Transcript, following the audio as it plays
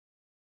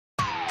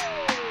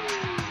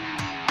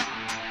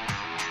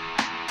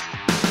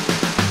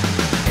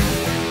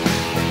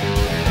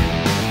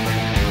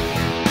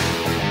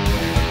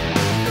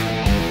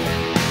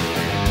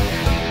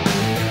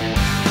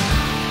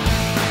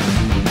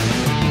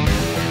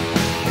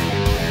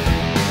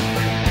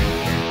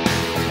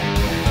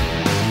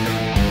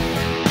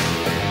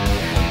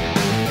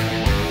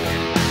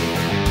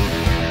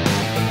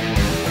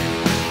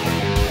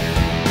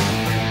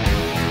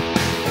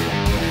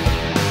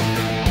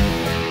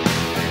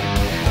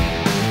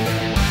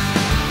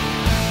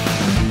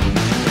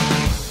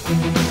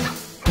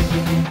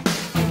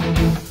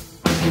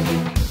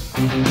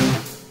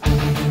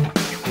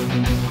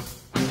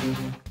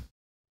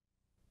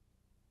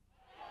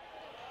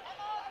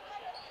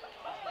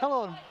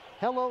Hello,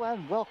 hello,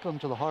 and welcome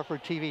to the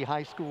Harford TV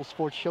High School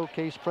Sports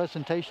Showcase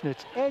presentation.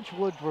 It's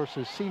Edgewood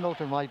versus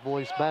Milton Wright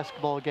boys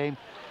basketball game.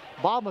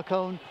 Bob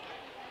McCone,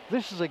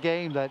 this is a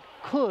game that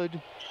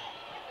could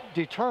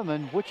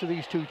determine which of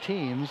these two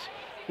teams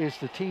is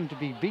the team to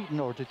be beaten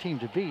or the team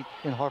to beat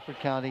in Harford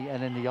County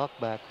and in the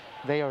UCBAC.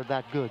 They are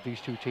that good, these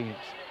two teams.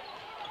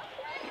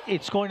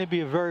 It's going to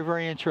be a very,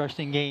 very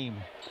interesting game.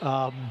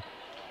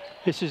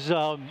 This is,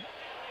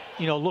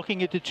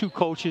 looking at the two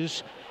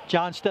coaches.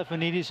 John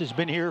Stefanidis has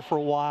been here for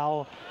a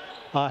while,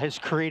 has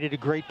created a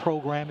great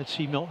program at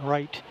Milton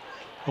Wright,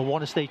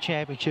 won a state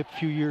championship a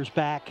few years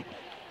back,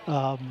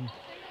 won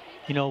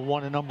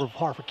a number of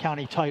Harford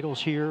County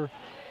titles here.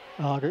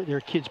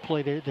 Their kids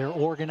play, they're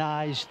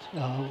organized,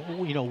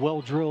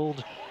 well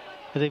drilled.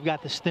 They've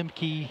got the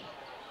Stemke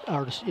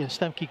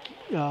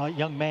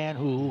young man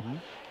who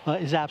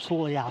is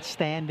absolutely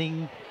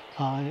outstanding.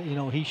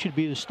 He should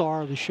be the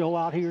star of the show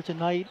out here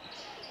tonight.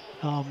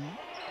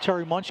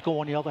 Terry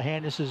Munchko, on the other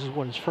hand, this is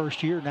his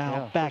first year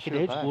now back at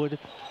Edgewood.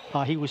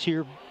 He was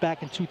here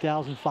back in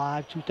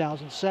 2005,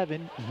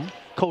 2007,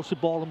 coached at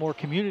Baltimore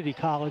Community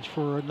College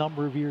for a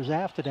number of years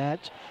after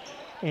that.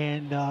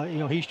 And,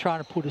 he's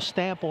trying to put a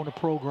stamp on the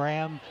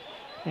program.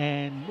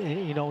 And,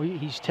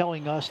 he's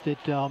telling us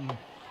that,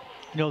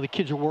 the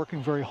kids are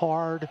working very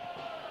hard.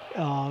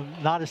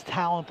 Not as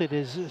talented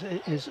as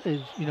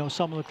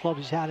some of the clubs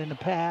he's had in the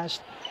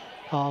past.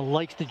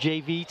 Likes the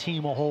JV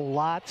team a whole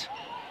lot.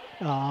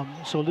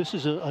 So this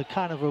is a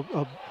kind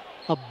of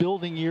a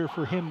building year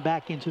for him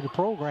back into the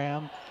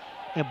program,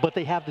 but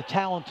they have the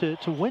talent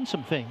to win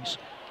some things.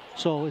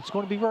 So it's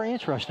going to be very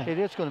interesting. It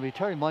is going to be.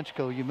 Terry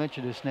Munchko, you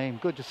mentioned his name.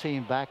 Good to see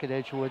him back at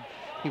Edgewood.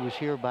 He was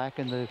here back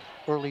in the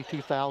early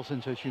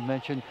 2000s, as you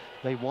mentioned.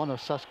 They won a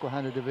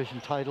Susquehanna Division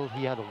title.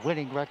 He had a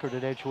winning record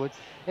at Edgewood.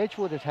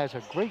 Edgewood has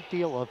a great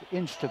deal of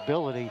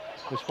instability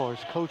as far as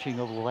coaching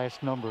over the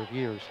last number of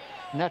years.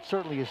 And that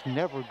certainly is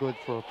never good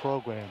for a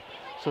program.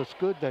 So it's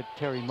good that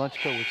Terry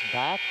Munchko is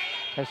back,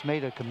 has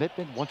made a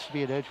commitment, wants to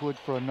be at Edgewood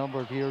for a number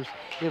of years.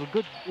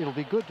 It'll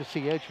be good to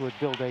see Edgewood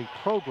build a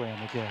program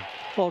again.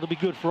 Well, it'll be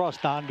good for us,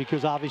 Don,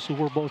 because obviously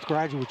we're both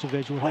graduates of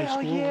Edgewood High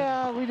School.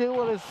 Yeah, we didn't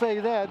want to say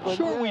that. But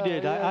sure, yeah, we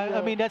did.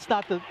 I mean, that's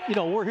not the,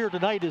 we're here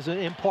tonight as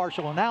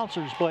impartial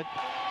announcers, but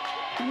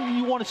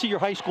you want to see your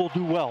high school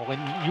do well,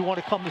 and you want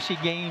to come to see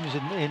games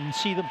and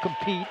see them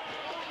compete.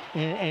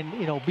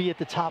 And be at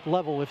the top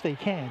level if they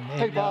can.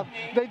 Hey, Bob,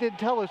 they didn't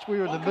tell us we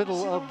were in the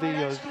middle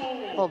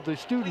of the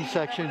student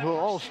section who are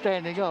all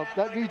standing up.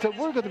 That means that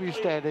we're going to be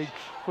standing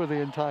for the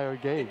entire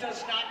game. It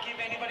does not give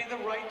anybody the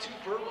right to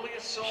verbally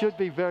assault. Should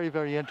be very,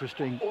 very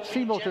interesting.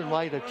 Milton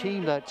Wright, a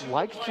team that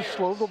likes to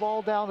slow the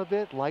ball down a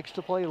bit, likes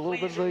to play a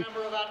little bit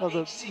of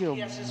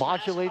the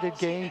modulated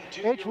game.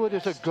 Edgewood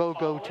is a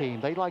go-go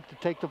team. They like to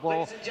take the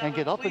ball and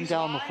get up and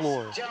down the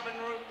floor. Gentlemen,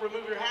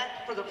 remove your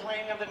hat for the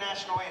playing of the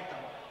national anthem.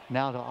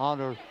 Now, to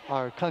honor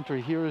our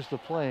country, here is the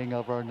playing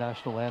of our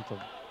national anthem.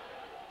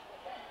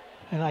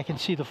 And I can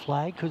see the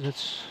flag because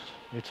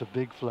it's a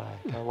big flag.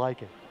 I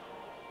like it.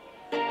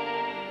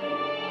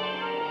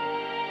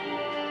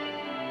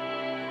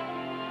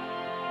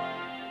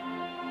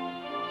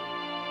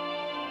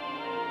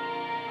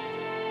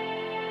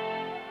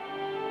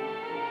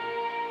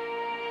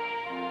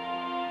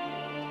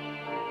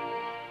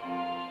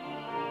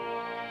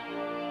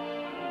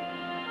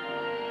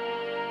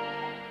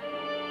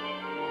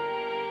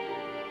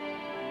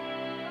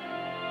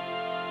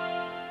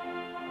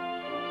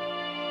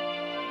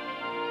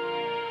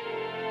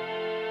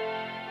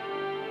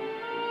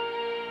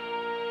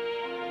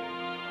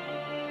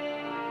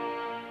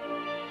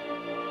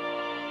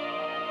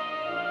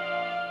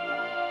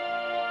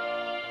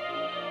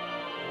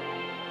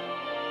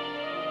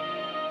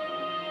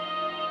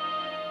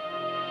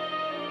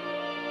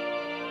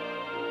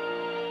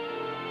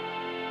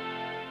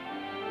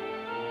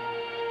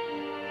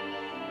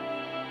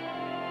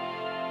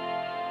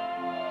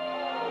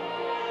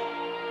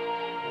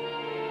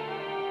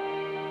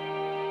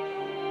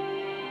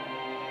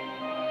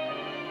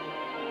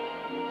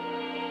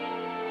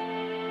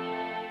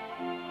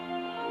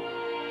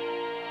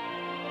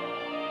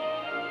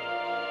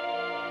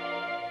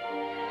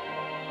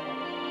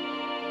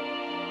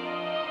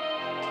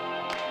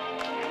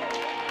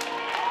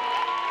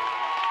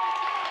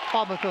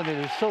 Bob McCone, it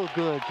is so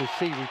good to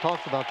see. We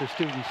talked about the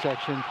student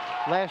section.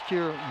 Last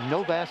year,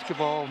 no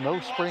basketball, no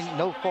spring,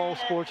 no fall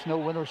sports, no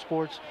winter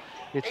sports.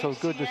 It's so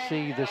good to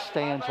see the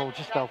stands hold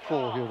just about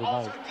full here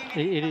tonight.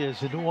 It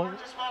is. And the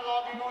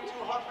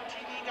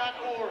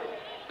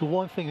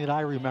one thing that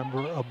I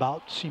remember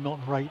about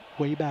Milton Wright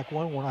way back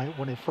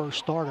when it first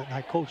started, and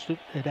I coached it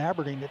at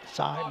Aberdeen at the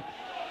time,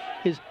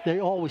 is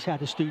they always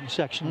had a student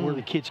section where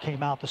the kids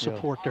came out to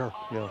support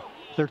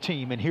their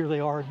team, and here they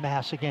are in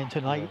mass again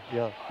tonight.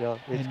 Yeah.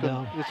 It's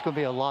going to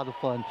be a lot of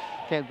fun.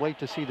 Can't wait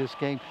to see this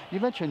game. You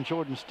mentioned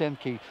Jordan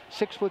Stemke,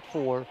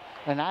 6'4",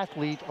 an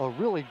athlete, a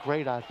really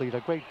great athlete, a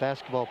great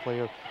basketball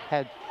player.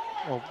 Had,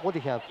 what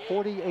did he have,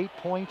 48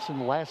 points in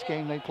the last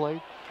game they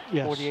played?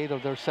 Yes. 48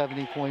 of their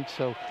 70 points.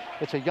 So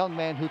it's a young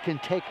man who can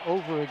take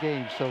over a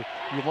game. So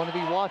you want to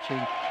be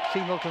watching C.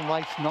 Milton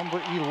Wright's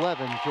number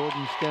 11,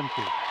 Jordan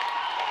Stemke.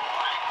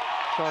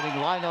 Starting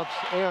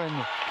lineups, Aaron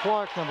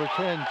Clark, number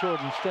 10,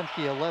 Jordan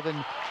Stemke,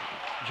 11,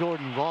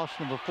 Jordan Ross,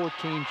 number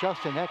 14,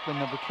 Justin Ekman,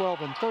 number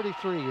 12, and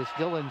 33 is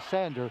Dylan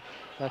Sander.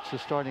 That's the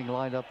starting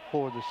lineup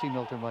for the C.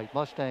 Milton Wright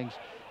Mustangs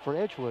for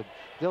Edgewood.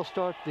 They'll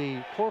start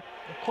the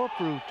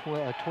Corprew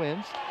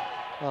twins.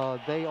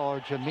 They are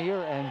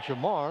Jameer and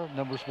Jamar,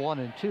 numbers 1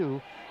 and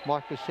 2.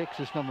 Marcus Hicks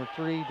is number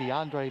 3.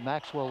 DeAndre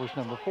Maxwell is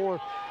number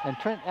 4. And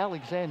Trent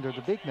Alexander,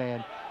 the big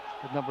man,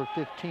 at number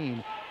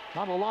 15.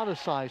 Not a lot of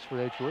size for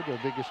Edgewood. Their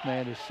biggest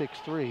man is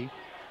 6'3".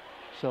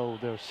 So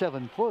their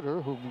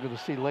 7-footer, who we're going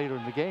to see later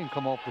in the game,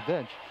 come off the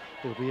bench.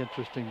 It'll be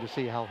interesting to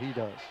see how he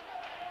does.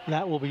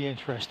 That will be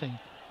interesting.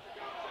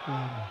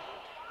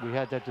 We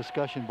had that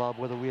discussion, Bob,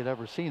 whether we had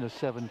ever seen a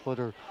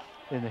 7-footer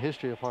in the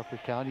history of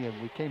Harford County,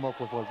 and we came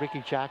up with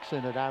Ricky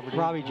Jackson at Aberdeen.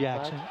 Robbie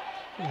Jackson,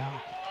 yeah.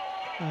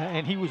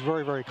 And he was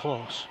very, very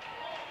close.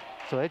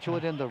 So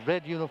Edgewood in the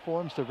red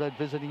uniforms, the red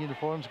visiting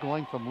uniforms,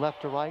 going from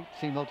left to right.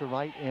 C. Milton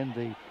Wright in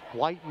the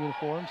white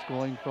uniforms,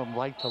 going from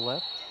right to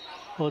left.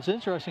 Well, it's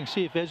interesting to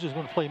see if Edgewood's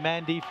going to play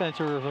man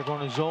defense or if they're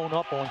going to zone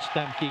up on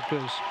Stemke,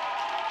 because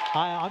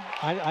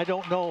I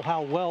don't know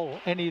how well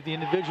any of the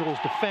individuals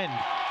defend.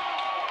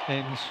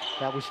 And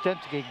that was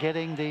Stemke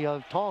getting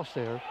the toss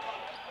there.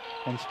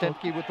 And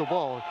Stemke with the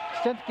ball.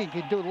 Stemke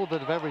can do a little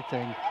bit of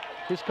everything.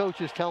 His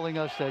coach is telling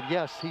us that,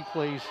 yes, he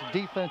plays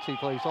defense, he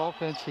plays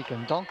offense, he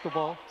can dunk the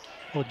ball.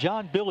 Well,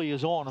 John Billy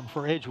is on him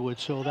for Edgewood,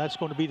 so that's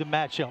going to be the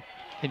matchup.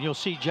 And you'll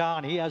see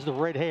John, he has the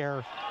red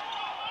hair.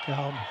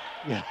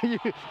 Yeah,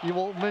 you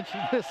won't miss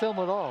him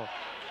at all.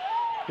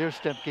 Here's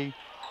Stemke,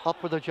 up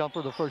for the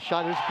jumper. The first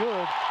shot is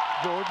good.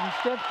 Jordan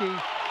Stemke,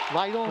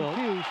 right on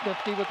cue.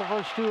 Stemke with the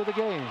first 2 of the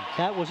game.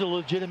 That was a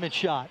legitimate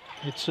shot.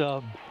 It's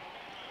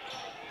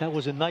that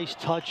was a nice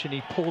touch, and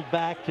he pulled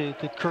back to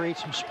create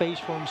some space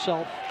for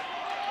himself.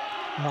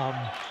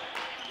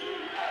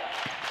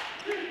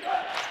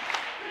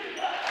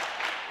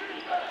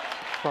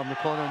 From the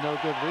corner, no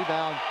good.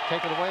 Rebound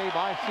taken away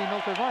by C.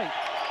 Milton Wright.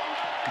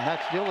 And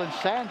that's Dylan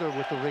Sander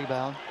with the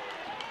rebound.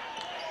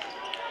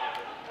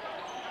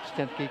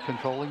 Stemke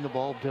controlling the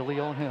ball. Billy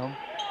on him.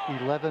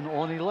 11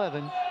 on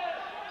 11.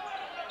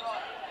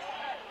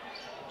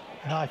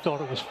 And I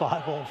thought it was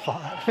 5 on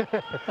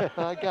 5.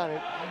 I got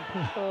it.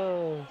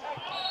 A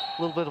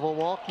little bit of a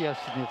walk. Yes,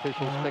 and the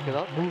officials pick it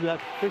up. Move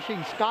that.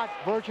 Fishing Scott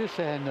Burgess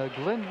and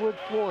Glenwood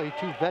Floyd,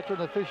 2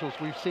 veteran officials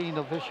we've seen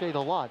officiate a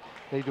lot.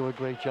 They do a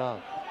great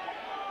job.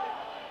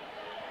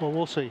 Well,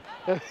 we'll see.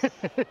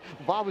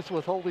 Bob is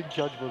withholding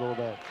judgment on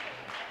that.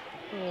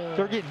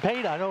 They're getting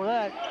paid, I know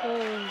that.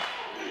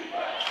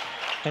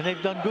 And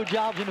they've done good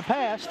jobs in the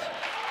past.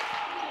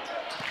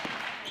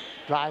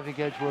 Driving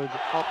Edgewood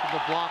up to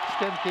the block.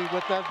 Stemke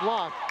with that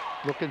block.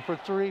 Looking for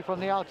 3 from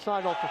the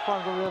outside off the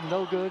front of the rim.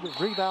 No good.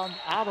 Rebound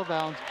out of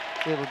bounds.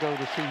 It'll go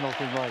to C.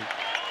 Milton Wright.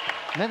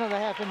 Minute and a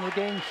half in the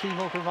game. C.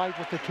 Milton Wright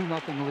with the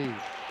 2-0 lead.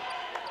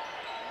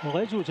 Well,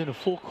 Edgewood's in a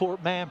full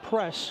court man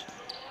press.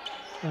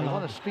 They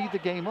want to speed the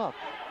game up.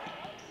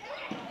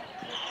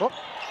 Oh,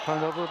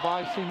 turnover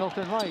by C.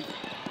 Milton Wright.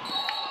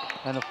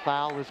 And a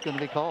foul is going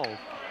to be called.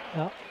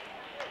 Yep.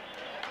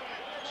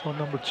 So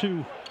number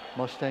 2.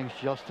 Mustangs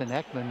Justin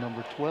Ekman,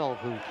 number 12,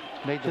 who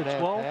made the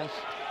bad pass.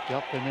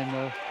 Yep, and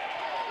then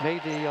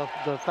made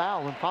the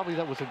foul, and probably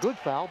that was a good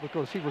foul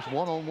because he was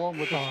one-on-one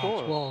with the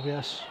scorer. 12,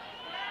 yes.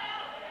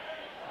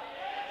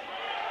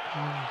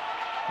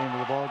 Into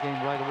the ball game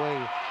right away.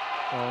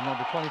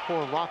 Number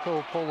 24,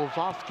 Rocco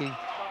Polozowski.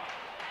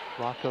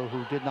 Rocco,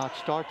 who did not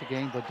start the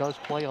game, but does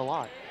play a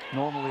lot.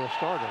 Normally a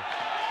starter.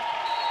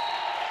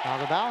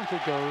 Out of bounds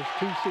it goes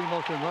to C.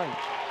 Milton Wright.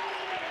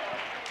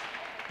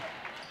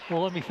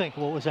 Well, let me think.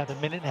 What was that, a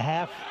minute and a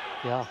half?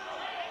 Yeah,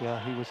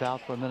 he was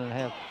out for a minute and a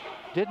half.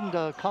 Didn't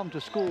come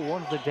to school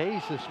one of the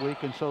days this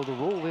week, and so the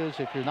rule is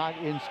if you're not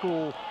in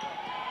school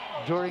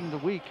during the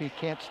week, you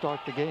can't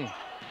start the game.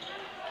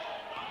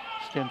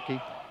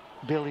 Stemke,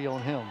 Billy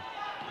on him.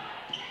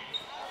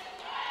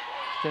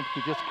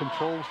 Stemke just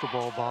controls the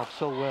ball, Bob,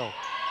 so well.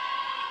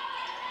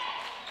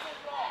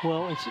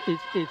 Well,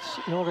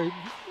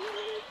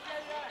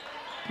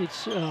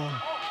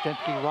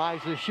 Stemke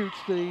rises, shoots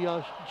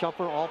the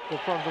jumper off the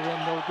front of the rim,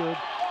 no good.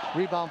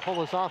 Rebound,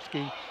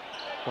 Polozowski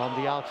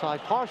from the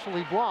outside,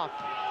 partially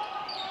blocked.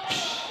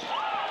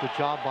 Good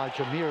job by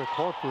Jameer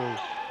Corprew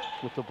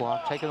with the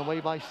block, taken away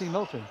by C.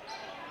 Milton.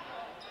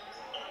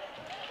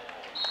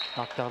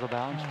 Knocked out of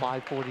bounds,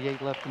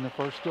 5:48 left in the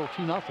first, still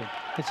 2-0.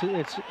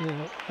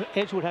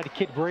 Edgewood had a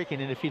kid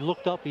breaking, and if he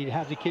looked up, he'd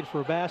have the kid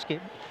for a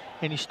basket.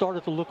 And he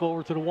started to look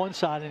over to the one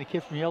side, and the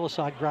kid from the other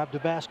side grabbed the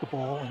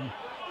basketball, and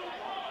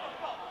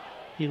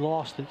he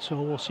lost it. So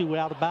we'll see what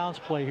out of bounds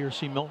play here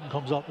C. Milton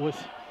comes up with.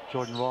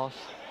 Jordan Ross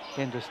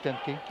into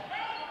Stemke.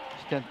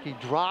 Stemke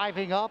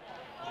driving up.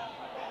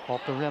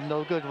 Off the rim,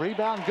 no good.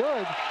 Rebound,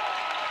 good.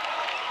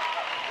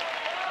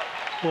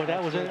 Boy,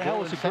 that was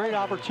a great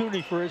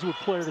opportunity for Edgewood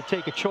player to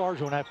take a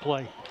charge on that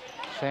play.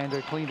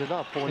 Sander cleaned it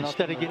up.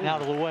 Instead of getting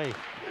out of the way.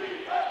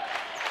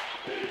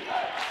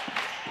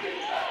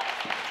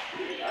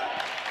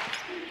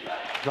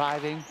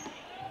 Driving,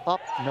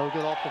 up, no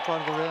good off the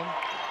front of the rim.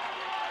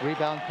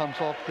 Rebound comes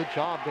off. Good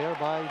job there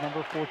by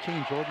number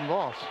 14, Jordan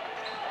Ross.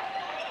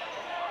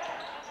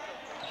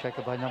 Check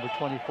it by number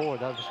 24.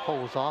 That was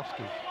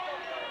Polozowski.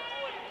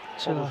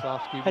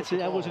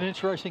 That was an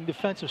interesting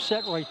defensive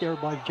set right there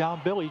by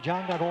John Billy.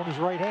 John got on his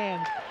right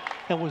hand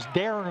and was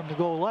daring him to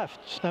go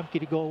left, Stemke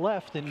to go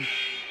left, and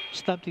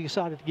Stemke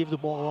decided to give the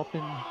ball up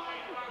and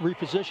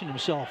reposition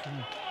himself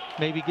and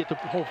maybe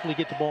hopefully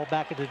get the ball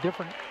back at a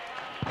different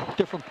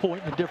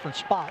point in a different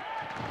spot.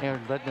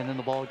 Aaron Redmond in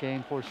the ball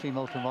game for C.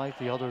 Milton Wright,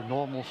 the other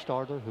normal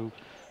starter who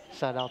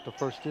sat out the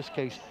first, this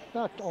case,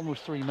 not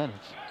almost 3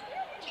 minutes.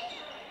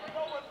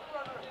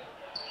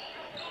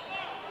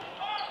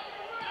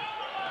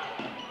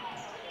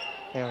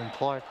 Aaron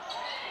Clark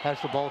has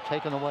the ball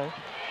taken away.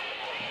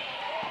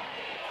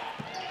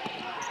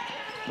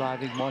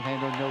 Driving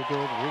one-hander, no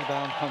good.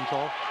 Rebound comes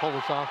off.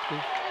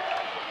 Polozowski.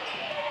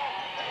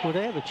 Well,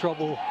 they have the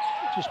trouble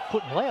just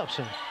putting layups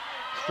in.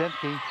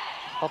 Stemke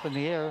up in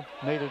the air,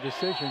 made a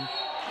decision.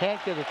 Can't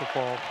get it to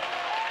fall.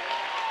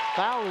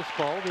 Foul is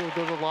called. He'll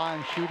go to the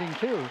line shooting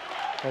too.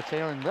 That's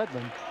Aaron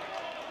Redmond.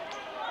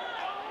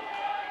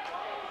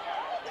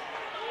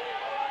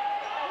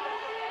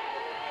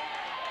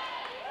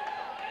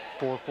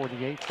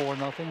 .448,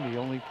 4-0. The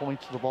only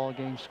points of the ball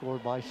game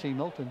scored by C.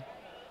 Milton.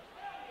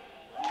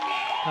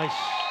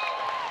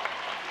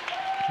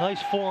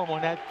 Nice form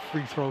on that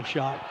free throw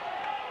shot.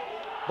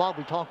 Bob,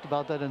 we talked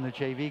about that in the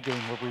JV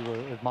game where we were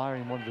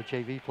admiring one of the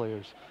JV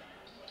players.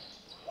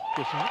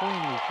 Just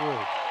cleanly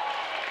through.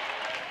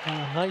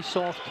 Nice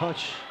soft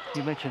touch.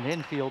 You mentioned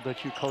infield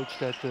that you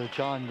coached at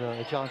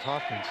Johns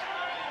Hopkins.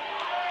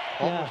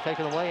 Almost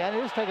taken away, and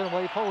it is taken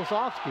away.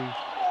 Polozowski.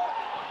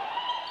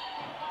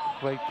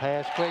 Great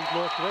pass, great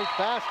look, great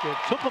basket.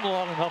 Took them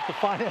long enough to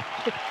find it.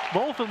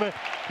 Both of them,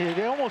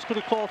 they almost could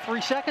have called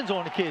 3 seconds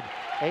on the kid.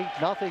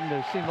 8-0,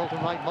 the C. Milton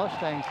Wright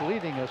Mustangs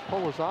leading as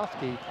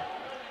Polozowski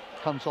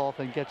comes off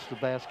and gets the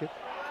basket.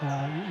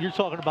 You're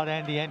talking about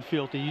Andy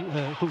Enfield,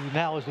 who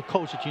now is the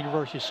coach at the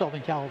University of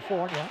Southern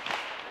California.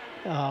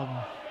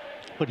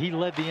 But he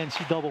led the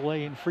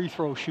NCAA in free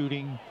throw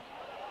shooting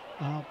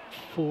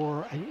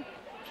for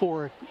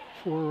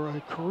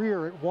a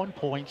career at 1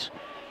 point.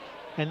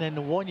 And then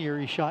the 1 year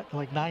he shot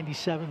like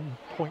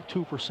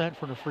 97.2%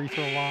 from the free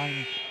throw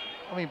line.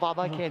 I mean, Bob,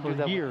 I can't do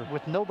that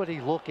with nobody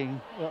looking.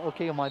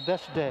 Okay, on my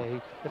best day,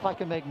 if I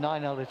can make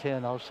 9 out of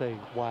 10, I'll say,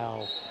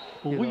 wow.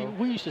 Well,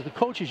 the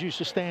coaches used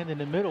to stand in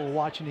the middle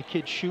watching the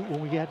kids shoot when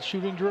we had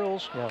shooting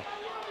drills. Yeah.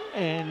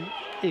 And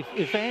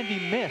if Andy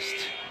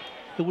missed,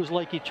 it was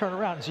like he'd turn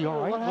around and say,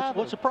 all right,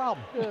 what's the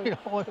problem? Yeah.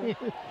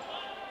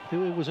 You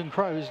know, it was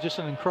incredible. He was just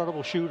an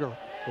incredible shooter.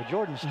 Well,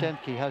 Jordan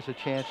Stemke has a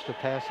chance to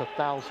pass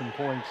 1,000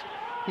 points.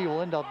 He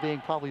will end up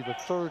being probably the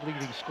 3rd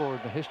leading scorer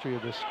in the history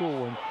of this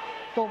school. And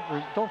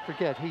don't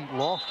forget, he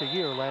lost a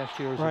year last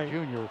year as a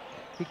junior.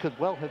 He could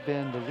well have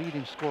been the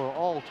leading scorer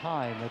all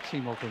time at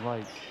C. Milton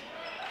Wright.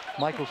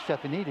 Michael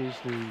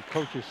Stefanidis, the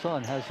coach's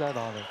son, has that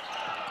honor.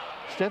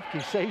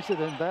 Stemke saves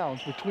it in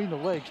bounds between the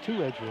legs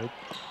to Edgewood.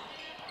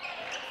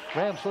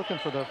 Rams looking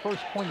for their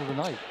first point of the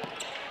night.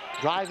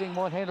 Driving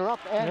one-hander up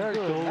and there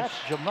good. Goes. That's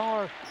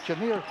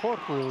Jameer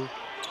Corprew.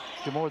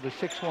 Jamar, the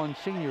 6'1"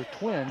 senior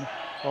twin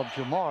of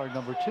Jamar,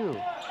 number 2.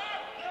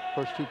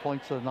 First 2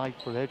 points of the night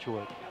for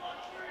Edgewood.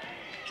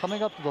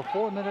 Coming up to the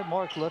 4-minute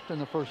mark left in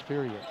the first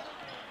period.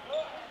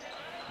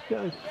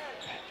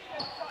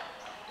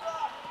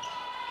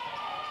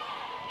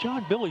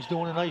 John Billy's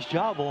doing a nice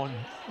job on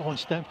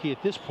Stemke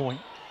at this point.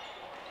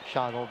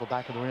 Shot over the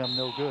back of the rim,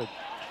 no good.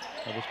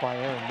 That was by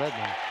Aaron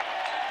Redmond.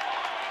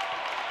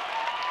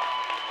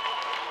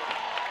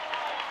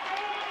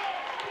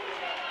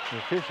 The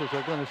officials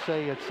are going to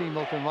say it's C.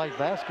 Milton Wright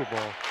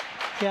basketball.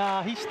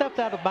 Yeah, he stepped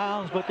out of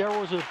bounds, but there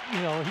was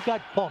he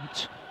got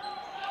bumped.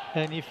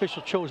 And the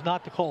official chose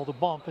not to call the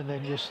bump and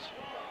then just,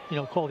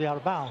 called the out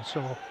of bounds.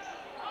 So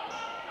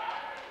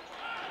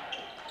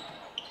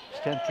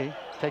Stemke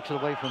takes it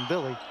away from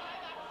Billy.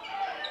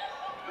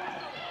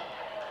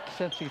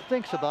 Stemke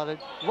thinks about it,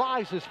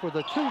 rises for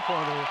the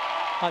 2-pointer.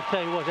 I'll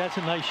tell you what, that's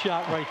a nice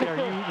shot right there.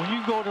 When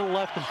you go to the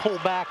left and pull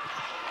back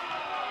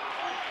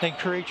and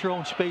create your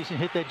own space and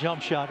hit that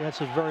jump shot,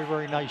 that's a very,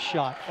 very nice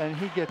shot. And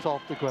he gets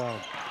off the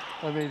ground.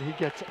 I mean, he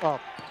gets up.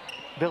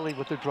 Billy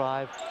with the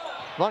drive.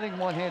 Running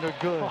one-hander,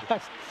 good. Oh,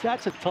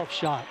 that's a tough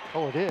shot.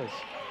 Oh, it is.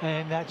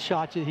 And that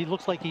shot, he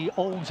looks like he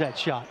owns that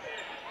shot.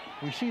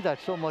 We see that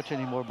so much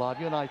anymore, Bob.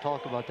 You and I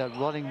talk about that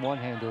running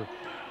one-hander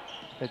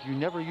that you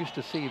never used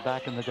to see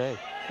back in the day.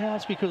 Yeah,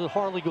 that's because it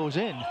hardly goes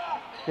in.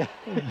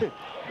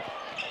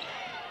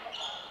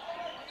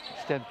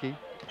 Stemke,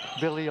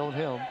 Billy on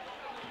him.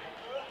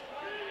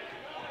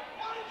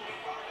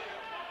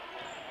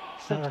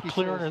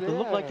 It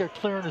looked like they're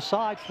clearing the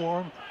side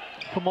for him.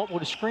 Come up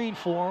with a screen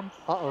for him.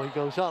 Uh-oh, he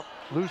goes up,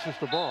 loses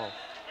the ball.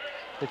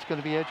 It's going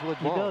to be Edgewood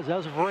ball. He does. That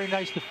was a very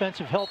nice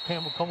defensive help.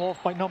 Him will come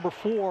off by number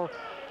 4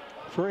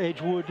 for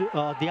Edgewood,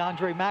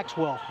 DeAndre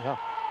Maxwell. Yeah.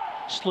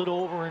 Slid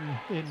over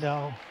and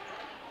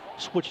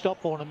switched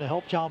up on him to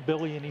help John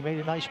Billy, and he made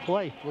a nice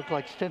play. Looked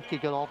like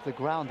Stemke got off the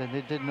ground and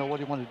they didn't know what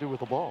he wanted to do with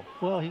the ball.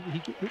 Well,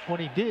 when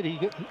he did,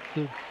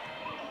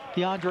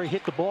 DeAndre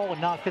hit the ball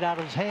and knocked it out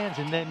of his hands,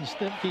 and then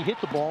Stemke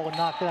hit the ball and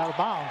knocked it out of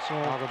bounds. So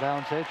out of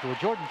bounds, Edgewood.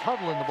 Jordan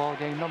Tuttle in the ball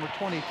game, number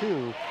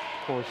 22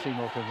 for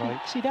Milton, right?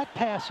 See, that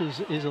pass is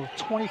a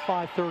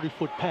 25,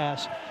 30-foot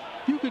pass.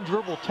 You can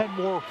dribble 10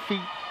 more feet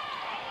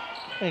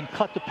and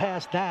cut the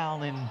pass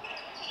down and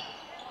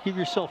give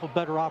yourself a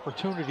better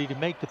opportunity to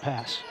make the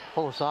pass.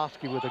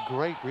 Polosovsky with a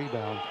great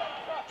rebound.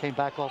 Came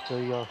back off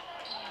the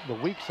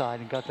weak side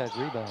and got that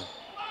rebound.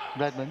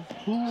 Redmond,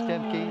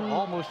 Stemke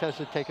almost has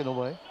it taken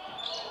away.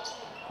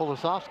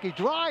 Polosovsky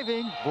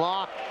driving,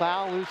 block,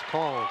 foul is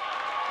called.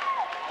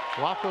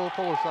 Rocco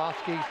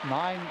Polosovsky,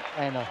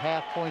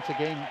 9.5 points a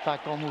game. In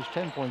fact, almost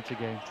 10 points a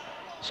game.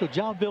 So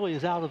John Billy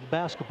is out of the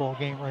basketball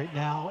game right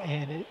now,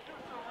 and it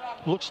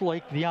looks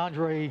like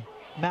DeAndre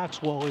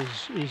Maxwell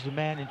is the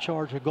man in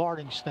charge of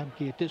guarding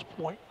Stemke at this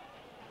point.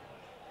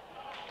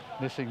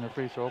 Missing the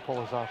free throw,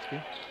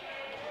 Polosovsky.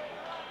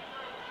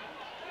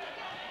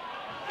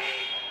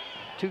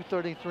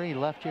 2:33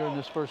 left here in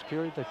this first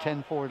period, the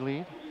 10-4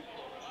 lead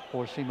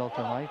for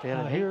Milton Wright. They had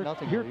an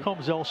 8-0 Here lead.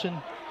 comes Elson.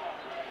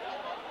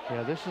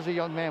 Yeah, this is a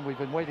young man we've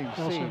been waiting to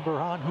see. Elson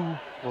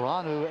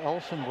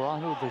Elson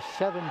Baranu, the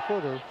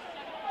 7-footer,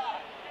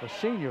 a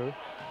senior.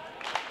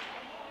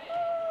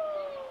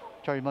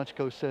 Terry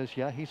Munchko says,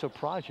 yeah, he's a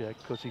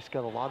project because he's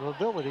got a lot of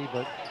ability,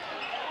 but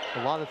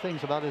a lot of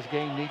things about his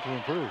game need to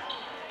improve.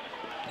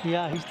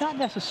 Yeah, he's not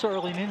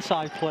necessarily an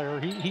inside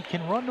player. He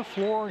can run the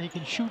floor, he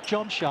can shoot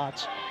jump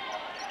shots,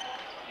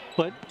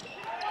 but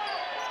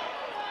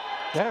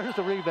there's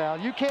the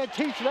rebound. You can't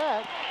teach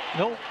that.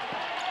 Nope.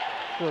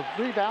 The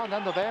rebound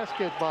on the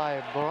basket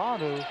by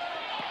Baranu.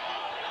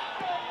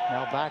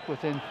 Now back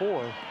within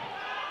 4.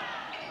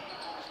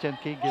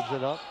 Stemke gives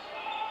it up.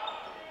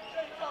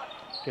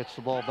 Gets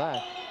the ball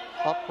back.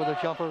 Up for the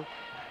jumper.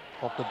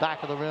 Off the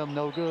back of the rim,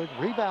 no good.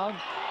 Rebound.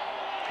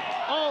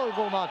 Oh, it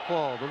will not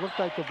fall. It looked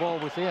like the ball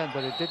was in,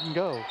 but it didn't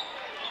go.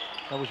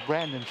 That was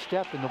Brandon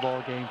Stepp in the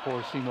ball game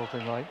for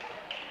Milton Wright.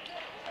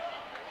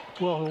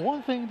 Well, the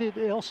one thing that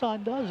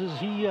Elson does is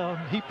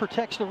he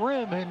protects the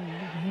rim, and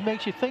he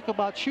makes you think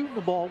about shooting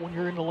the ball when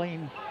you're in the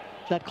lane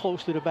that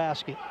close to the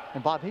basket.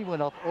 And Bob, he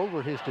went up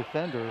over his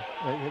defender.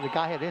 The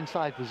guy had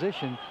inside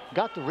position,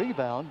 got the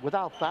rebound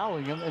without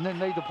fouling him, and then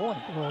made the point.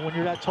 Well, when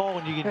you're that tall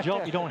and you can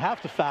jump, you don't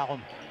have to foul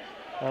him.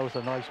 That was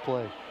a nice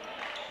play.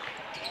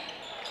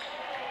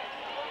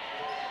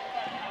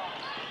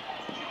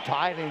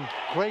 Diving,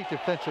 great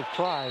defensive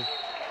try.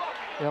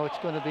 You know, it's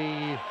going to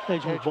be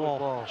Edgewood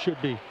ball.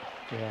 Should be.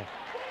 Yeah.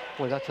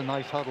 Boy, that's a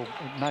nice hustle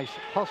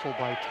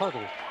by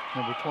Tuttle,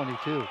 number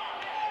 22.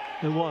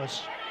 It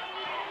was.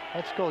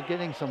 Let's go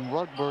getting some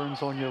rug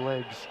burns on your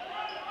legs.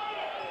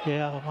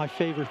 Yeah, my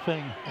favorite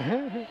thing.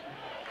 Of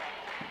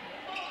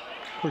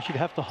course, you'd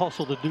have to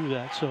hustle to do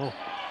that, so.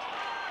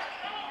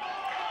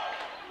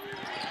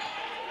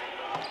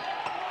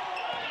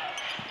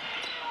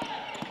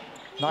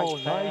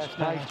 Nice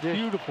pass.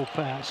 Beautiful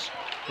pass.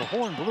 The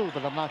horn blew,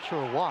 but I'm not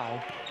sure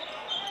why.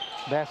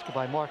 Basket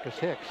by Marcus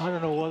Hicks. I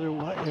don't know whether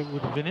it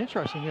would have been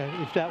interesting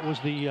if that was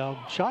the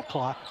shot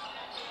clock.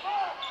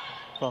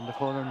 From the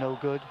corner, no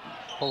good.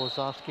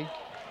 Polosovsky.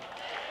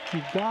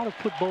 You've got to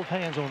put both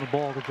hands on the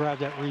ball to grab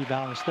that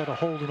rebound instead of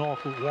holding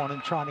off with one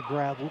and trying to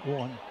grab with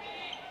one.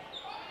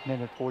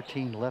 Minute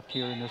 14 left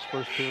here in this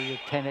first period.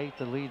 10-8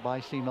 the lead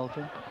by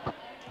Milton.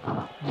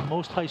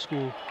 Most high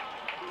school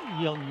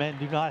young men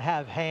do not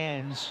have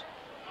hands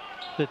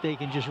that they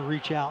can just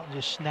reach out and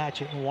just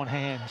snatch it in one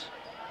hand.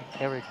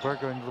 Eric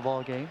Berger into the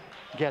ball game.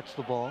 Gets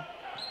the ball.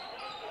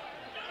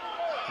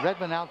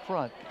 Redmond out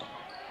front.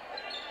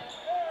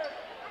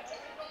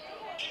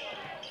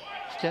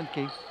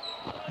 Stemke.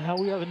 Now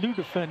we have a new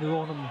defender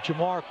on him,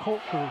 Jamar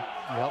Coulter.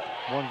 Yep,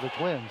 one of the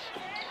twins.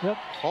 Yep.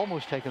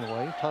 Almost taken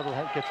away. Tuttle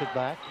gets it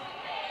back.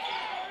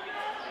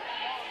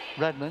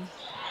 Redmond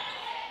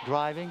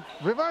driving.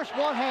 Reverse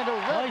one-hander.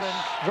 Redmond.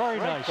 Nice. Very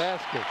nice.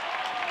 Basket.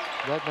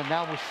 Redmond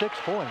now with 6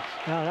 points.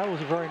 Now that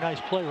was a very nice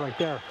play right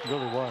there. It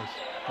really was.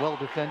 Well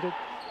defended.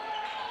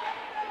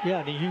 Yeah,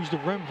 and he used the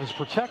rim as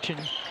protection.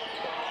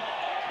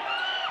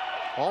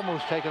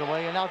 Almost taken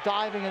away, and now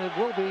diving, and it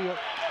will be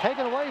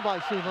taken away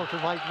by Milton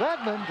Wright.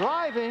 Redmond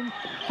driving,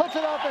 puts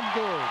it up and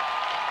good.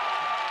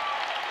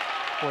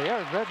 Boy,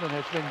 Aaron Redmond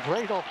has been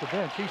great off the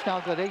bench. He's now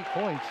got 8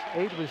 points,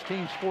 8 of his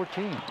team's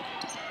 14.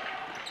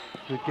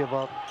 Good give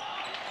up.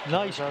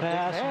 Nice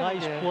pass,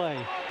 nice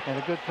play. And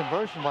a good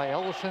conversion by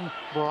Ellison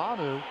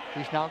Baranu.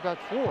 He's now got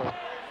 4.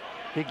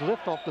 Big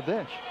lift off the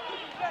bench.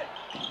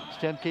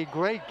 Stemke,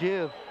 great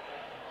give.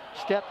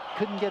 Stepp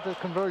couldn't get the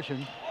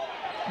conversion.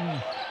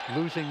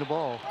 Losing the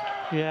ball.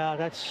 Yeah,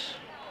 that's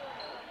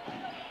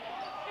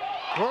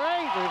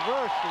great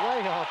reverse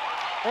layup.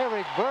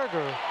 Eric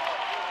Berger.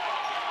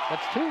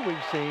 That's 2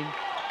 we've seen.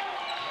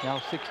 Now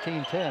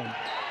 16-10.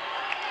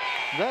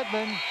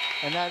 Redmond,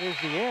 and that is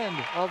the end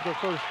of the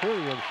first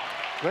period.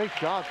 Great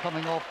job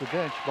coming off the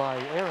bench by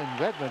Aaron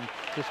Redmond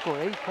to score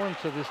 8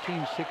 points of his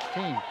team's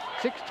 16.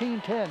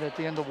 16-10 at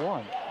the end of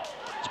one.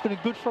 It's been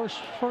a good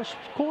first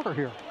quarter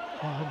here.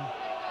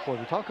 Boy,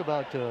 we talk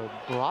about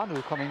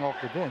Baranu coming off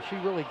the bench. He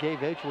really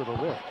gave Edgewood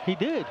a lift. He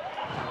did.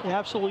 He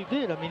absolutely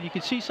did. I mean, you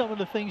can see some of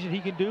the things that he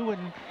can do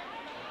and,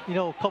 you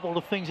know, a couple of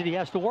the things that he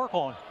has to work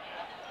on.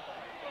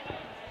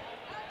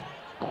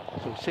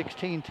 So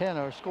 16-10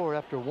 our score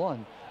after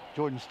one.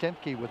 Jordan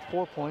Stemke with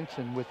 4 points,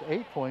 and with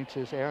 8 points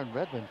is Aaron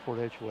Redmond for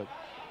Edgewood.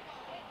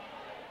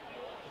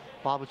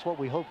 Bob, it's what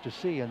we hope to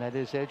see, and that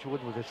is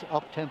Edgewood with its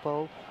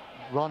up-tempo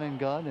run and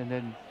gun, and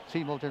then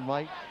Milton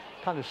Wright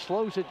kind of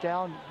slows it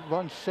down,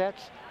 runs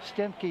sets.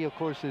 Stemke, of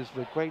course, is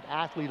the great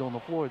athlete on the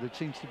floor that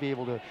seems to be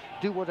able to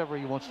do whatever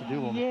he wants to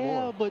do on the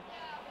floor. Yeah,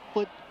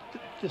 but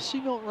the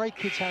Milton Wright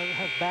kids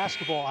have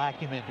basketball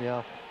acumen.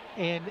 Yeah.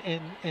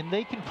 And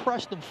they can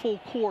press them full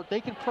court.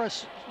 They can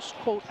press,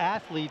 quote,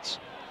 athletes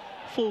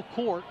full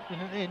court.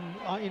 And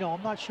you know,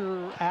 I'm not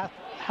sure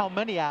how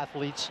many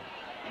athletes,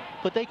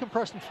 but they can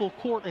press them full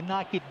court and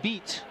not get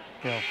beat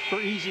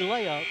for easy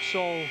layups.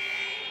 So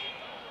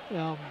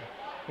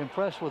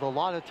impressed with a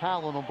lot of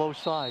talent on both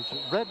sides.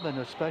 Redmond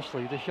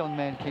especially, this young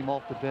man came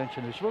off the bench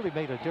and has really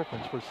made a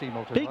difference for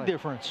Milton. Big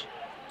difference.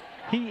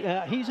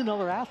 He's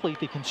another athlete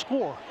that can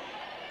score.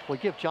 Well,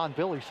 give John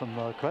Billy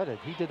some credit.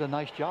 He did a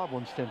nice job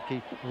on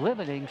Stemke,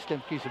 limiting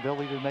Stemke's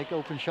ability to make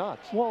open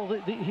shots. Well,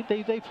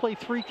 they play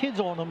 3 kids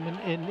on him,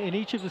 and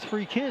each of the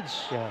 3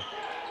 kids,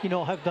 you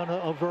know, have done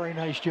a very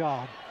nice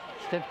job.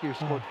 Stemke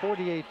scored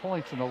 48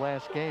 points in the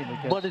last game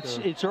against but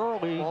it's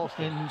early,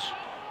 Boston.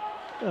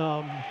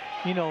 And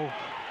you know,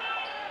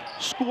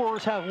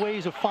 scorers have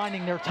ways of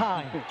finding their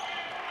time.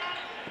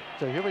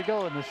 So here we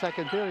go in the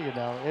second period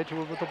now.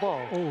 Edgewood with the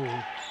ball.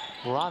 Oh,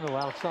 Baranu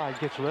outside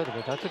gets rid of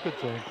it. That's a good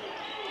thing.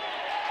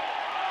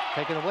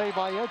 Taken away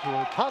by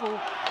Edgewood. Tuttle.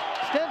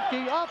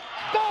 Stemke up.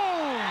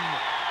 Boom!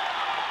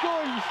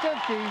 Jordan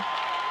Stemke.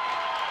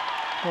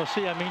 Well,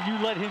 see, I mean,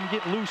 you let him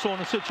get loose on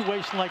a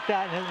situation like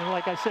that, and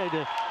like I said,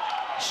 the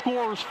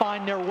scorers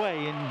find their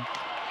way, and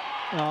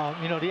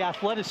you know, the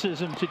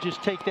athleticism to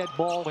just take that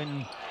ball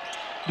and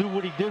do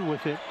what he did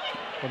with it.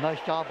 A nice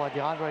job by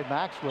DeAndre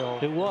Maxwell.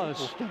 It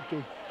was.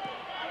 Stemke.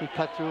 He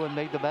cut through and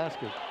made the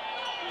basket.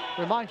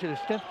 Reminds you that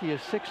Stemke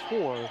is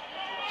 6'4",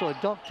 so a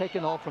dunk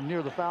taken off from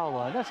near the foul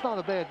line. That's not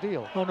a bad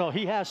deal. Oh, no,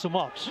 he has some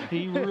ups.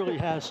 He really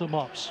has some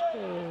ups.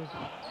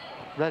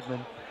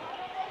 Redmond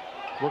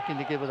looking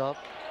to give it up.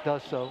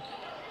 Does so.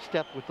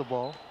 Step with the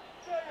ball.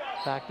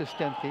 Back to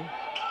Stemke.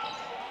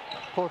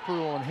 Pour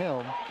through on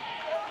him.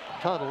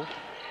 Tuttle.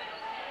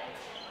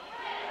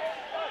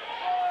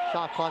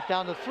 Shot clock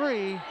down to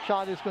 3.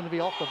 Shot is going to be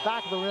off the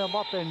back of the rim,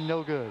 up and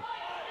no good.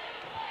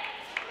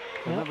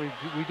 Remember,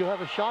 we do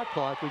have a shot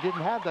clock. We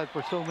didn't have that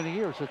for so many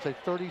years. It's a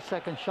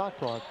 30-second shot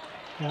clock.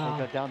 They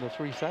got down to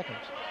 3 seconds.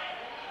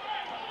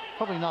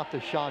 Probably not the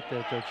shot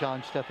that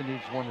John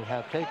Stephanides wanted to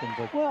have taken,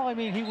 but... Well, I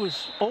mean, he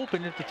was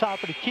open at the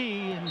top of the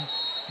key, and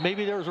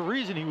maybe there was a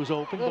reason he was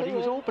open, but he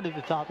was open at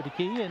the top of the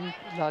key, and...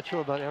 Not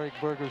sure about Eric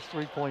Berger's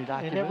three-point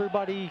acumen. And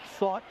everybody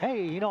thought,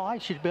 hey, you know, I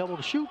should be able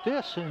to shoot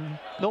this, and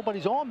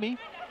nobody's on me.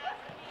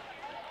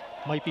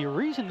 Might be a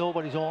reason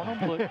nobody's on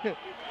him, but...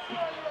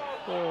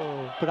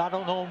 But I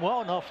don't know him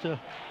well enough to...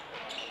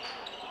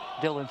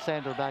 Dylan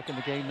Sander back in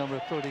the game, number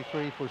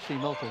 33 for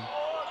Milton.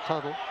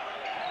 Tuttle.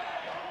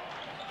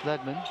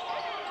 Redmond.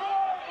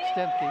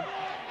 Stemke.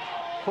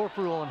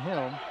 Corporal on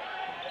him.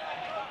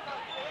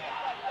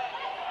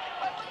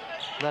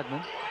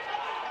 Redmond.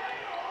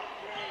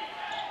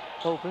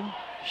 Open.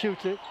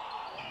 Shoots it.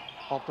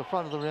 Off the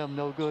front of the rim,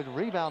 no good.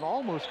 Rebound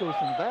almost goes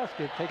to the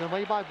basket. Taken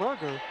away by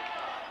Berger.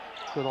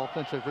 Good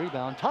offensive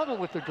rebound. Tuttle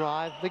with the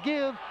drive. The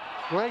give.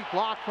 Great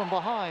block from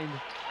behind.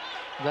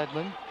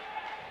 Redmond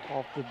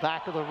off the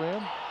back of the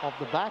rim, off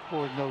the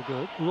backboard, no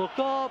good. Look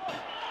up.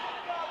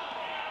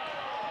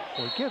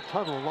 Well, give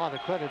Tuttle a lot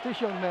of credit.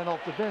 This young man off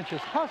the bench is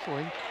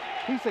hustling.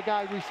 He's the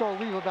guy we saw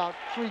leave about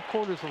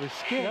 3/4 of his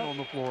skin on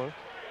the floor.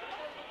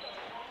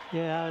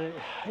 Yeah,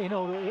 you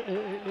know,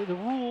 the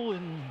rule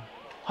in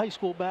high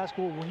school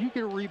basketball, when you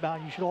get a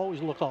rebound, you should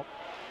always look up.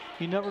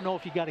 You never know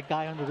if you got a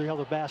guy under the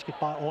other basket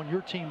on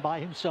your team by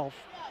himself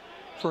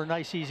for a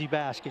nice, easy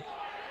basket.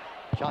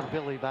 John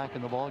Billy back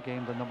in the ball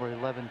game, the number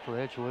 11 for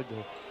Edgewood,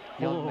 the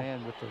young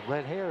man with the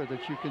red hair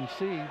that you can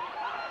see.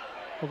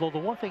 Although the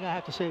one thing I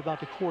have to say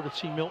about the court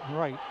at Milton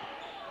Wright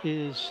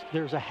is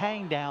there's a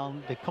hang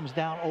down that comes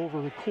down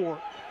over the court,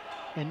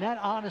 and that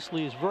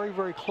honestly is very,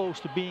 very close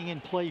to being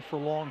in play for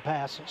long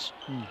passes,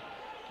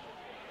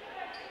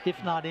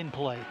 if not in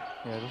play.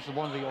 Yeah, this is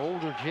one of the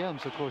older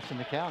gyms, of course, in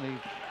the county.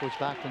 Goes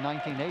back to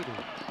 1980.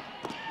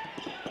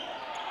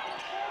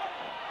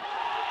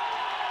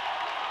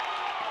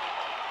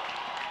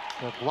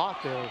 The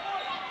block there.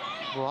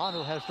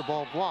 Baranu has the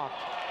ball blocked.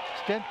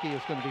 Stemke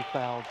is going to be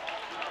fouled.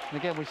 And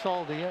again, we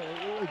saw the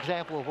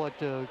example of what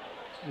the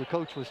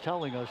coach was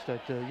telling us,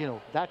 that, you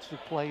know, that's the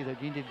play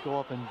that you need to go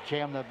up and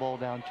jam that ball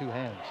down 2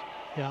 hands.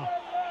 Yeah.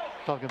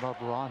 Talking about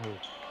Baranu.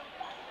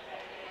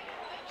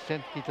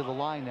 Stemke to the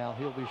line now.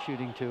 He'll be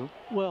shooting 2.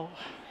 Well,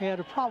 yeah,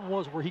 the problem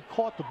was where he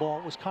caught the ball,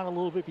 it was kind of a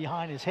little bit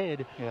behind his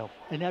head. Yep.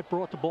 And that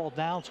brought the ball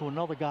down to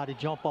another guy to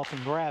jump up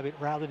and grab it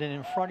rather than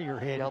in front of your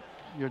head. Yep.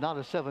 You're not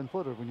a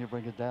 7-footer when you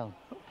bring it down.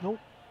 Nope.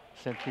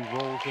 Stemke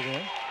rolls it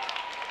in.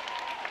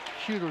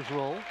 Shooter's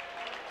roll.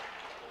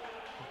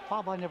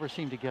 Bob, I never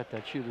seem to get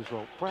that shooter's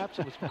roll. Perhaps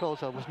it was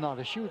because I was not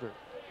a shooter.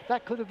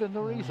 That could have been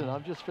the reason.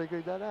 I'm just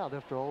figuring that out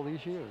after all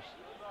these years.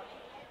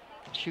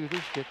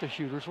 Shooters get the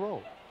shooter's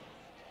roll.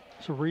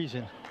 It's a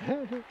reason.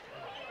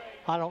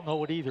 I don't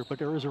know it either, but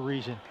there is a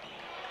reason.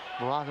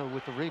 Morano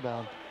with the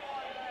rebound.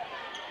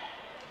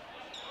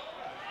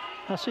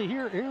 Now see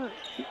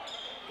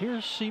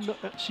here's C.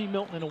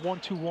 Milton in a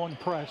 1-2-1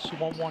 press,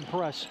 1-1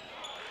 press.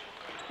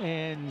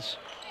 And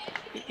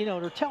you know,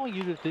 they're telling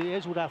you that the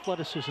Edgewood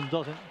athleticism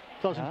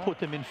doesn't put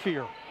them in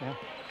fear. Yeah.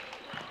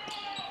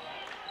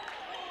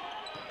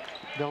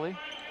 Billy.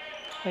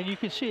 And you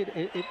can see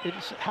it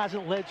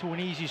hasn't led to an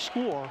easy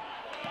score.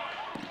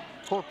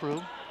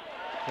 Corprew.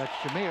 That's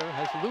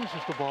Jameer,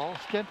 loses the ball.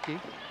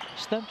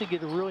 Stemke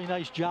did a really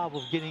nice job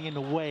of getting in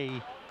the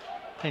way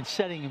and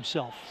setting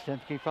himself.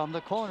 Stemke from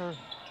the corner.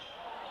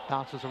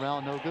 Bounces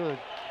around, no good.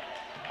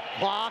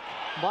 Block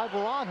by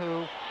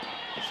Morano,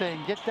 saying,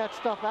 get that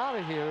stuff out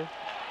of here.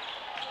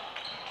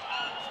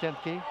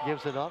 Stemke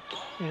gives it up.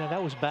 You know,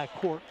 that was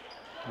backcourt.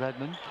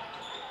 Redmond.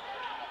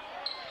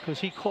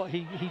 Because he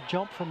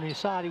jumped from the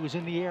side, he was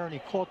in the air, and he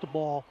caught the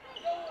ball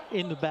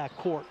in the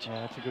backcourt. Yeah,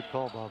 that's a good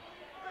call, Bob.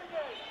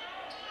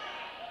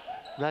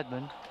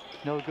 Redmond,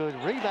 no good.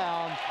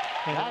 Rebound,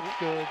 and that's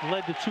good.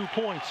 Led to 2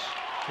 points.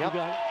 Yep,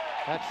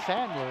 that's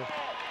Sandler.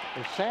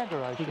 Or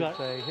Sander, I should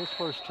say, his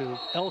first 2.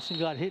 Elson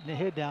got hit in the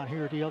head down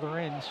here at the other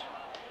ends.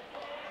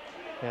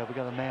 Yeah, we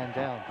got a man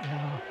down.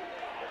 Yeah.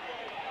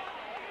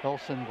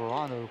 Elson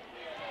Verano.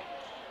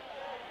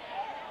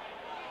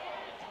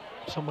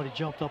 Somebody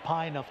jumped up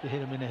high enough to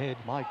hit him in the head.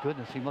 My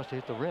goodness, he must have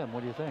hit the rim.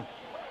 What do you think?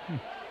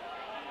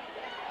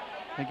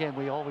 Again,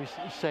 we always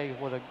say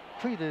what a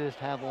treat it is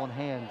to have on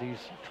hand these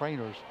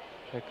trainers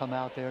that come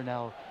out there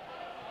now.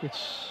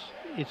 It's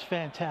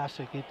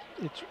fantastic.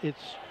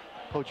 It's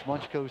Coach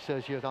Munchko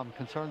says, yes, I'm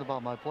concerned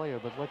about my player,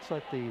 but let's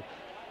let the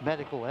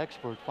medical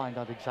expert find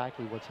out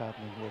exactly what's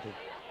happening with it.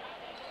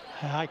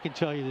 I can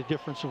tell you the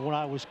difference of when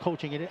I was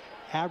coaching at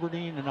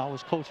Aberdeen and I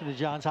was coaching at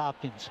Johns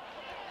Hopkins.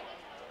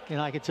 And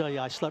I can tell you,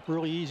 I slept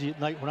really easy at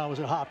night when I was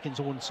at Hopkins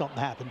when something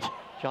happened.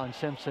 John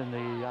Simpson,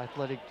 the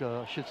athletic,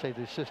 should say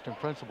the assistant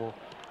principal,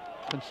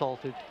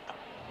 consulted.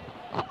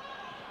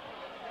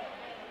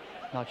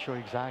 Not sure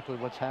exactly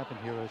what's happened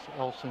here as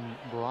Elson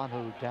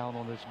Verano down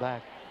on his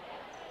back.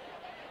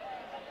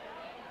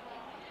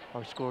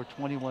 Our score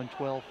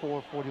 21-12,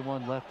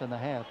 4:41 left in the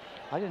half.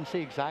 I didn't see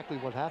exactly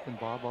what happened,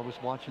 Bob. I was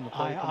watching the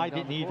play. I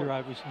didn't either.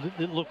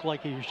 It looked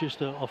like it was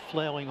just a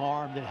flailing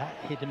arm that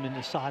hit him in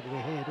the side of the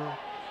head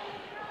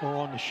or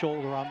on the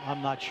shoulder.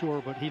 I'm not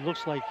sure, but he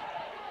looks like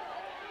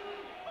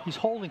he's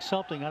holding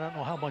something. I don't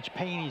know how much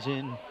pain he's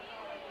in.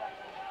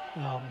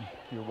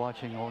 You're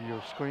watching on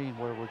your screen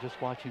where we're just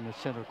watching the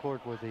center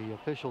court where the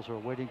officials are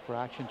waiting for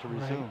action to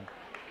resume. Right.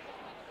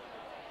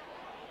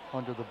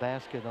 Under the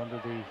basket, under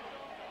the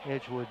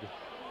Edgewood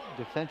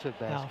defensive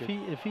basket.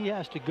 Now, if he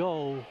has to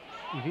go,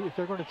 if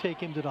they're going to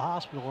take him to the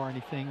hospital or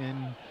anything,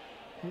 then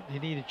you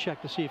need to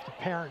check to see if the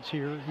parents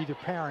here, either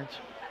parents,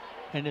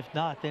 and if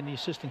not, then the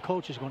assistant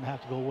coach is going to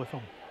have to go with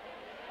them.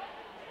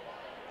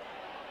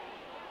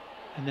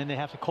 And then they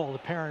have to call the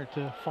parent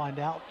to find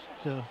out,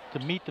 to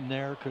meet them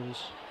there, because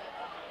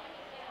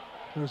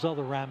there's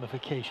other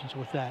ramifications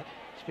with that.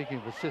 Speaking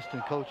of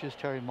assistant coaches,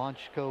 Terry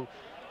Monchko,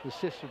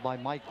 assisted by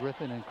Mike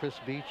Griffin and Chris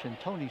Beach and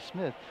Tony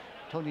Smith.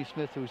 Tony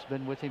Smith, who's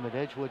been with him at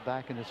Edgewood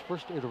back in his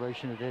first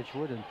iteration at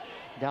Edgewood and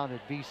down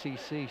at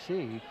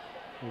BCCC,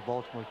 the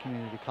Baltimore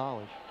Community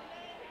College.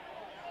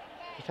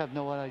 Just have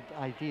no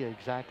idea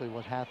exactly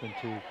what happened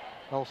to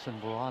Elson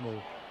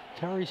Verano.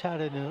 Terry's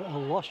had an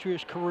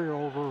illustrious career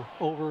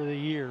over the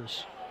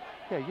years.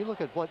 Yeah, you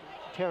look at what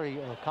Terry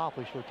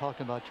accomplished. We're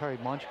talking about Terry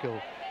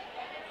Monchko.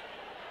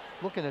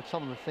 Looking at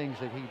some of the things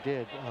that he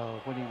did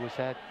when he was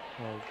at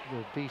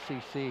the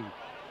BCC.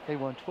 They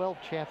won 12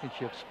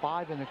 championships,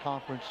 5 in the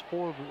conference,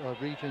 4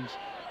 regions,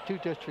 2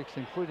 districts,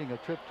 including a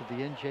trip to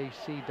the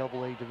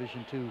NJCAA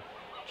Division II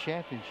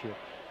championship.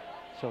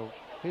 So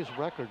his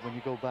record, when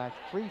you go back,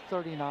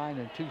 339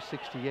 and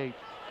 268,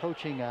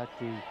 coaching at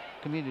the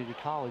community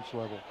college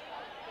level.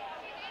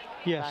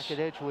 Yes. Back at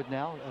Edgewood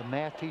now, a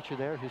math teacher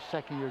there, his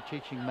second year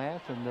teaching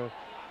math, and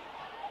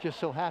just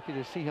so happy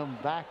to see him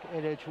back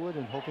at Edgewood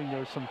and hoping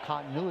there's some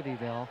continuity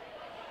now.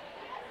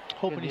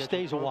 Hoping he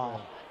stays a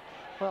while.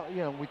 Well, you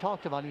know, we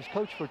talked about he's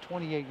coached for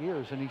 28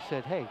 years, and he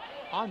said, hey,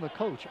 I'm a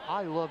coach.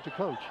 I love to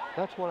coach.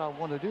 That's what I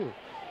want to do.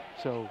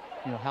 So,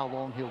 you know, how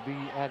long he'll be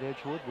at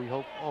Edgewood, we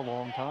hope a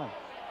long time.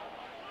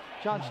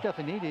 John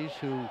Stephanides,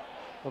 who,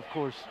 of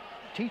course,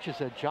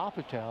 teaches at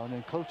Joppatown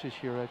and coaches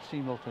here at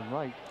C. Milton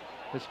Wright,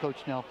 has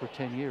coached now for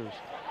 10 years.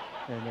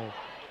 And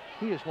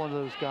he is one of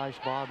those guys,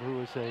 Bob, who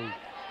is a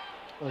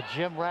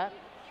gym rat,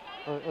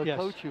 a yes.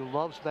 coach who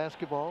loves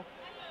basketball.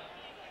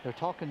 They're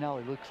talking now,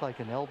 it looks like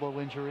an elbow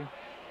injury.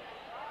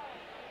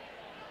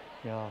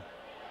 Yeah.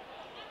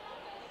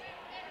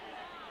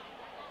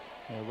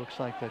 It looks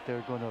like that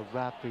they're going to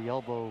wrap the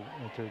elbow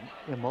and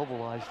to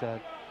immobilize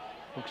that.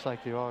 Looks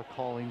like they are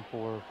calling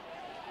for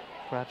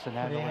perhaps an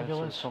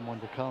ambulance or someone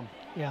to come.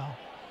 Yeah.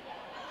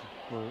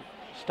 We're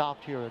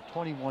stopped here at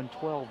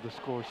 21-12. The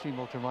score. C.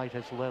 Milton Wright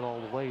has led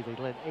all the way. They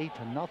led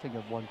 8-0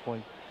 at one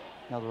point.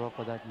 Now they're up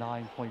with that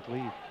 9-point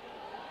lead.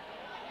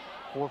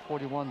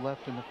 4:41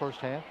 left in the first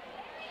half.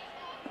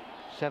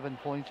 7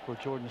 points for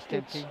Jordan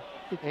Stimke.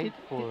 8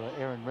 for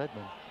Aaron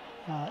Redmond.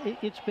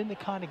 It's been the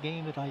kind of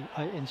game that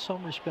I in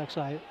some respects,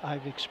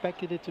 I've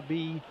expected it to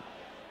be.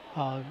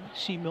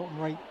 C. Milton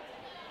Wright,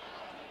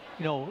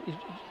 you know,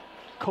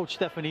 Coach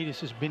Stefanidis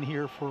has been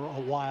here for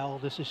a while.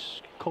 This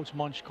is Coach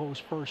Munchko's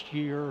first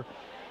year.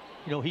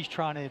 You know, he's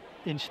trying to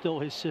instill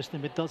his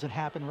system. It doesn't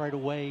happen right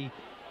away.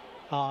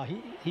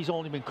 He's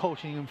only been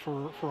coaching him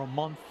for a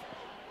month.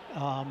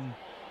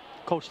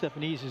 Coach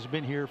Stefanidis has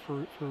been here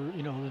for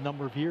you know, the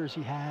number of years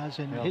he has,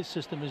 and his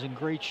system is in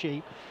great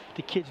shape.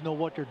 The kids know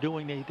what they're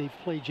doing. They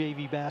play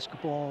JV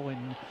basketball,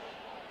 and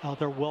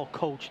they're well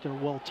coached. They're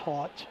well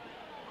taught,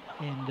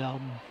 and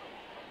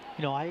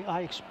you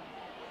know,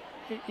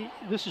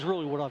 this is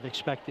really what I've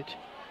expected.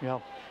 Yeah,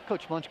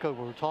 Coach Munchko,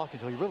 we were talking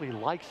to, he really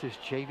likes his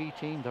JV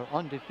team. They're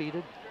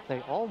undefeated.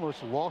 They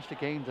almost lost a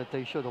game that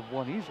they should have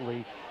won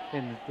easily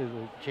in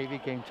the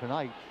JV game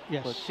tonight.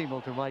 Yes. But C.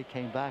 Milton Wright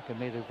came back and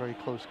made a very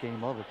close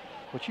game of it.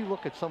 But you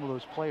look at some of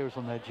those players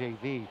on that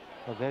JV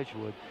of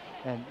Edgewood,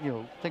 and you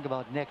know, think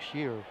about next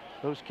year.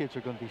 Those kids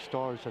are going to be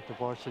stars at the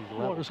varsity level.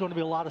 Well, there's going to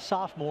be a lot of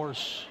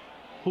sophomores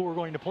who are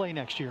going to play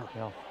next year.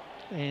 Yeah.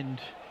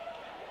 And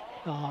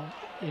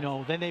you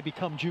know, then they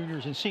become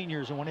juniors and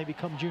seniors, and when they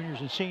become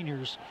juniors and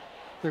seniors,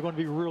 they're going to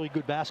be really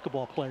good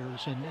basketball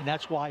players, and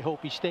that's why I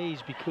hope he stays,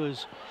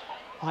 because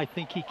I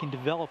think he can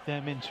develop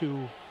them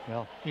into,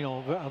 you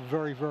know, a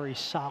very, very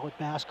solid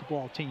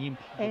basketball team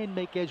and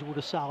make Edgewood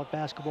a solid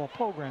basketball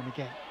program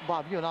again.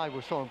 Bob, you and I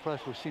were so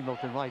impressed with C.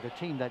 Milton Wright, a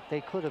team that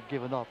they could have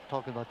given up,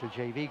 talking about the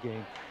JV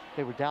game.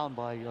 They were down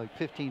by like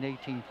 15,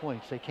 18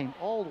 points. They came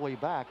all the way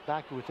back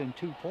to within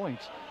 2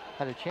 points,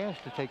 had a chance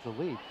to take the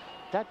lead.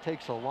 That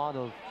takes a lot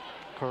of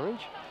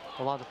courage,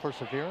 a lot of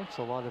perseverance,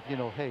 a lot of, you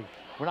know, hey,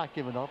 we're not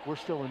giving up. We're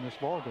still in this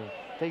ball game.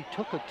 They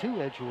took it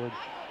to Edgewood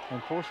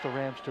and forced the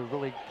Rams to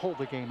really pull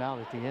the game out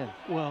at the end.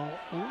 Well,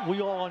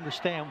 we all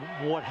understand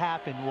what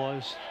happened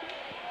was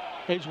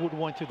Edgewood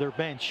went to their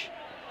bench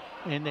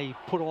and they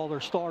put all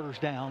their starters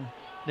down.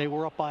 They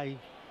were up by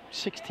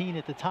 16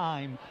 at the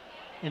time.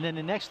 And then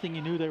the next thing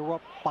you knew, they were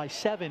up by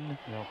 7.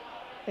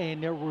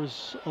 And there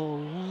was a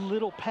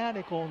little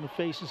panic on the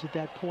faces at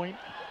that point.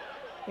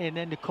 And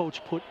then the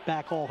coach put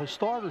back all his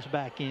starters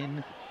back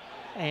in.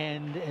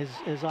 And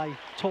as I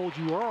told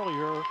you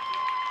earlier,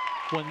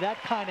 when that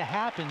kind of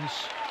happens,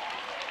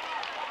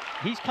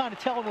 he's kind of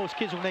telling those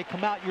kids when they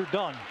come out, you're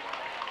done.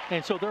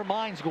 And so their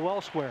minds go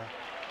elsewhere.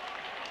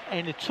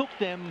 And it took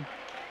them,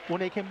 when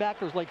they came back,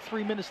 there was like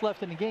 3 minutes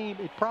left in the game.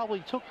 It probably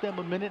took them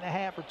a minute and a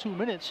half or 2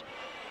 minutes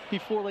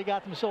before they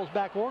got themselves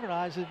back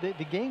organized.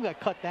 The game got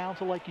cut down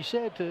to, like you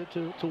said,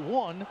 to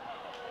 1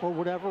 or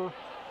whatever.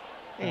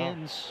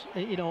 And,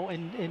 you know,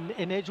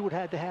 and Edgewood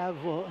had to have,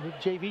 the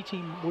JV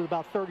team with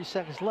about 30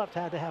 seconds left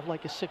had to have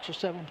like a 6 or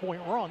 7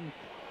 point run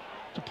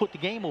to put the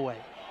game away.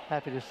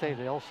 Happy to say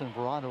that Elson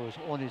Verano is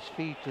on his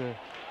feet,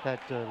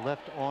 that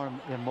left arm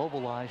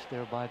immobilized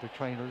there by the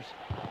trainers.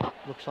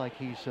 Looks like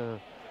he's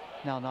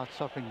now not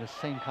suffering the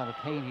same kind of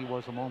pain he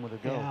was a moment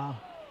ago. Yeah.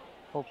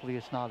 Hopefully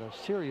it's not a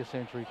serious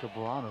injury to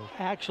Verano.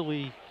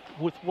 Actually,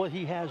 with what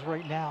he has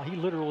right now, he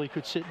literally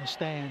could sit in the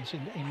stands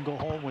and go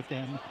home with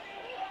them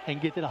and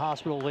get to the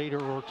hospital later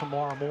or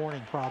tomorrow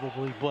morning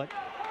probably. But,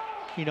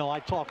 you know, I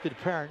talked to the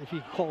parent. If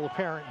you call the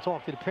parent and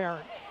talk to the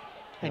parent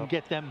and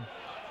get them.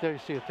 There you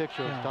see a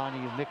picture of Donnie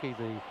and Mickey,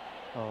 the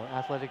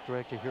athletic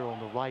director here on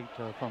the right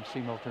from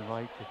C. Milton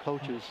Wright, the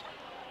coaches,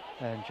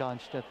 and John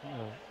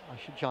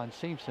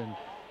Simpson,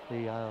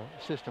 the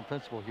assistant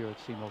principal here at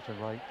C. Milton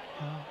Wright.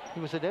 He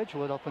was at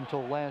Edgewood up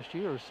until last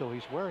year, so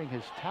he's wearing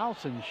his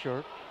Towson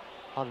shirt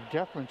out of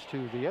deference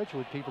to the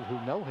Edgewood people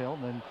who know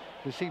him and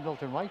the C.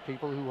 Milton Wright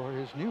people who are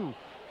his new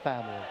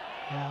family.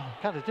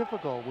 Kind of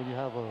difficult when you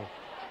have a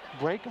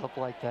breakup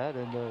like that,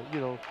 and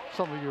you know,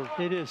 some of your,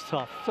 it is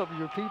tough, some of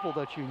your people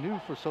that you knew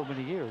for so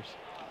many years.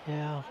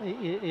 Yeah,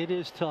 it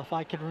is tough.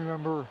 I can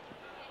remember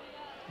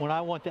when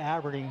I went to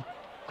Aberdeen,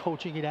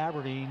 coaching at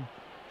Aberdeen,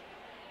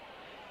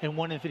 and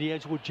went into the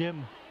Edgewood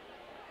gym,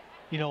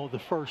 you know, the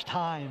first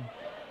time,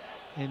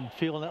 and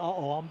feeling,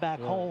 uh-oh, I'm back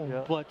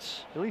home. But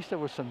at least there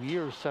were some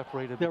years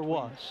separated. There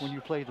was. When you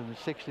played in the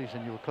 60s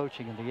and you were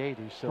coaching in the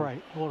 80s. So, right.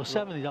 Well, the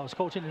 70s. I was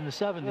coaching in the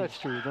 70s. That's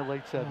true. The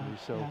late 70s.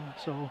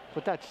 So.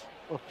 But that's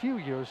a few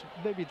years.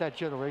 Maybe that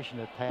generation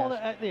had passed.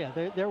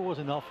 Well, there was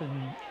enough,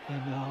 and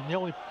the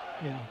only,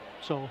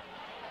 so.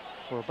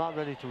 We're about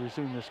ready to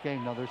resume this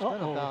game. Now, there's been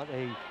about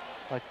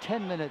a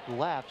 10-minute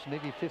lapse,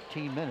 maybe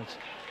 15 minutes.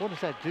 What does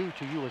that do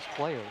to you as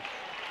players?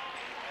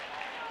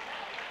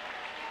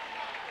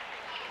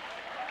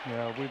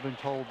 Yeah, we've been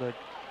told that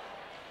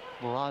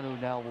Morano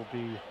now will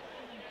be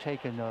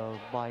taken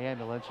by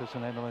ambulance. There's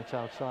an ambulance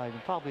outside,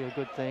 and probably a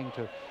good thing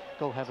to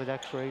go have it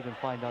x-rayed and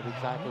find out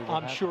exactly what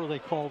I'm happened. sure they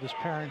called his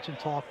parents and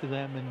talked to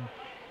them,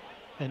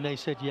 and they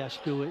said yes,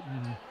 do it,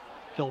 and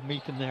they'll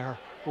meet them there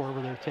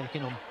wherever they're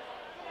taking them.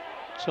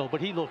 So,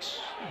 but he looks,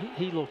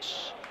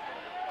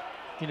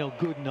 you know,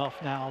 good enough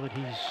now that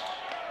he's,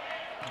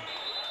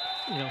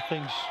 you know,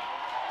 things.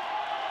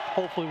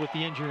 Hopefully, with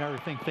the injury and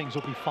everything, things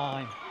will be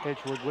fine.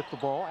 Edgewood with the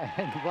ball,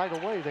 and right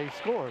away they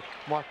score.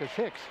 Marcus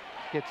Hicks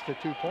gets the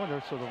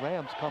two-pointer, so the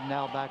Rams come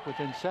now back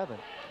within 7.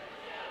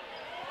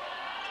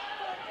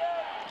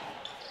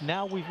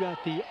 Now we've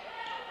got the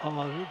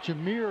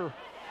Jameer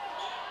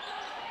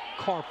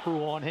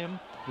Carpru on him.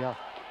 Yeah.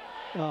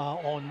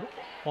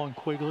 On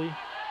Quigley.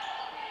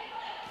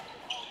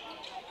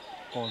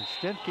 On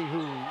Stemke,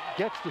 who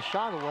gets the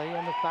shot away,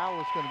 and the foul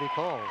is going to be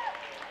called.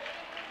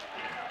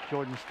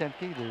 Jordan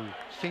Stemke, the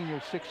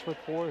senior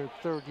 6'4",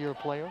 third-year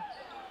player.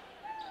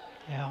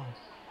 Yeah.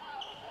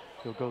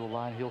 He'll go to the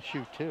line. He'll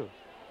shoot too.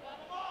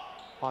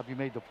 Bob, you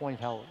made the point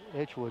how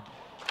Edgewood,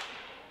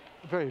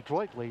 very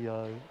adroitly,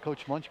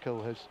 Coach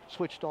Munchko has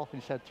switched off,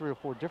 and he's had 3 or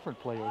 4 different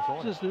players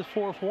on. This is the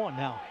 4th one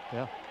now.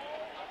 Yeah.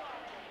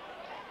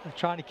 They're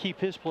trying to keep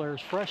his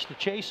players fresh to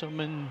chase them,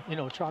 and you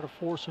know, try to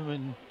force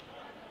them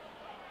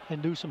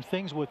and do some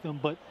things with them.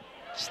 But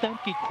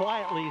Stemke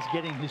quietly is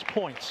getting his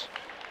points.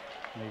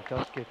 And he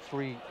does get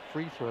 3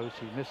 free throws.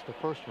 He missed the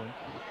first one.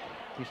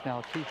 He's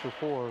now 2 for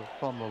 4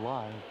 from the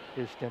line,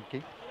 is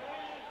Stemke.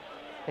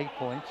 8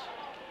 points.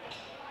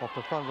 Off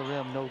the front of the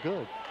rim, no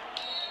good.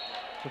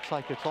 Looks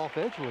like it's off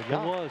Edgewood.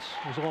 Yeah.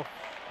 It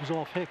was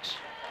off Hicks.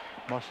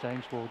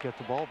 Mustangs will get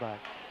the ball back.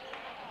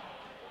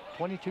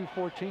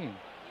 22-14.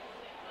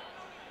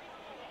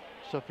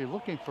 So if you're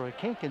looking for a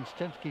kink in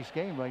Stemke's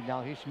game right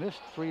now, he's missed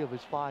 3 of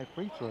his 5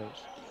 free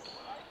throws.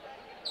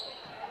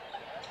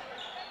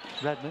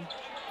 Redmond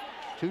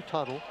to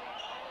Tuttle.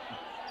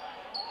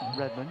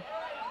 Redmond.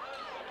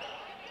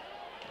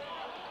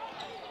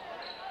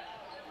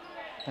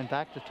 And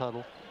back to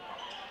Tuttle.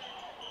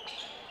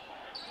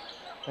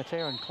 That's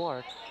Aaron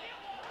Clark.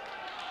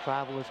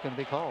 Travel is going to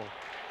be called.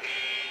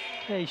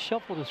 Yeah, he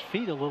shuffled his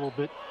feet a little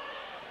bit,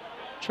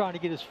 trying to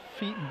get his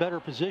feet in better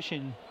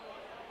position.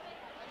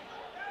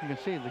 You can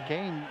see the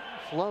game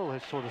flow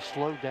has sort of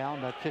slowed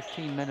down, that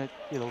 15-minute,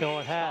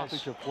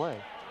 stoppage of play.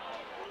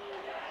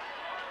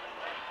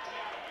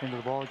 Into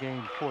the ball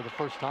game for the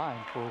first time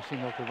for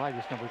Milton Wright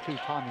is number 2,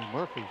 Tommy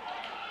Murphy.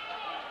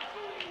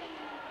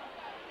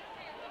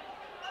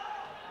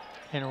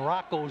 And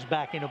Rocco's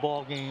back in the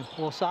ball game.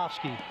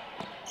 Polisovsky.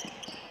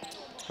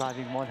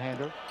 Driving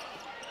one-hander.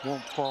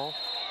 Won't fall.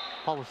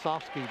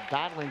 Polisovsky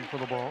battling for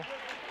the ball.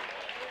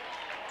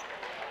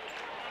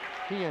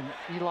 He and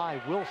Eli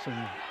Wilson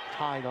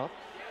tied up.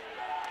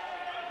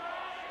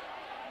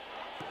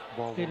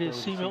 It is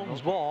C.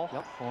 Milton's ball.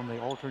 Yep, on the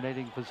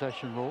alternating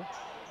possession rule.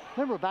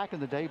 Remember back in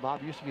the day,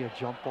 Bob, used to be a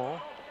jump ball?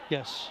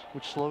 Yes.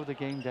 Which slowed the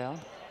game down.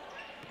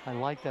 I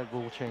like that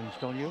rule change,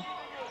 don't you?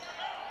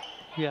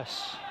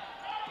 Yes.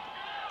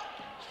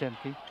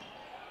 Stemke.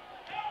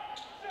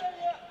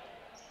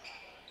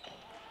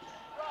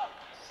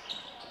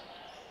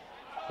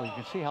 Well, you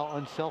can see how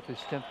unselfish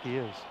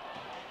Stemke is.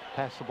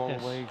 Pass the ball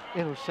away,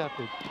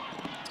 intercepted.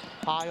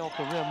 High off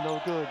the rim, no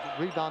good.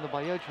 Rebounded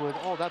by Edgewood.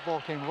 Oh, that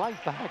ball came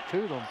right back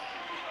to them.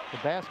 The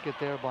basket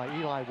there by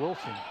Eli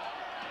Wilson.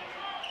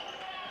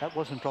 That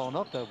wasn't drawn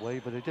up that way,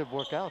 but it did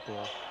work out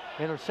there.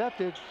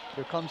 Intercepted.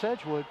 Here comes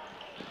Edgewood.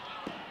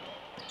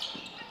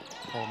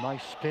 Oh,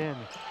 nice spin.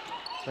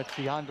 That's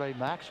DeAndre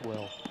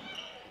Maxwell.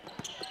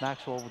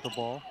 Maxwell with the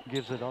ball,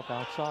 gives it up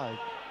outside.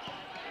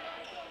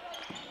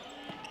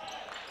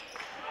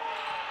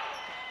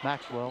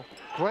 Maxwell,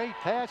 great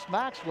pass.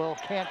 Maxwell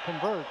can't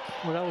convert.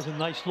 Well, that was a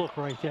nice look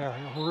right there.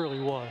 It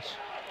really was.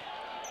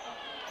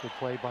 Good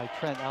play by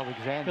Trent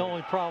Alexander. The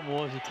only problem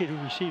was the kid who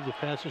received the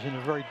pass was in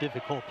a very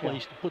difficult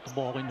place to put the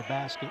ball in the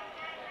basket.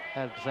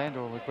 Alexander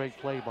on a great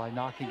play by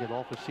knocking it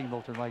off a C.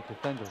 Milton Wright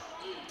defender.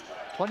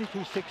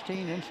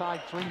 22-16,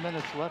 inside 3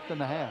 minutes left in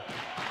the half.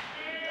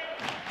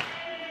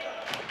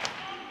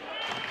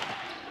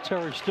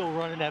 Terry's still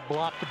running that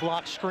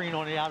block-to-block screen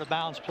on the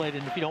out-of-bounds play,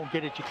 and if you don't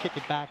get it, you kick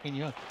it back and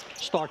you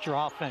start your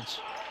offense.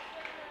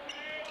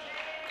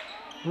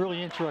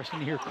 Really interesting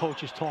to hear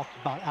coaches talk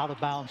about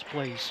out-of-bounds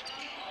plays.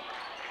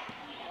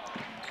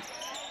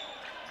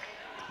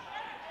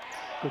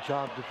 Good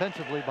job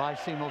defensively by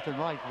C. Milton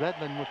Wright.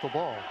 Redmond with the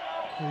ball.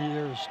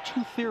 There's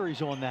 2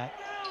 theories on that.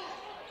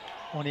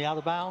 On the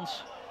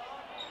out-of-bounds,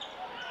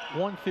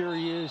 one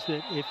theory is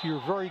that if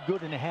you're very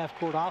good in a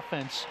half-court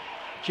offense,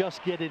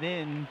 just get it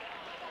in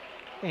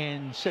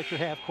and set your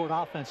half-court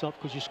offense up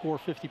because you score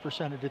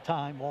 50% of the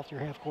time off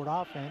your half-court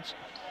offense.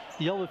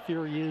 The other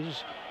theory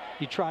is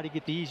you try to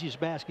get the easiest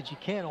baskets you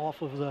can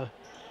off of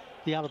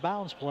the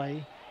out-of-bounds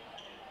play,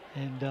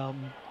 and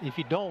if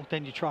you don't,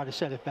 then you try to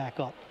set it back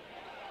up.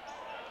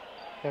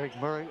 Eric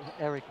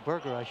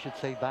Berger, I should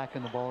say, back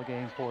in the ball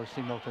game for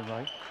C. Milton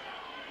Wright.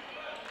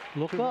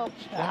 Look 2 up.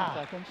 minutes, 20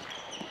 seconds.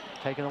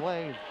 Taken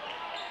away.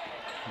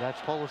 That's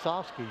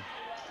Polisovsky.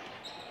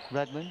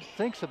 Redmond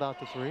thinks about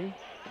the three,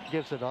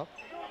 gives it up.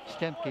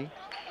 Stemke.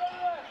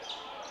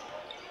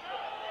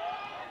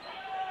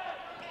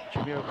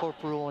 Jameer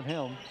Corporal on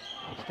him.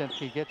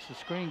 Stemke gets the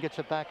screen, gets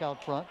it back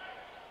out front.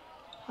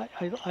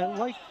 I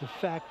like the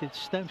fact that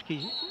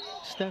Stemke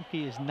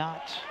is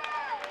not,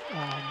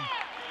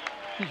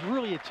 he's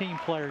really a team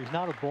player. He's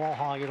not a ball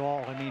hog at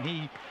all. I mean,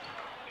 he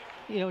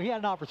had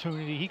an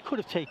opportunity. He could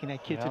have taken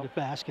that kid to the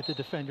basket, the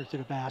defender to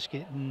the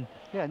basket. And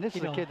this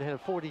is a kid that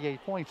had 48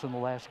 points in the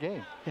last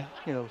game.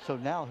 Yeah. So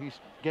now he's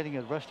getting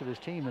the rest of his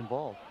team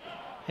involved.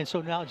 And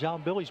so now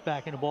John Billy's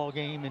back in the ball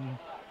game, and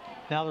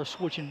now they're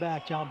switching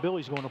back. John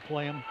Billy's going to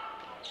play him.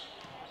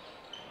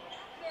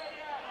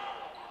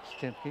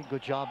 Stemke,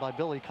 good job by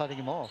Billy cutting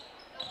him off.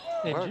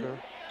 Berger,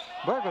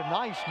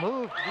 nice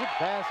move, good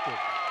basket.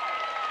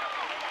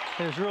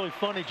 And it's really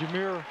funny,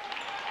 Jameer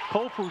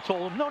Kofu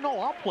told him,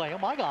 no, I'll play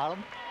him, I got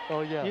him.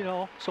 Oh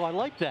yeah. So I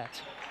like that.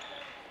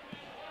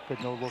 Good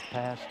no-look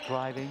pass,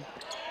 driving.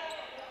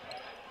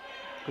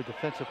 Good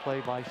defensive play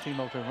by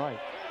Milton Wright.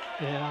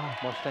 Yeah.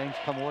 Mustangs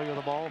come away with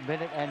the ball,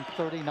 minute and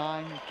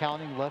 39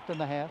 counting left in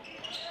the half.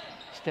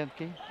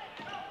 Stemke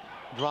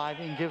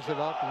driving, gives it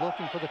up,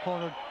 looking for the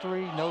corner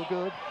three, no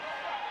good.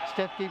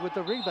 Stemke with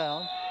the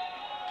rebound.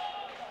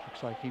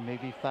 Looks like he may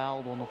be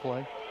fouled on the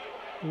play.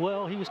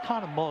 Well, he was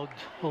kind of mugged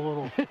a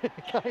little.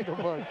 Kind of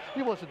mugged.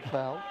 He wasn't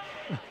fouled.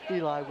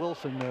 Eli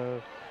Wilson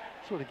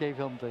sort of gave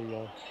him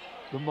the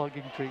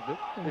mugging treatment,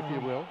 if you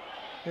will.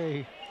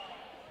 Hey.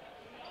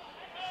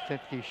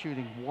 Stemke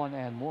shooting 1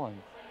 and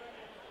 1.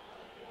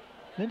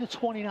 Minute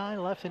 29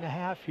 left in the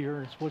half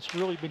here. It's what's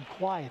really been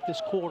quiet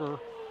this quarter.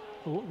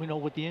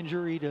 With the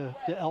injury to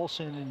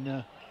Elson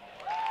and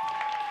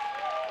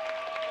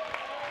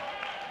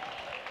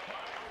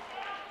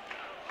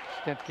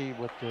Stemke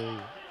with the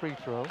free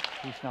throw.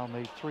 He's now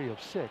made 3 of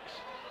 6.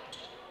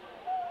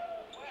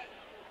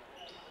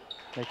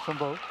 Makes them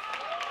both.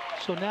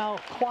 So now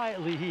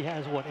quietly he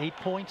has what, 8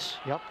 points?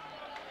 Yep.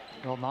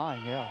 Well,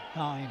 9, yeah.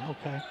 9,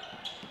 okay.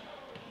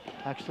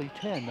 Actually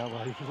 10 now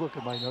if you look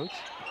at my notes.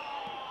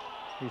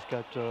 He's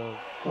got 4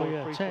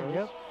 free 10, throws.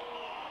 yep.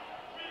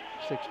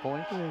 6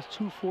 points. There's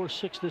 2, 4,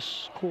 6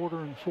 this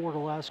quarter and 4 the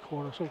last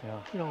quarter.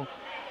 So,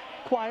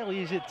 quietly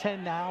he's at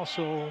 10 now,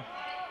 so.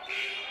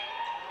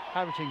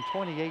 Averaging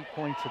 28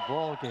 points a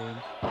ball game.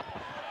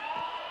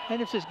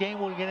 And if this game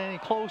will get any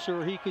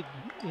closer, he could,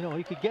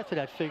 he could get to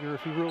that figure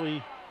if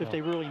they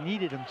really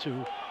needed him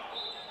to.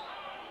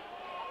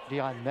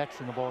 Dion Metz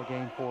in the ball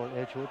game for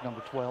Edgewood,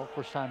 number 12.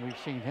 First time we've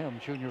seen him,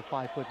 junior,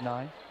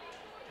 5'9".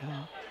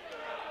 Yeah.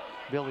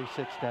 Billy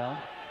sits down.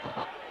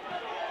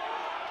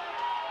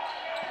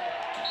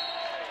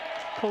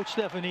 Coach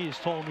Stephanie has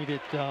told me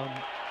that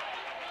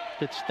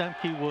that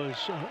Stemke was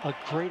a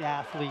great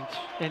athlete,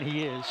 and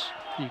he is.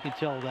 You can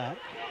tell that.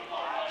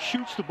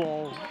 Shoots the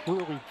ball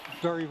really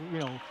very,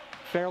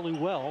 fairly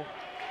well,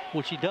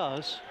 which he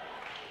does,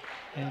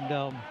 and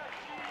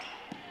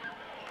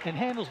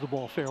handles the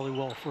ball fairly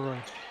well for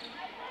a.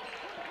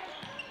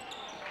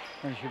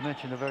 As you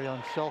mentioned, a very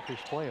unselfish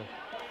player.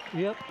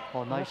 Yep.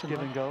 Oh, nice give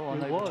and go,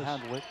 unable to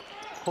handle it.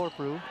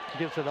 Corprew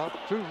gives it up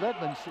through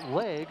Redmond's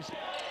legs,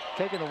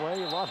 taken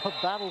away. A lot of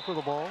battle for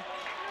the ball,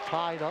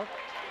 tied up.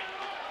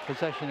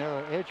 Possession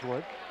error,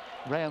 Edgewood.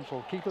 Rams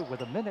will keep it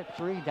with a minute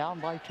 3, down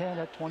by 10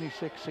 at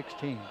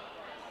 26-16.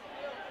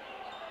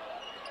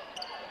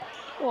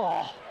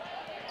 Oh,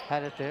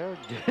 had it there.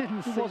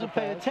 Didn't see wasn't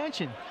paying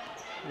attention.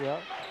 Yeah.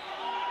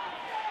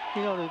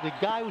 The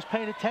guy who was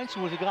paying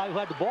attention was the guy who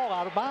had the ball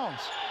out of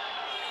bounds.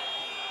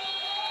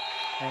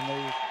 And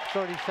the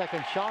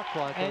 30-second shot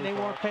clock. And they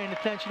weren't paying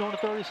attention on the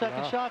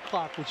 30-second shot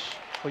clock, which.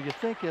 Well, you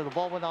think the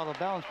ball went out of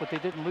bounds, but they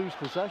didn't lose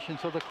possession,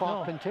 so the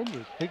clock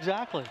continued.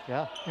 Exactly.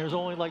 Yeah. There's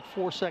only like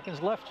 4 seconds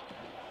left.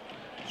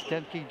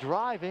 Stemke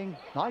driving.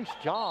 Nice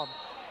job.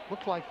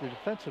 Looked like the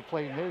defensive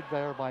play made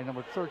there by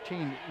number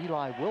 13,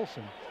 Eli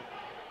Wilson.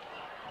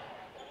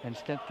 And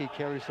Stemke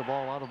carries the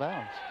ball out of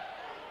bounds.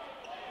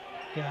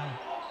 Yeah.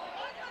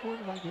 Where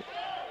did I get?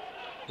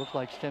 Looked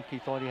like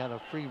Stemke thought he had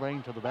a free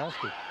rein to the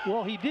basket.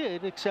 Well, he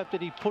did, except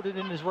that he put it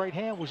in his right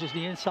hand, which is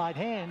the inside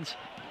hands,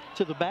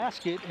 to the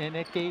basket, and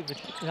that gave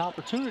an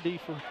opportunity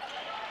for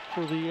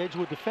the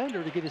Edgewood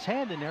defender to get his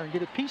hand in there and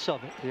get a piece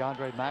of it.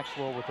 DeAndre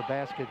Maxwell with the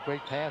basket.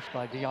 Great pass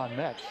by Dion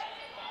Metz.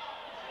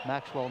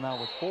 Maxwell now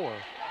with 4.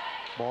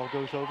 Ball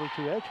goes over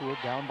to Edgewood,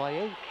 down by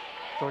 8.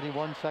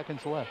 31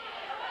 seconds left.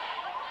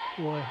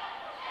 Boy,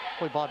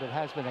 Bob, it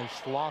has been a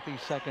sloppy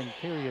second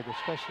period,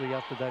 especially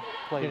after that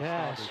play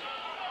started.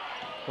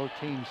 Both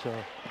teams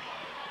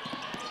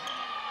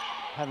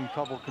having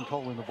trouble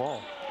controlling the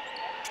ball.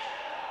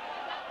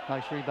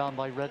 Nice rebound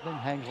by Redmond,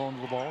 hangs on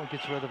to the ball,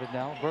 gets rid of it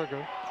now.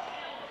 Berger.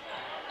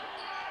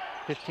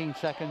 15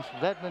 seconds.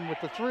 Redmond with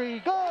the 3.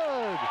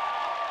 Good!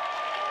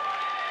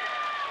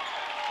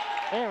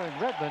 Aaron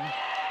Redmond.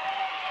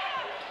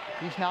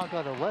 He's now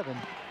got 11.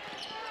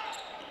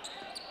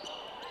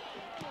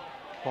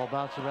 Ball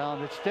bounces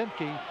around. It's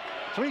Stemke.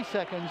 3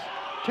 seconds.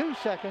 2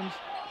 seconds.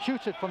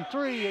 Shoots it from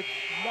 3. It's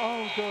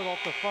no good off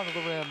the front of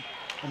the rim.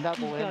 And that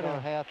will end our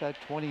half at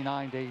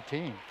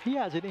 29-18. He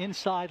has an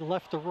inside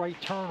left to right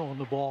turn on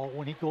the ball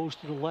when he goes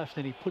to the left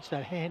and he puts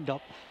that hand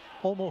up,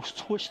 almost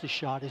twists the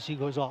shot as he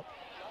goes up.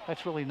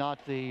 That's really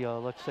not the,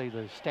 let's say,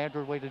 the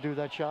standard way to do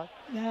that shot?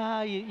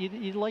 Nah,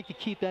 you'd like to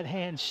keep that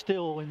hand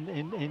still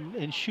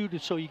and shoot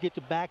it so you get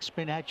the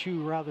backspin at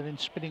you rather than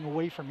spinning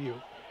away from you.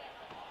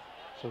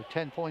 So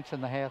 10 points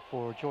in the half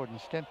for Jordan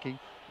Stemke.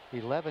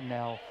 11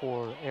 now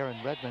for Aaron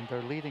Redmond.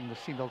 They're leading the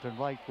C. Milton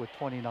Wright with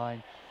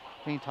 29.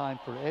 Meantime,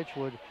 for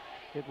Edgewood,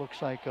 it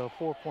looks like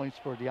 4 points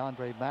for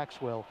DeAndre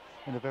Maxwell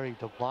in a very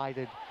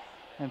divided,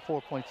 and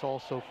 4 points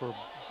also for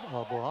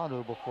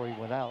Borano before he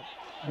went out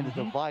in a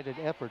divided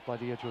effort by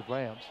the Edgewood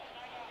Rams.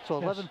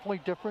 So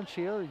 11-point difference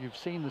here. You've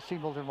seen the C.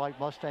 Milton Wright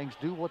Mustangs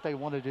do what they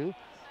want to do,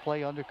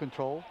 play under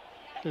control,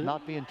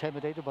 not be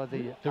intimidated by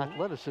the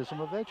athleticism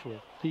of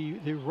Edgewood.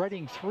 The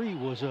Reading three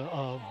was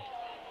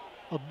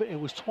it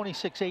was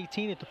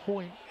 26-18 at the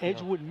point.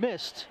 Edgewood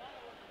missed,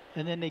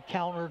 and then they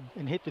countered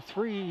and hit the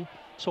three.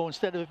 So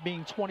instead of it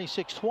being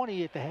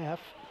 26-20 at the half,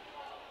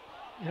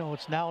 you know,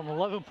 it's now an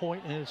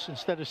 11-point, and it's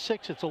instead of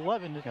 6, it's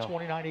 11 at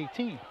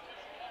 29-18.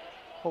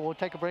 Well, we'll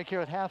take a break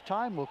here at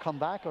halftime. We'll come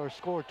back. Our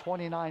score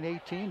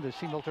 29-18. The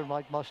C. Milton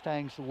Wright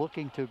Mustangs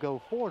looking to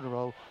go 4 in a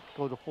row,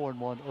 go to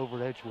 4-1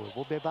 over Edgewood.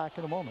 We'll be back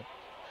in a moment.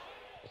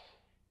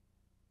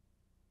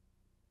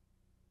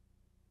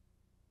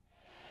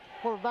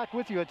 We're back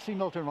with you at C.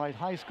 Milton Wright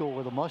High School,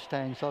 where the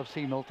Mustangs of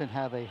C. Milton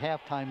have a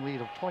halftime lead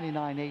of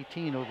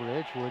 29-18 over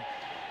Edgewood.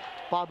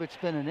 Bob, it's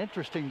been an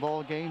interesting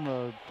ball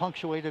game,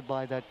 punctuated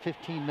by that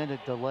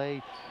 15-minute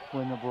delay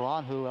when the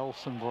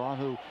Elson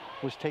Baranhu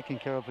was taken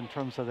care of in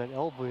terms of that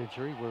elbow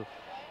injury. We're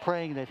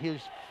praying that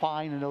he's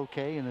fine and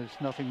okay and it's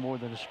nothing more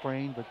than a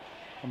sprain, but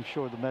I'm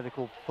sure the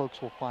medical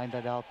folks will find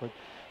that out. But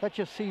that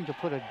just seemed to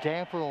put a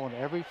damper on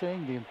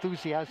everything. The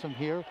enthusiasm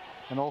here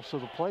and also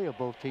the play of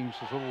both teams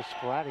was a little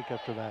sporadic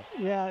after that.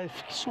 Yeah,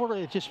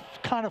 it just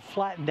kind of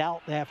flattened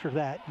out after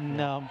that.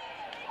 And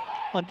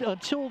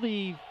until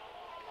the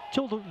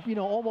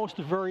almost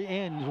the very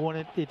end,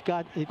 when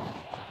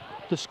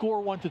the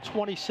score went to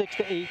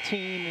 26-18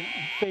 in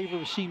favor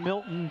of C.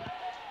 Milton,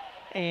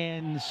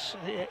 and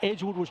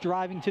Edgewood was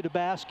driving to the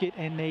basket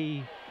and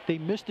they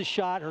missed a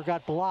shot or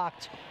got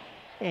blocked,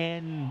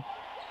 and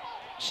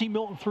C.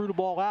 Milton threw the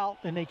ball out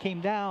and they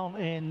came down,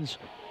 and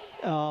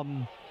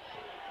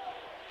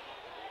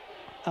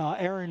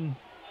Aaron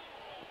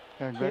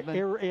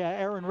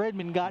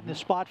Redmond got in the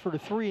spot for the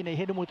three, and they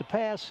hit him with the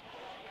pass,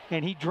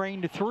 and he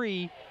drained the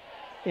three,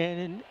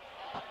 and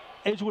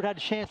Edgewood had a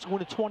chance to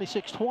win a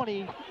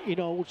 26-20, which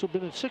would have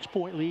been a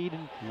 6-point lead,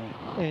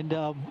 and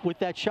with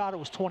that shot it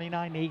was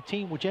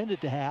 29-18, which ended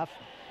the half,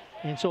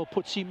 and so it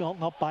put C.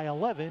 Milton up by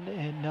 11,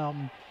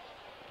 and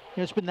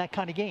it's been that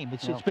kind of game.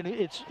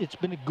 It's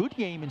been a good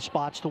game in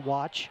spots to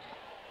watch.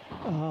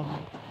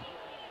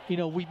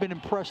 We've been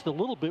impressed a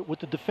little bit with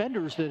the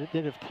defenders that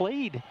have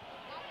played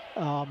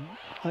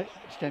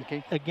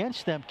Stemke.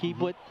 Against Stemke,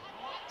 but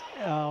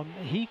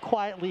he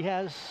quietly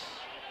has,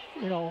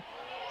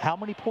 how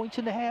many points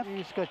in the half?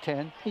 He's got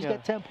 10. He's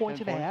got 10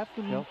 points in the half.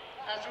 And, as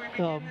we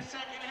begin the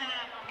second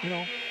half, I'm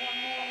going to give one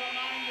more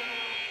reminder.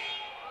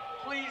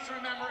 Please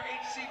remember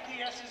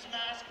HCPS's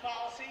mask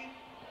policy.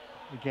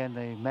 Again,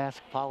 the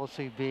mask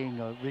policy being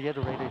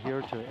reiterated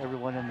here to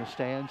everyone in the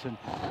stands, and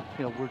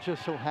we're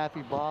just so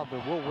happy, Bob,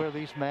 that we'll wear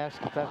these masks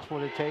if that's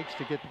what it takes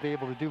to be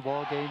able to do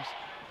ball games.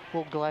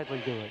 We'll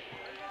gladly do it.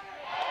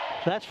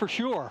 That's for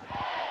sure.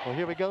 Well,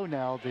 here we go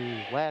now,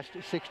 the last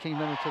 16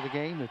 minutes of the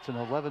game. It's an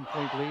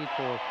 11-point lead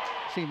for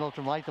C.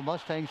 Milton Wright. The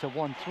Mustangs have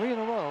won 3 in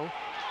a row,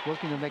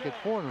 looking to make it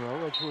 4 in a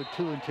row. Edgewood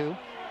 2-2.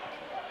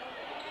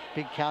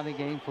 Big counting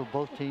game for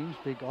both teams,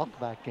 big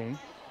up-back game.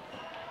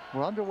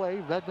 We're underway.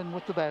 Redmond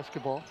with the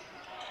basketball.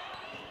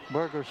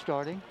 Berger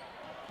starting.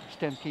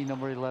 Stemke,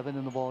 number 11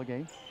 in the ball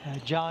game.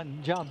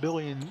 John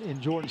Billy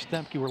and Jordan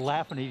Stemke were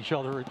laughing at each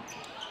other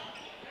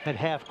at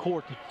half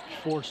court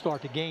before to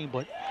start the game,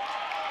 but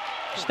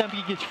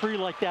Stemke gets free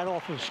like that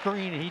off the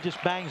screen, and he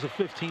just bangs a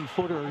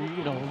 15-footer.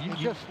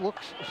 He just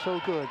looks so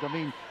good. I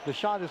mean, the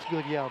shot is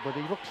good, yeah, but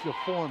the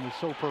form is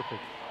so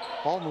perfect.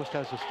 Almost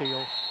has a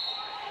steal.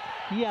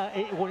 Yeah,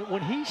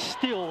 when he's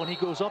still, when he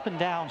goes up and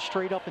down,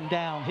 straight up and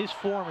down, his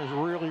form is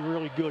really,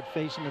 really good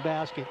facing the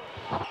basket.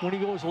 When he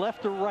goes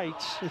left or right,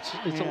 it's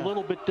a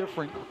little bit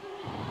different.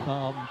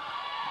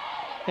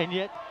 And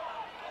yet,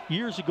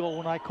 years ago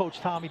when I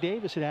coached Tommy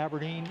Davis at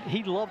Aberdeen,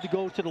 he'd love to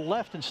go to the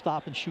left and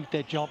stop and shoot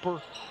that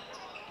jumper.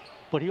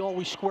 But he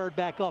always squared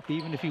back up,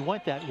 even if he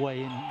went that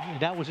way, and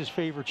that was his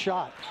favorite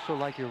shot. So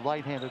like your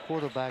right-handed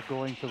quarterback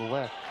going to the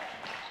left.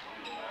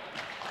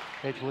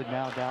 Edgewood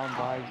now down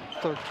by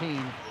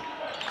 13.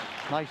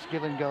 Nice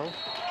give and go.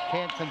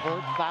 Can't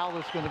convert. Foul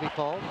is going to be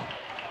called.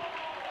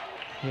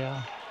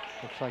 Yeah.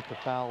 Looks like the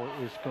foul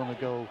is going to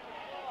go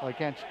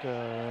against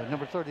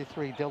number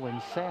 33,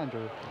 Dylan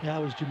Sander. Yeah,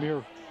 it was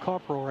Jameer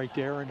Corporal right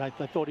there, and I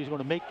thought he was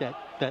going to make that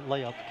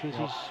layup because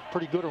he's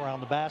pretty good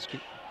around the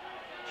basket.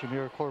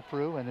 Jameer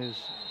Corporal and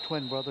his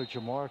twin brother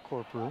Jamar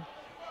Corporal.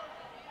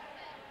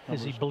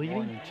 Is he bleeding?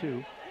 1 and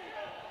 2.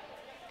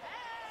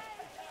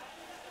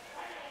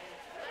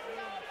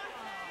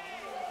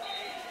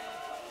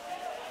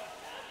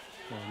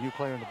 A new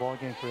player in the ball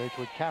game for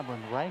Edgewood.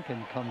 Cameron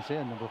Rankin comes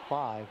in, number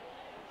 5.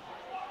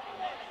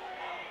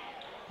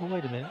 Well,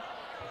 wait a minute.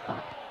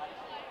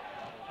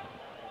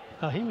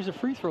 He was a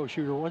free throw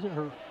shooter, wasn't he?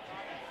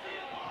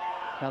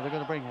 Now they're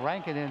going to bring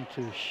Rankin in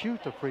to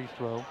shoot the free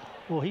throw.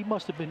 Well, he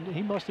must have been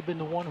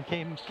the one who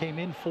came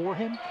in for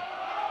him.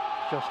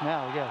 Just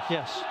now, yes.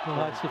 Yes. Well,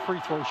 that's the free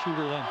throw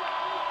shooter then.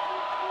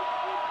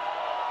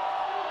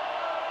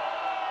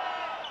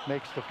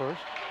 Makes the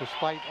first,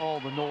 despite all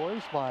the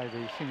noise by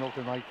the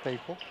Milton Wright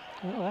faithful.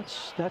 Well,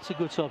 that's a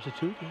good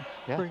substitute.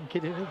 Yeah. Bring a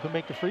kid in who can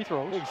make the free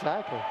throws.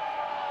 Exactly.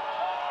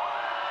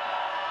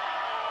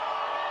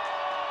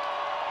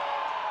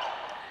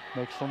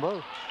 Makes them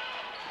both.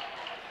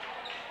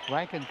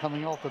 Rankin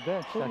coming off the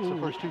bench. That's the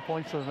first 2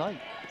 points of the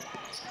night.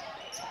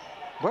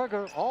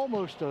 Berger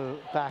almost a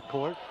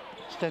backcourt.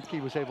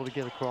 Stensky was able to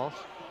get across.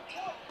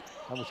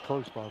 That was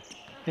close, Bob.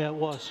 Yeah, it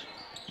was.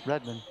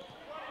 Redmond.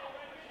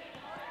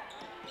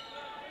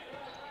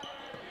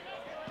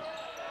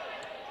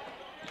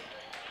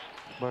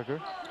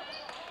 Berger.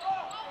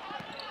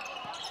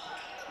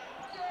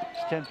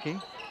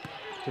 Stensky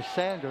to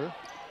Sander.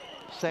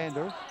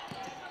 Sander.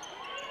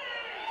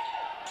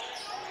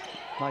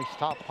 Nice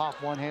top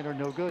pop one-hander,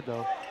 no good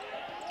though.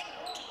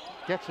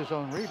 Gets his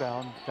own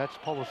rebound. That's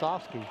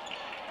Polosowski.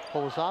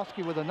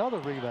 Polosowski with another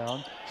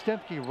rebound.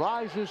 Stensky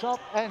rises up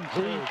and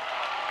good.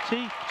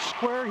 See,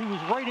 square, he was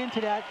right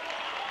into that,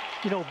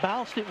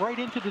 bounced it right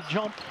into the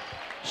jump,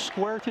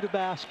 square to the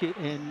basket,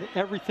 and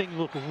everything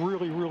looked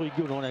really, really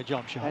good on that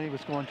jump shot. And he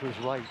was going to his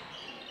right.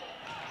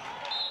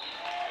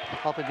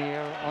 Up in the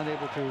air,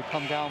 unable to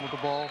come down with the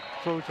ball,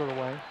 throws it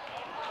away.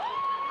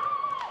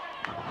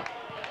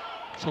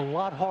 It's a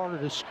lot harder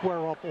to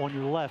square up on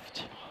your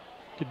left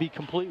to be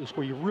completely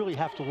square. You really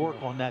have to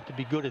work on that to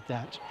be good at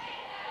that.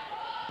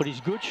 But he's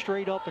good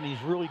straight up, and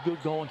he's really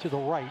good going to the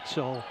right.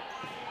 So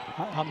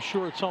I'm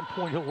sure at some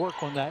point he'll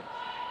work on that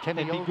and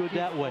be good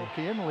that way.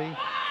 Kinley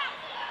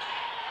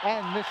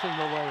and missing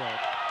the layup.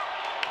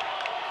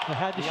 I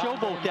had to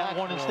showboat that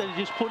one instead of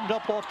just putting it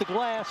up off the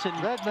glass. And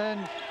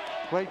Redmond,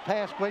 great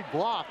pass, great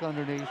block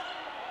underneath.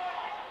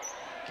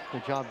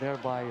 Good job there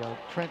by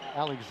Trent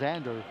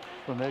Alexander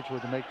from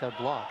Edgewood to make that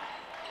block.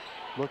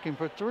 Looking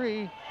for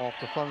 3, off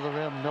the front of the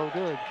rim, no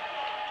good.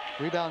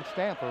 Rebound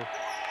Stamper.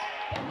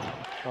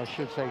 I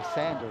should say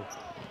Sander.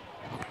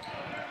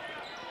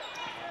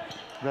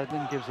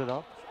 Redmond gives it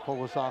up.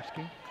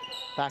 Polosowski.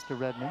 Back to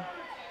Redmond.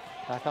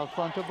 Back out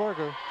front to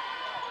Berger.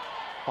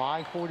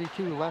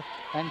 5:42 left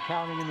and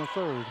counting in the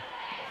third.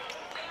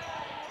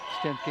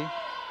 Stensky.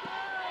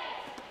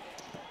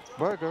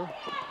 Berger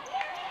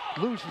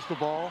loses the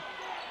ball.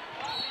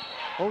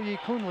 Oye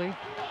Kunle.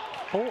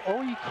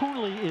 Oye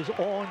Kunle is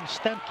on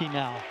Stensky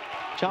now.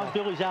 John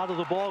Billy's out of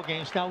the ball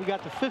game. So now we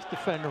got the 5th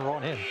defender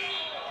on him.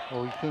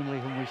 Oye Kunle,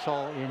 whom we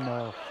saw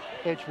in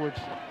Edgewood's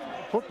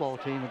football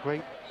team, a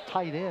great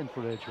tight end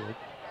for Edgewood.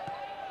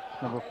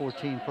 Number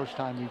 14, first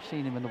time we've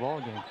seen him in the ball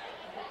game.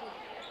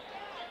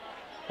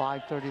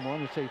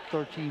 5:31, it's a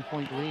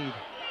 13-point lead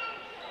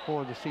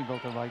for the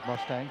Milton Wright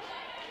Mustangs.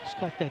 It's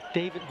got that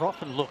David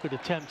Ruffin look at the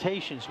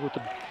Temptations with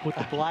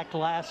the black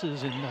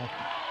glasses and.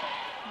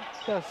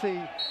 Yeah,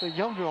 see, the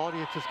younger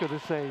audience is going to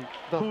say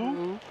the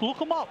who? Look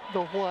them up.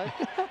 The what?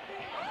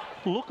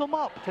 Look them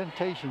up.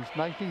 Temptations,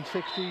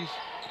 1960s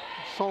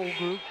soul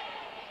group.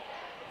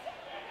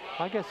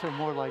 I guess they're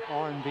more like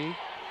R&B.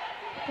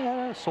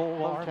 Yeah,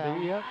 soul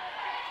R&B. Yeah.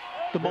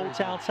 The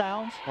Motown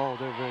sounds. Oh,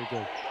 they're very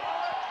good.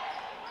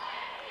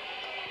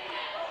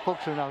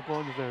 Folks are now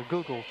going to their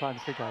Google trying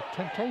to figure out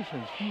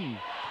Temptations.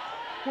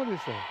 What is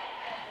that?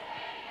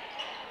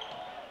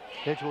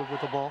 Edgewood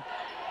with the ball.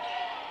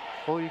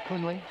 Oye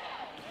Kunle.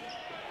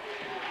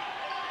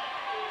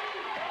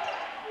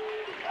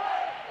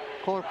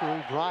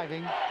 Corporal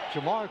driving.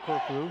 Jamar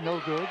Corporal, no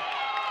good.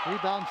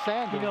 Rebound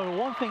Sander. The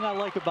one thing I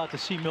like about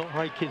the Milton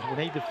Wright kids when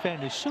they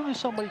defend, as soon as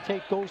somebody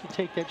goes to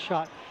take that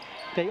shot,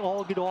 they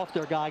all get off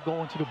their guy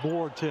going to the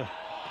board to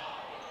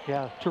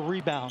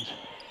rebound.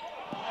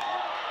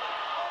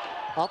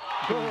 Up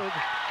good.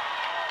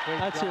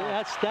 That's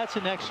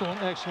an excellent.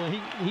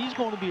 He's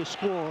going to be a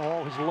scorer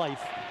all his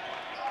life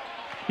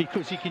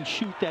because he can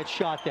shoot that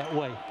shot that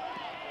way.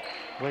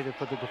 Waited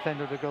for the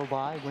defender to go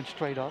by, went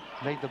straight up,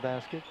 made the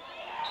basket.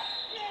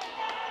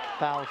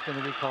 Foul's going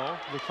to be called.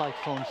 Looks like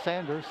it's on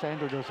Sander.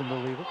 Sander doesn't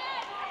believe it.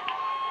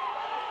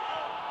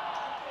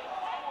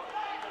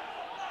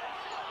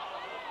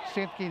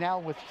 Stensky now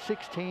with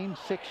 16,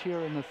 6 here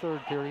in the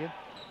third period.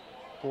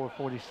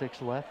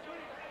 4:46 left.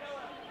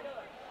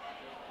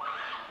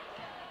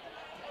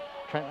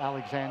 Trent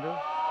Alexander.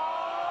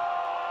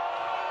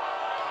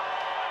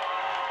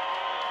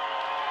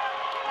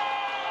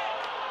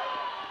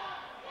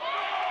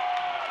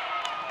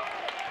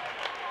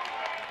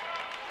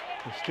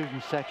 The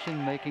student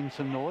section making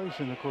some noise,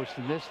 and of course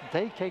in this,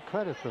 they take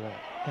credit for that.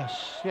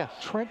 Yes. Yes.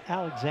 Trent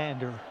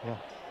Alexander. Yeah.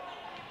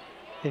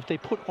 If they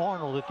put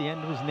Arnold at the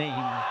end of his name,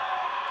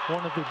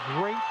 one of the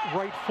great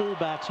right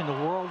fullbacks in the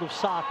world of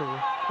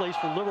soccer, plays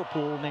for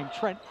Liverpool, named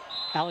Trent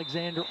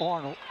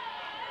Alexander-Arnold.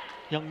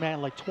 Young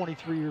man, like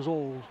 23 years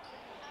old.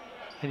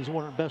 and he's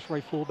one of the best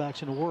right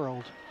fullbacks in the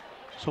world.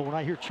 So when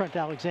I hear Trent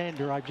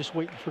Alexander, I'm just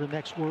waiting for the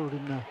next word.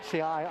 And see,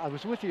 I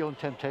was with you on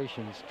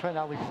Temptations. Trent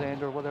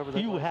Alexander, whatever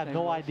that you have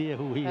no was. idea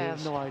who he is. I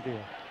have no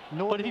idea.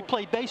 But if he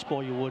played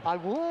baseball, you would. I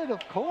would, of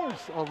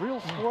course. A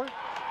real sport,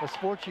 a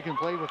sport you can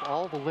play with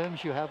all the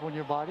limbs you have on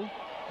your body.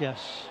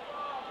 Yes.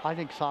 I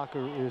think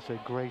soccer is a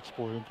great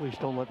sport, and please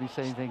don't let me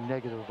say anything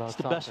negative about soccer.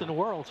 It's the best in the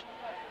world.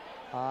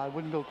 I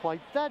wouldn't go quite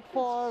that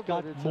far. It's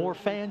got more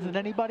fans than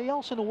anybody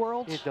else in the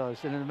world. It does,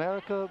 and in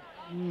America,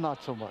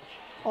 not so much.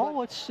 Oh,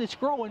 but it's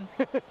growing.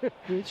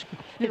 it's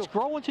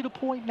growing to the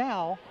point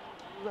now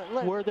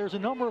where there's a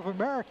number of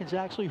Americans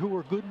actually who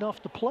are good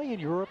enough to play in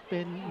Europe,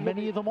 and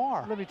many of them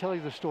are. Let me tell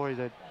you the story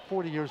that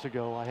 40 years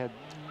ago I had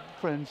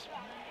friends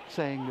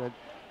saying that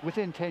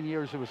within 10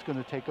 years it was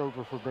going to take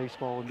over for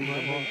baseball and be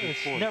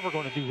it's never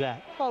going to do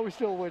that. I was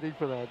still waiting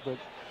for that, but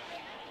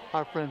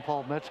our friend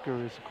Paul Metzger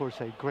is, of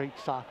course, a great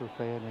soccer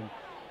fan,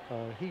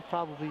 and he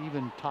probably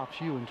even tops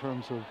you in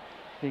terms of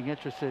being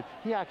interested.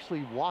 He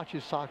actually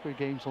watches soccer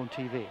games on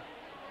TV.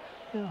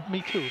 Yeah,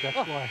 me too. That's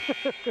why.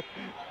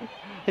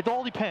 It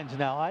all depends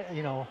now.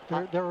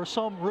 There are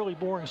some really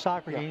boring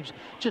soccer games,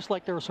 just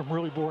like there are some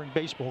really boring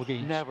baseball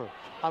games. Never.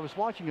 I was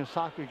watching a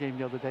soccer game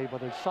the other day,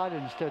 but I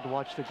decided instead to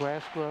watch the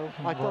grass grow.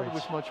 I thought it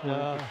was much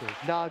more interesting.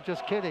 No,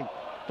 just kidding.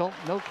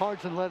 No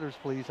cards and letters,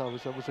 please. That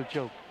was a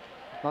joke.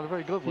 Not a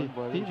very good one,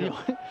 but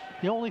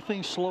the only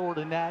thing slower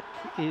than that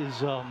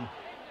is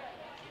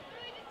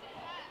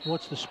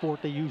what's the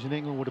sport they use in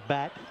England with a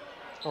bat?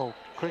 Oh,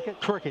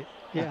 cricket? Cricket,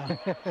 yeah.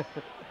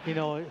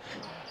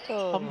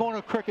 I'm going to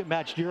a cricket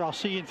match, dear. I'll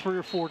see you in 3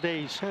 or 4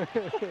 days.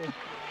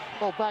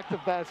 Well, back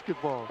to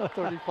basketball.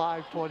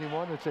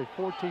 35-21. It's a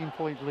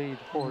 14-point lead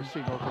for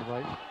Milton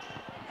Wright.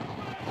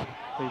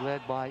 They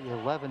led by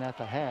 11 at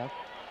the half.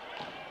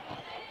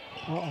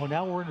 Oh,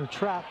 now we're in a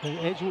trap.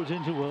 Edgewood's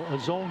into a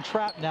zone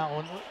trap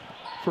now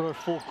for a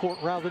full court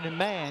rather than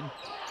man.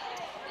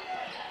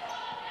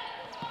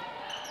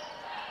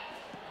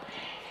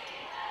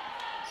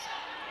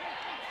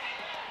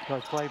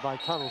 Good play by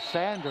Tuttle.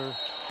 Sander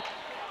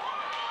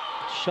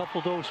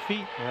shuffled those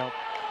feet. Yep.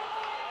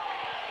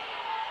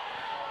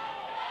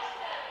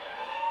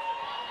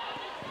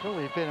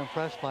 Really been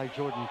impressed by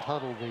Jordan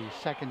Tuttle, the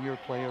second-year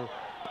player,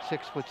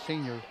 6-foot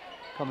senior,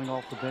 coming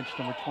off the bench,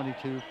 number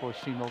 22 for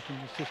Milton.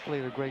 He's just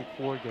played a great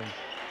floor game.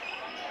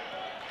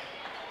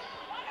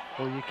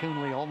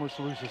 Coonley almost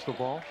loses the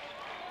ball.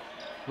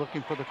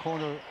 Looking for the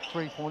corner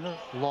three-pointer.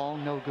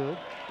 Long, no good.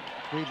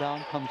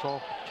 Rebound comes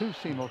off to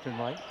Milton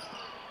Wright.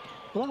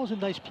 Well, that was a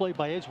nice play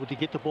by Edgewood to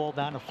get the ball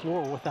down the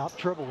floor without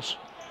dribbles.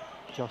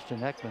 Justin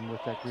Ekman with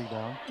that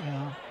rebound.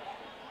 Yeah.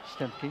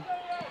 Stemke.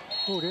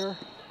 Oh, there.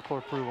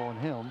 Corprew on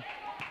him.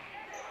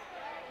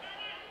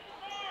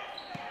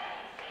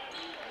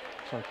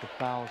 Looks like the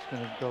foul's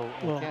going to go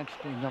against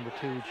the number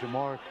 2,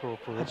 Jamar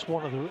Corprew. That's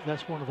one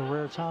of the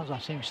rare times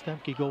I've seen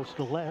Stemke go to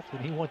the left, and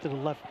he went to the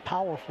left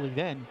powerfully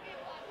then.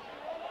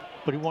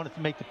 But he wanted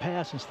to make the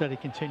pass instead of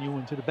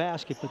continuing to the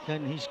basket. But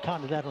then he's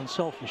kind of that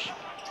unselfish.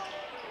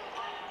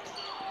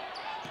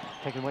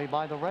 Taken away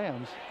by the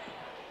Rams.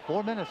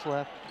 4 minutes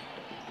left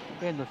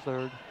in the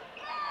third.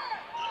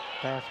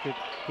 Basket,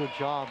 good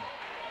job.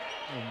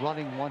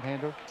 Running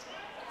one-hander.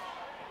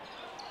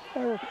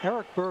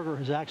 Eric Berger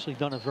has actually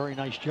done a very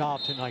nice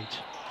job tonight.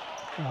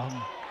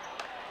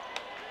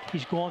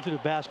 He's gone to the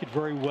basket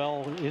very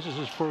well. This is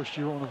his first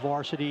year on the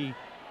varsity.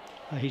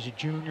 He's a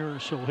junior,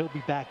 so he'll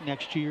be back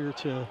next year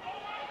to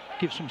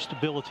give some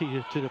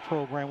stability to the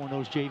program when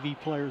those JV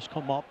players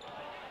come up.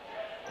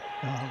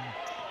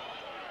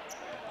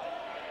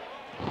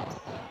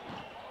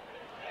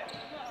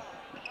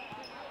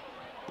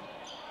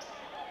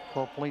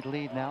 12-point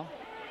lead now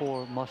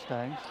for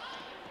Mustangs.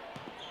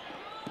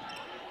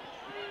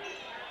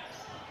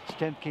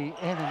 Stemke in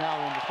and out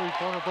on the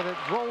three-pointer, but it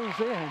rolls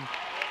in.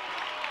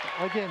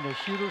 Again, the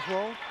shooter's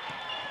roll.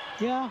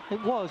 Yeah,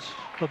 it was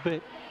a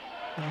bit.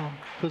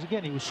 Because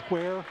again, he was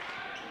square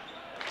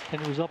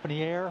and it was up in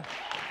the air.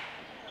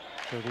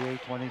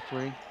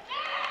 38-23.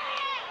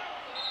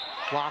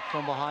 Blocked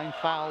from behind.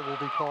 Foul will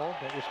be called.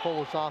 That was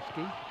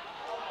Polosovsky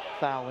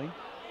fouling.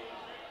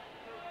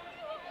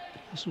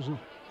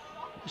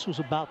 This was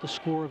about the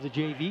score of the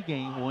JV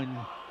game when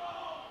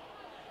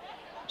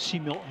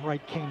Milton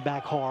Wright came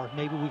back hard.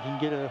 Maybe we can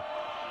get a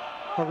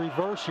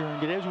reverse here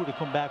and get Edgewood to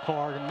come back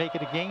hard and make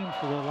it a game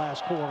for the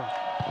last quarter.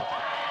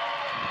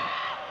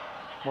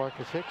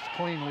 Marcus Hicks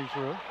cleanly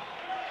through.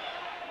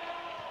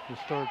 His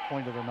third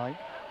point of the night.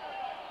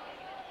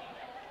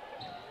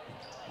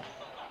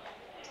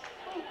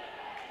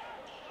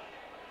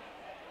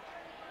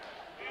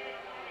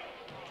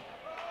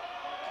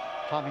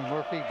 Tommy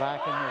Murphy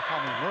back in, or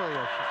Tommy Murray,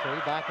 I should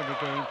say, back in the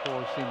game for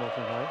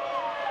Milton Wright.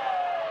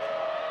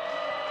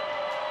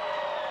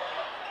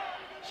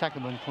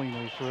 Second one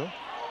cleanly through.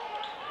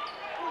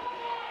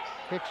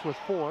 Hicks with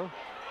 4.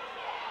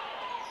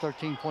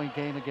 13-point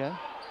game again.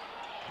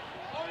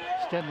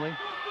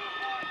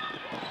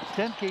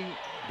 Stemke,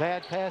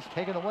 bad pass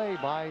taken away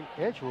by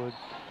Edgewood.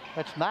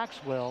 That's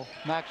Maxwell.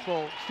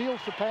 Maxwell steals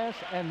the pass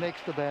and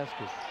makes the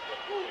basket.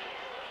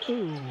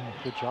 Ooh.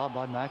 Good job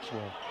by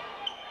Maxwell.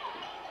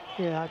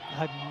 Yeah,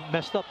 I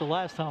messed up the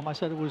last time. I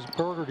said it was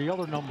Berger, the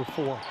other number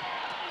 4.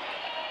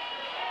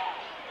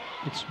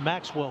 It's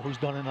Maxwell who's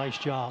done a nice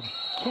job.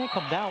 Can't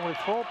come down with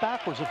it. Throw it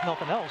backwards if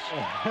nothing else.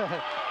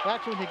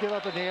 That's when you get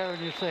up in the air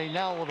and you say,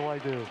 now what do I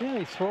do? Yeah,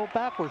 you throw it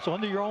backwards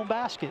under your own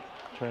basket.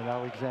 Trent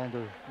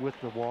Alexander with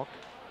the walk.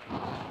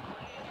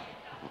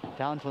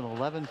 Down to an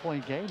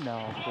 11-point game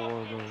now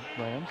for the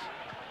Rams.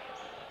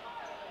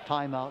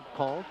 Timeout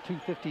called.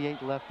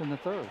 2:58 left in the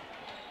third.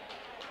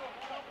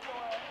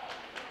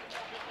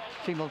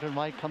 Milton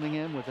Wright coming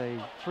in with a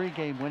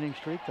 3-game winning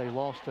streak. They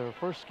lost their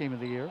first game of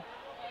the year.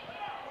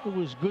 It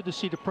was good to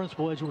see the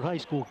principal Edgewood High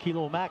School,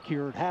 Kilo Mack,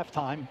 here at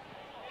halftime.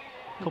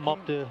 Come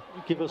up to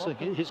give us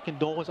his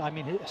condolence. I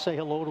mean, say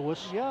hello to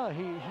us. Yeah,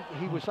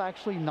 he was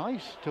actually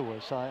nice to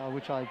us,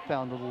 which I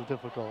found a little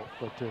difficult.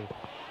 But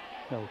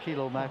no,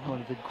 Kilo Mack,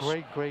 one of the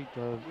great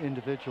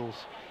individuals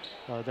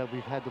that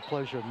we've had the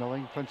pleasure of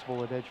knowing,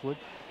 principal at Edgewood.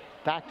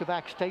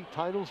 Back-to-back state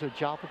titles at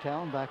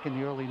Joppatown back in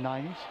the early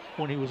 90s.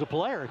 When he was a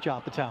player at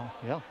Joppatown.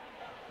 Yeah.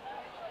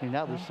 I mean,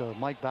 that was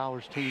Mike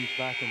Bauer's teams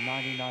back in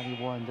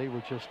 90-91. They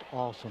were just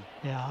awesome.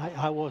 Yeah,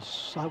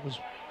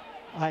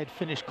 I had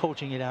finished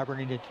coaching at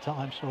Aberdeen at the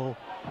time, so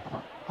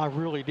I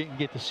really didn't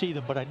get to see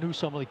them, but I knew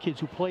some of the kids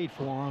who played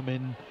for them,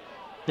 and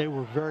they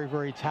were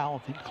very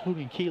talented,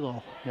 including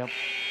Kilo. Yep.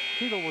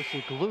 Kilo was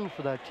the glue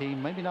for that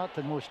team. Maybe not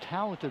the most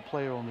talented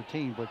player on the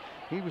team, but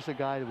he was the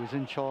guy that was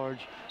in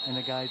charge and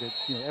the guy that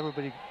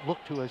everybody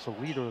looked to as the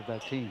leader of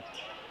that team.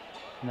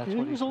 And that's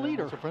what he was a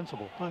leader. As a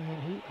principal. I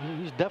mean,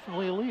 he's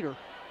definitely a leader.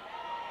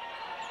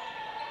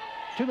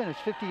 2 minutes,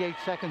 58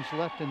 seconds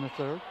left in the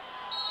third.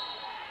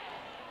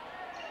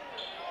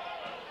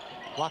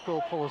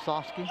 Locko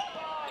Polosowski.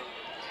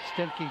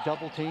 Stemke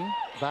double team.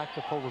 Back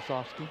to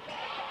Polosowski.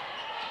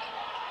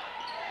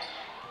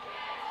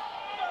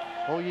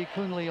 Oye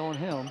Kunle on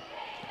him.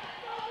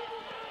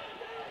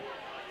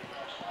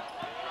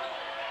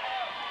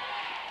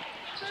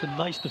 It's a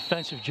nice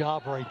defensive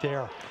job right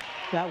there.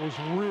 That was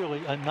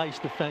really a nice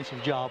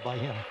defensive job by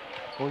him.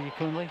 Oye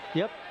Kunle?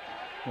 Yep.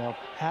 Yep.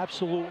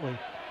 Absolutely.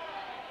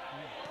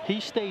 He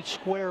stayed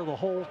square the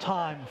whole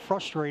time,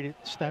 frustrated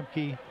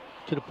Stemke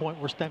to the point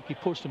where Stemke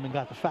pushed him and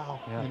got the foul.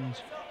 Yeah.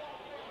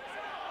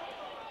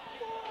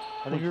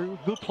 And when you're a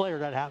good player,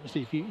 that happens to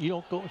you.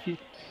 If you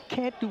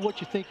can't do what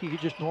you think you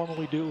could just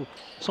normally do,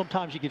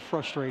 sometimes you get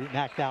frustrated and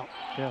act out.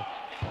 Yeah.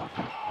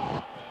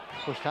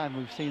 First time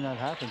we've seen that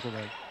happen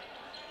today.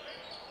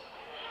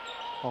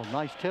 Oh,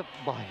 nice tip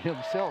by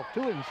himself,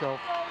 to himself.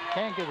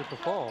 Can't get it to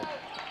fall.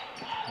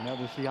 And that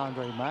was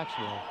DeAndre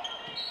Maxwell.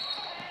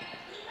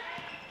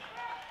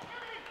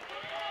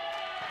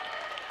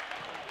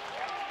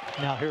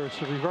 Now here it's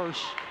the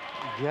reverse.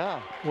 Yeah.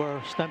 Where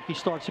Stemke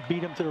starts to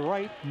beat him to the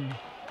right.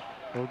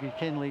 Oye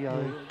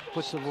Kunle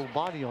puts a little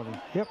body on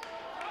him. Yep.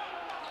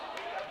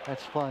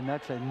 That's fun.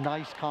 That's a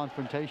nice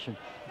confrontation.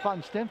 If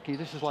I'm Stemke,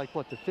 this is like,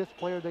 what, the 5th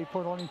player they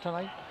put on him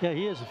tonight? Yeah,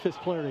 he is the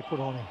 5th player they put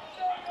on him.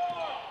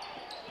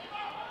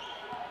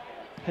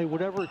 Hey,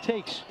 whatever it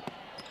takes.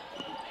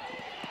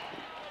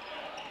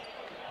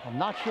 I'm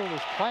not sure it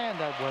was planned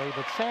that way,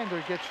 but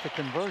Sander gets the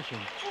conversion.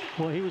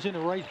 Well, he was in the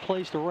right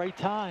place, the right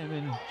time,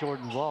 and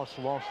Jordan Ross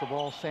lost the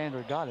ball.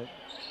 Sander got it.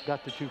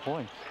 Got the 2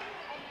 points.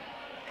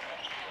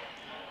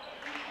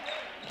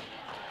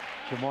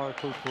 Jamar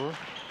Couture.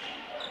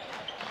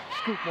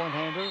 Scoop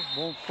one-hander,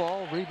 won't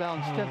fall.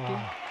 Rebound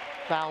Stemke.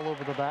 Foul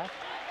over the back.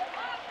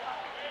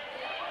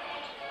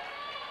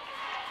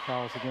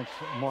 Fouls against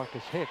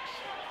Marcus Hicks.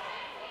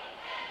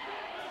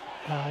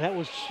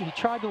 He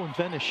tried to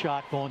invent a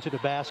shot going to the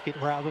basket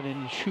rather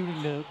than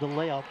shooting the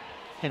layup,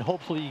 and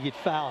hopefully you get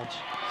fouled.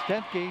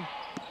 Stemke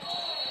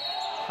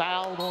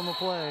fouled on the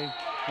play.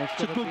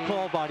 It's a good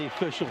call by the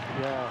official.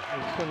 Yeah,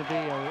 it's going to be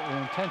an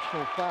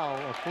intentional foul,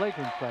 a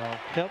flagrant foul.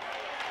 Yep.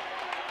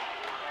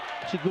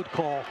 It's a good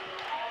call.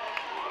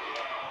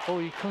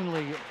 Oye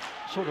Kunle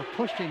sort of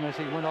pushed him as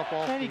he went up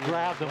off. And he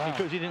grabbed him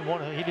because he didn't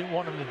want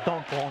him to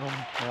dunk on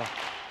him. Yeah.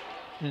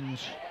 And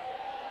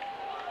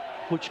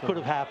which could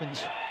have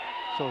happened.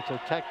 So it's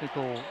a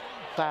technical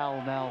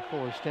foul now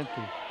for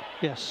Stemke.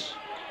 Yes.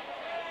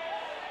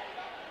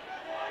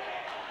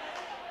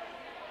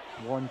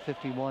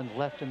 1:51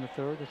 left in the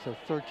third. It's a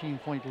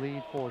 13-point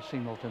lead for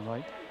Milton,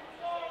 right?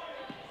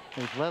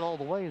 They've led all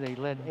the way. They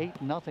led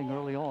 8-0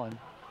 early on.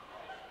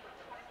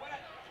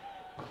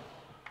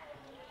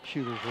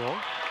 Shooter's roll.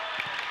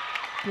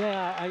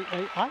 Yeah,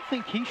 I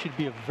think he should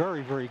be a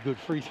very good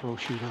free throw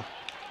shooter.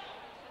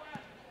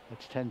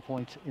 That's 10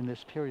 points in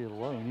this period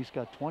alone. He's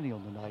got 20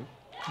 on the night.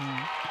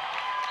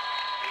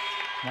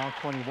 Now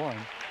 21.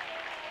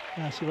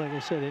 Yeah, see, like I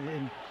said,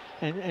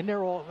 and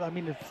they're all, I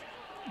mean,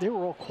 they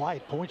were all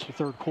quiet points the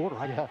third quarter.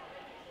 Yeah.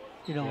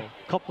 A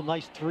couple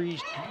nice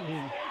threes,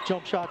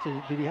 jump shots.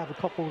 Did he have a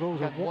couple of those?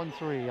 He got 1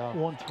 3.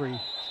 1 3. He's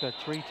got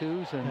 3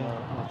 twos and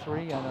a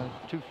 3 and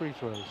 2 free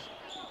throws.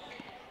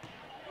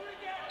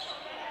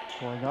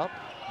 Going up,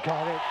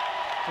 got it.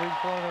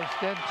 3-pointer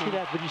Stemke. See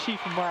that? But you see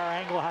from our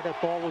angle how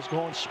that ball was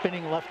going,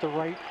 spinning left to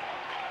right.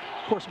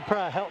 Of course, it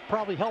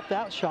probably helped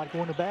that shot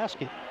going to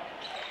basket.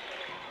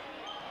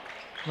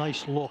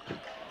 Nice look.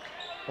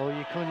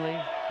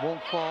 Kunle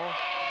won't fall,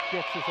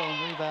 gets his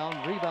own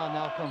rebound. Rebound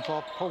now comes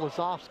off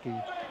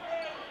Polosovsky.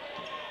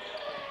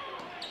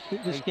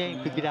 This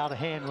game could get out of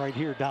hand right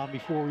here, down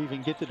before we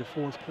even get to the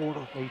fourth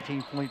quarter.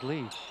 18-point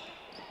lead.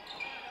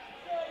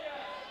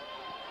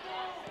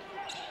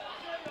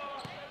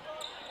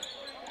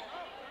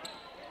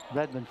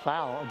 Redmond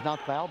not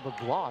fouled, but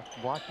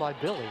blocked by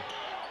Billy.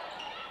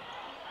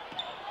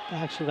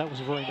 Actually, that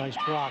was a very nice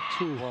block,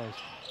 too. It was.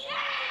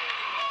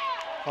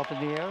 Up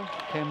in the air,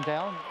 came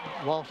down,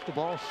 lost the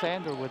ball,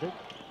 Sander with it.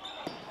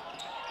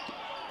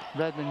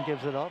 Redmond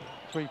gives it up.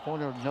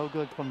 Three-pointer, no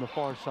good from the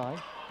far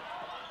side.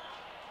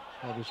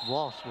 That was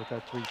Ross with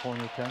that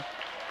three-pointer attempt.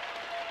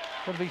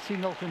 Going to be C.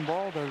 Milton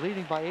ball. They're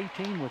leading by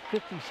 18 with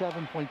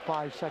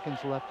 57.5 seconds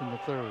left in the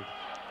third.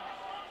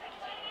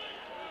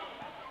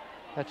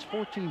 That's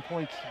 14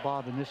 points,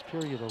 Bob, in this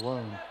period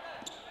alone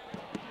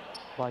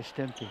by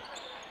Stemke.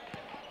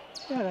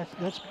 Yeah,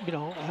 that's you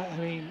know, I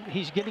mean,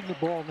 he's getting the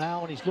ball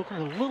now and he's looking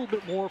a little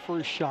bit more for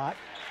his shot.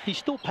 He's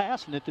still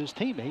passing it to his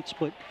teammates,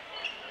 but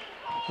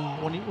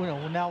when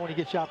he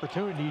gets the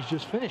opportunity, he's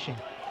just finishing.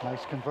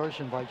 Nice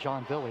conversion by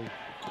John Billy,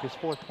 his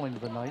fourth point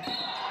of the night.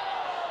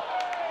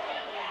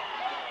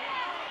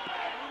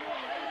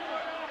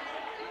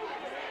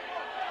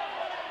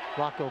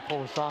 Rocco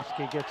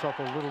Polosovsky gets up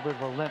a little bit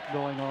of a limp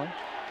going on.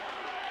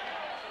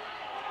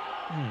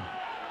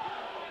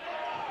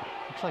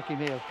 Looks like he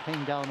may have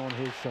came down on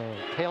his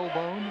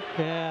tailbone.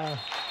 Yeah,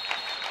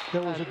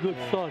 that was a good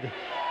thud.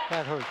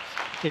 That hurts.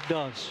 It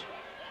does.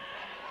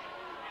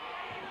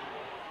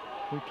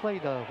 We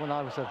played when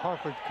I was at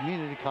Hartford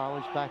Community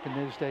College back in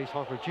those days,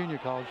 Hartford Junior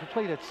College. We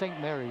played at St.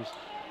 Mary's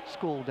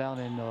School down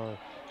in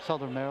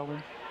Southern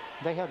Maryland.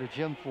 They had a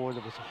gym floor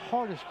that was the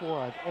hardest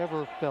floor I've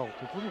ever felt.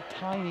 With little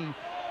tiny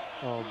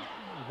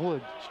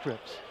wood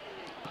strips.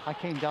 I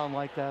came down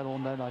like that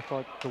on that and I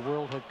thought the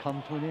world had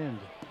come to an end.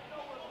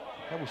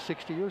 That was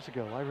 60 years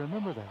ago. I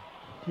remember that.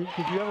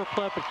 Did you ever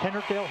play up at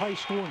Kennardale High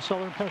School in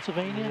Southern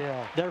Pennsylvania?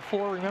 Yeah. Their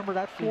floor, remember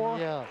that floor?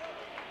 Yeah.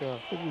 It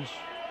was,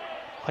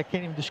 I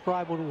can't even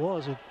describe what it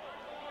was.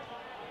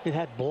 It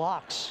had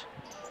blocks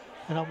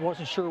and I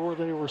wasn't sure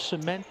whether they were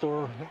cement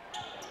or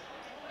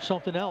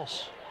something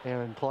else.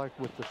 Aaron Clark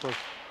with the first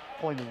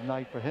point of the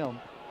night for him.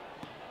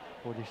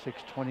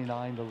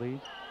 46-29 the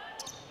lead.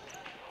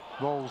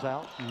 Rolls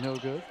out, no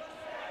good.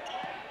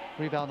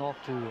 Rebound off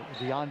to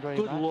DeAndre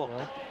Good Maxwell.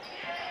 look.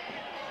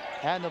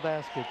 And the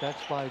basket,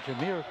 that's by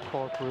Jameer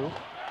Corprew.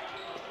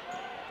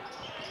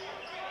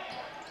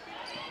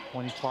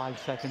 25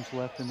 seconds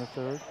left in the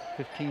third.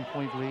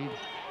 15-point lead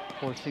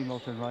for C.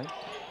 Milton Wright.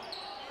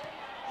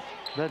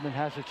 Redmond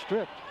has it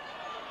stripped.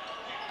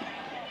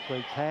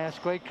 Great pass,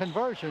 great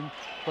conversion,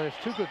 but it's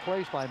two good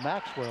plays by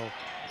Maxwell.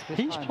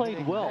 He's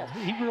played well.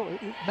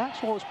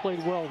 Maxwell has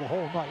played well the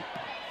whole night.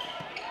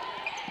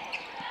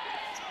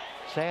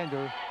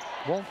 Sander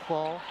won't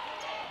fall.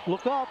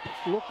 Look up,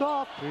 look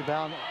up.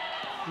 Rebound,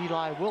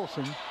 Eli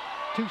Wilson.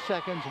 2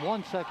 seconds,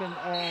 1 second,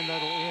 and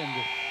that'll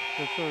end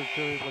the third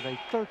period with a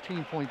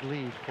 13-point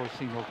lead for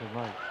C. Milton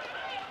Wright.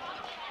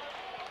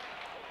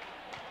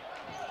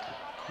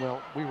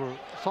 Well,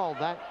 saw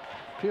that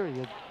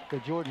period, the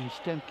Jordan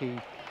Stemke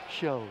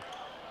show.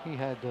 He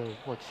had,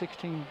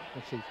 16,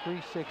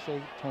 3, 6,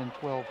 8, 10,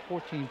 12,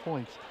 14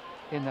 points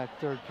in that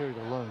third period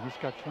alone. He's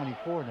got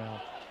 24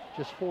 now,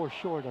 just 4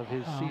 short of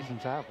his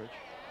season's average.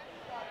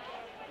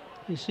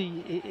 You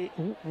see,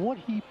 what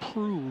he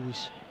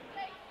proves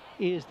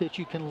is that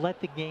you can let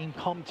the game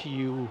come to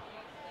you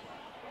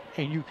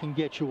and you can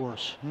get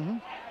yours.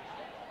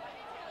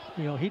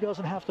 You know, he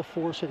doesn't have to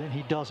force it, and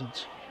he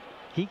doesn't.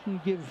 He can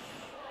give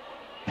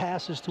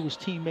passes to his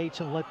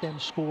teammates and let them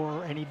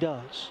score, and he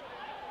does.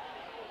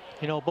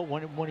 You know, but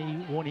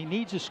when he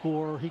needs a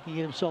score, he can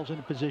get himself in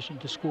a position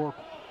to score,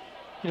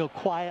 you know,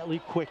 quietly,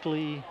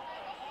 quickly,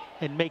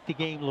 and make the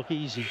game look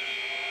easy.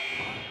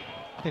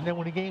 And then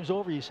when the game's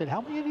over, you said, how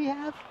many did he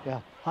have?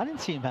 Yeah. I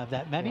didn't see him have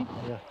that many.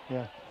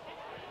 Yeah.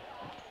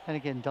 And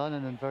again, done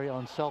in a very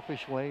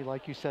unselfish way.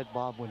 Like you said,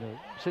 Bob, when a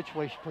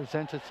situation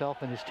presents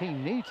itself and his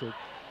team needs it,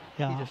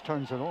 he just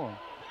turns it on.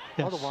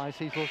 Yes. Otherwise,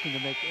 he's looking to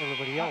make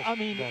everybody else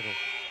better.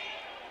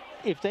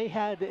 If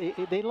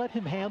they let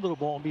him handle the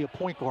ball and be a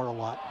point guard a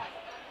lot.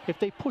 If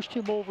they pushed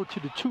him over to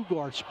the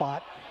 2-guard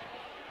spot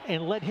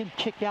and let him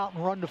kick out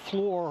and run the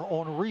floor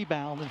on a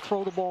rebound and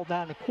throw the ball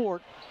down the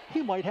court,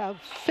 he might have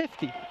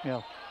 50.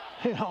 Yeah.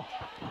 You know.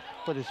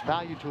 But his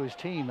value to his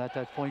team at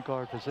that point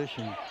guard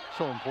position,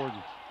 so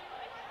important.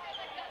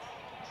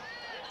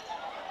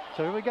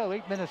 So here we go,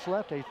 8 minutes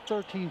left, a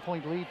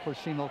 13-point lead for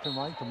C. Milton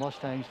Wright. The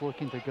Mustangs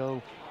looking to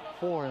go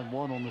 4-1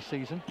 on the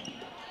season.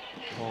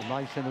 Well,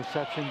 nice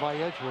interception by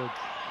Edgewood.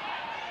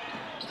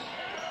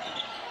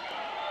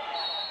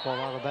 Ball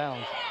out of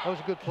bounds. That was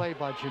a good play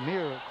by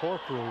Jameer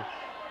Corprew.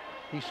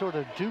 He sort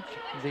of duped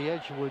the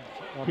Edgewood,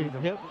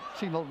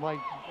 C. Milton Wright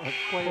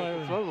player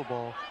to throw the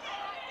ball,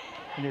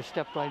 and he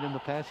stepped right in the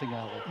passing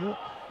alley.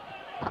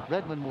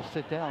 Redmond will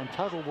sit down.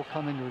 Tuttle will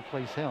come in to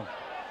replace him.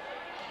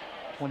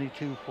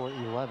 22 for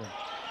 11.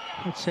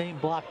 That same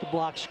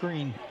block-to-block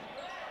screen.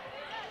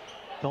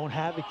 Don't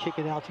have it, kick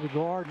it out to the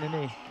guard, and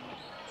then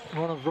they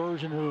run a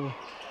version of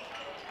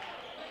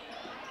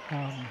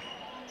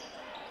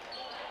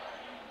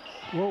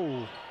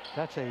whoa.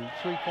 That's a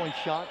three-point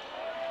shot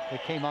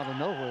that came out of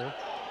nowhere.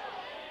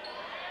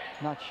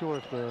 Not sure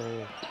if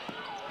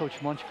Coach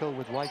Munchko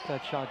would like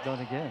that shot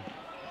done again.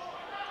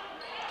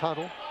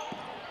 Tuttle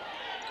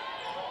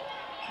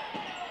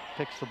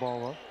picks the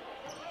ball up.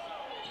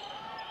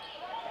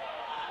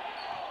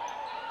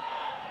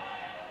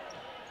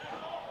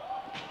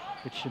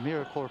 It's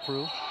Shamir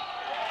Corprew.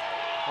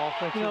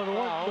 Offensive You know,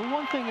 foul. the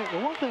one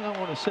thing I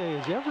want to say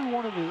is every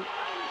one of the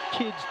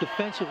kids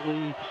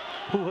defensively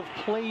who have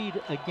played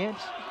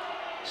against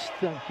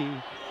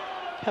Stemke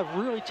have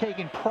really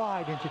taken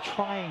pride into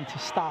trying to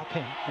stop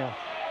him. Yeah.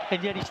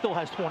 And yet he still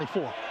has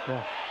 24.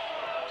 Yeah.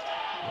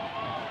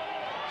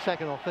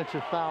 Second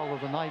offensive foul of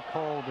the night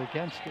called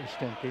against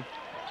Stemke.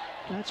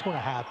 That's going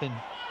to happen.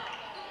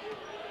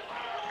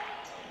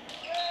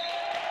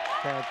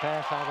 Bad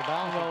pass out of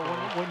bounds.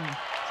 You know,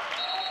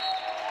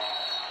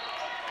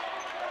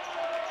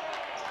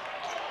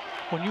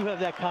 when you have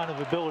that kind of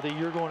ability,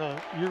 you're going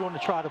to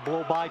try to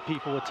blow by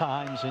people at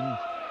times. And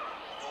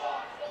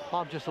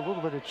Bob, just a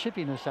little bit of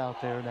chippiness out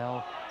there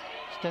now.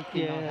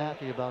 Stemke not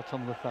happy about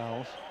some of the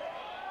fouls.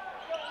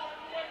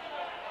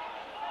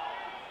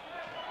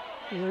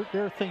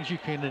 There are things you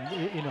can,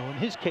 you know, in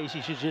his case,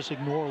 he should just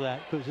ignore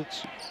that because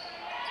it's.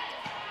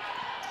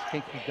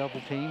 Stemke double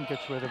team,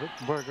 gets rid of it.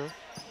 Berger.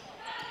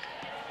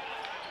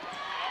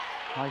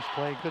 Nice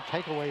play, good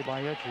takeaway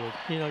by Edgewood.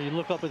 You know, you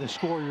look up at the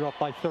score, you're up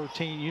by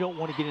 13. You don't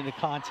want to get in a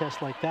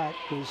contest like that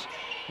because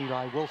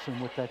Eli Wilson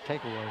with that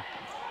takeaway.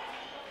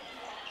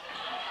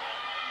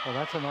 Well,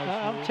 that's a nice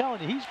I'm move.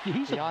 telling you,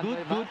 he's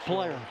a good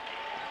player.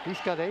 He's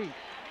got 8.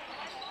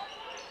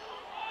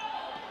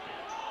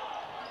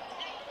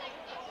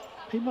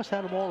 He must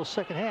have had them all the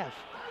second half.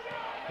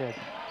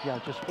 Yeah,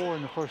 just 4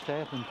 in the first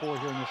half and 4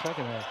 here in the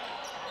second half.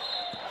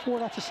 4,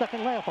 that's the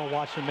second laugh I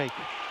watched him make.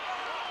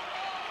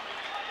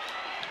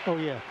 Oh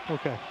yeah,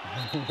 okay.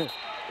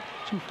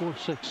 2, 4,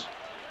 6.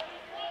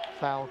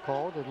 Foul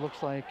called. It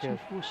looks like 2,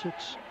 4,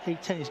 6,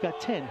 8, 10. He's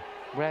got 10.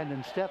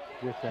 Brandon Stepp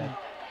with that.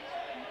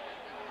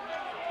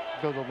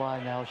 Go to the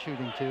line now,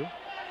 shooting 2.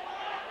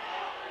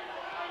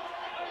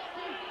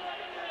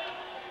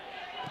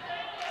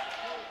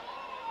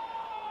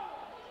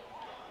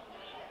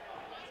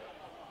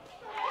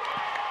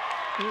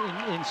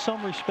 In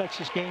some respects,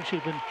 this game should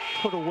have been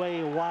put away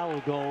a while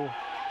ago.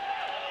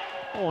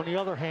 On the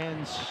other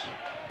hand,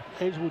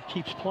 Edgewood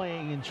keeps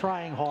playing and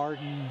trying hard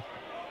and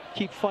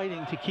keep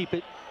fighting to keep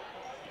it,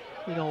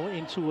 you know,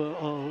 into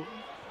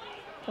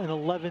an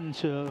 11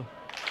 to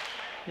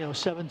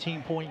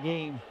 17-point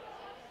game.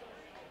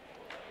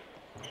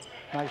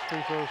 Nice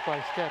free throws by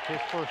Stepp, his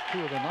first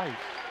 2 of the night.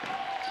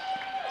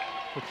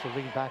 Puts the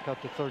lead back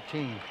up to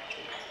 13.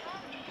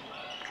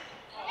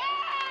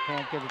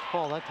 Can't get it to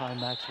fall that time,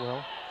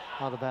 Maxwell.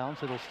 Out of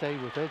bounds, it'll stay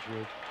with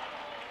Edgewood.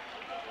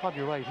 Bob,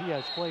 you're right, he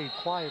has played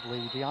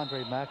quietly.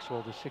 DeAndre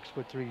Maxwell, the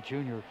 6'3"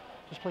 junior,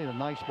 just played a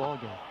nice ball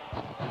game.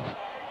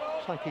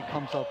 Looks like he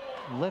comes up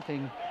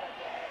limping.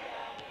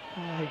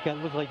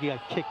 Looked like he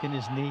got kicked in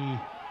his knee.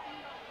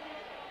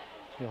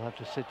 He'll have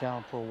to sit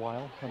down for a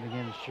while. Coming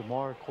in is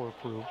Jamar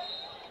Corprew.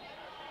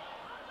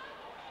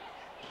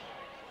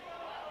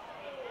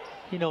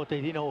 You know what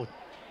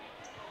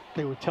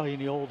they would tell you in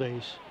the old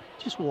days.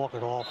 Just walk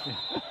it off.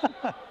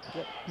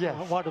 Yeah.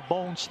 While the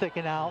bone's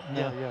sticking out. And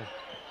yeah.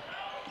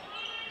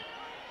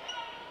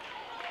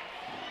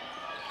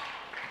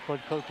 But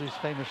Coach's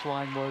famous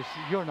line was,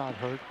 "You're not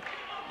hurt."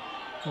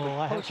 Well,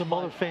 I have some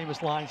other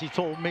famous lines he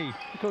told me.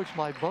 Coach,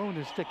 my bone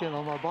is sticking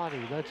on my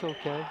body. That's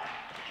okay.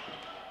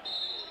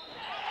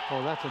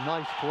 Oh, that's a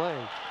nice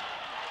play.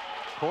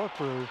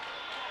 Corprew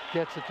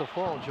gets it to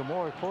fall.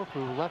 Jamar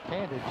Corprew,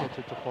 left-handed, gets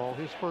it to fall.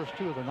 His first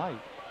 2 of the night.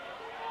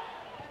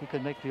 He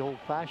could make the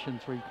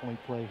old-fashioned 3-point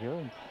play here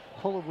and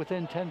pull it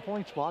within 10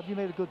 points. Bob, you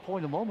made a good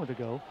point a moment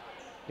ago.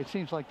 It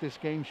seems like this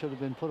game should have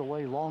been put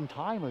away a long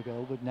time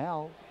ago, but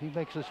now he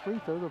makes his free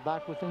throw. They're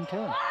back within 10.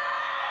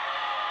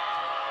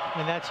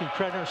 And that's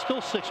incredible. There's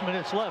still 6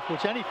 minutes left,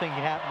 which anything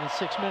can happen in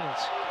 6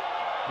 minutes.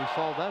 We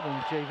saw that in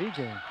the JV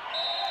game.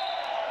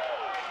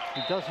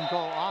 He doesn't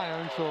draw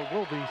iron, so it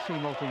will be C.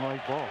 Milton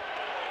Wright ball.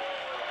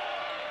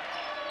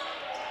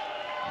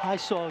 I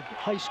saw a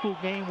high school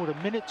game with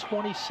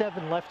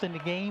 1:27 left in the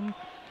game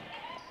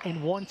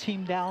and one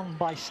team down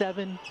by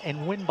 7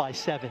 and win by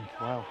 7.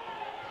 Wow.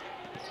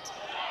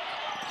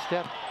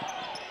 Stepp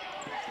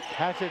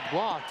has it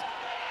blocked.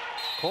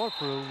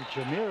 Corprew,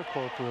 Jamir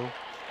Corprew.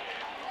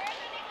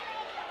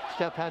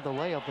 Stepp had the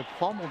layup, but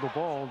fumbled the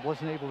ball,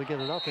 wasn't able to get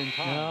it up in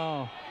time.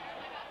 No.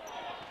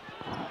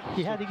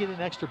 He had to get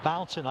an extra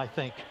bounce in, I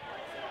think,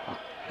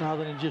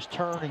 rather than just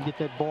turn and get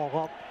that ball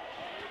up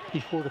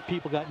before the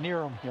people got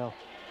near him. Yeah.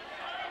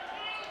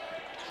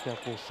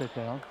 Stepp will sit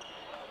down.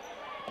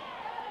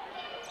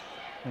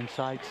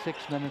 Inside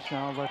 6 minutes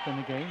now left in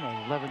the game.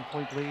 An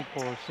 11-point lead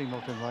for C.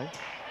 Milton Wright.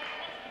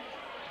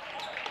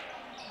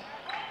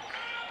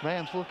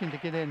 Rams looking to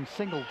get in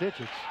single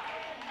digits.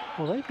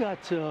 Well, they've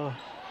got Taken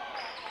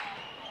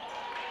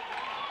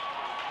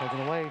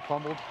away,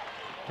 fumbled,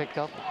 picked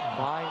up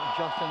by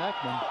Justin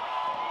Ekman.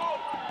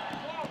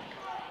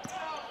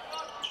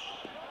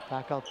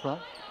 Back up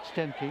front,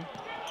 Stemke.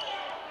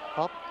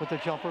 Up with the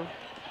jumper.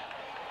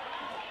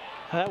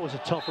 that was a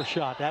tougher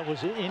shot. That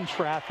was in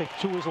traffic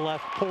to his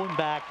left, pulling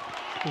back,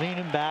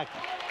 leaning back.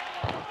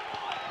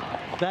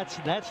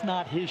 That's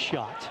not his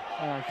shot.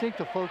 I think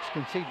the folks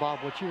can see, Bob,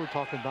 what you were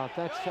talking about.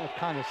 That's that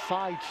kind of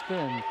side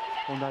spin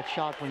on that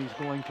shot when he's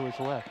going to his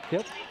left.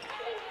 Yep.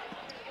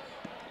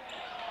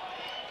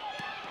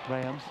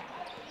 Rams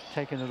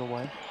taking it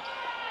away.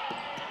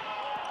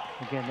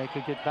 Again, they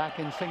could get back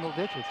in single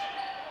digits.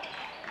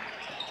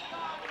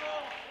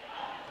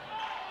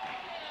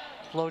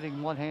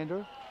 Floating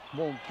one-hander,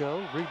 won't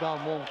go.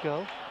 Rebound won't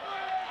go.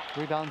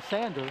 Rebound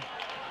Sander.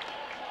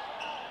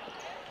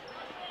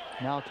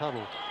 Now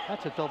Tuttle.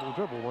 That's a double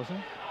dribble, wasn't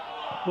it?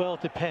 Well,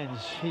 it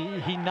depends.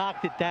 He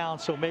knocked it down,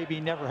 so maybe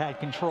he never had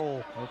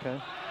control.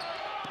 Okay.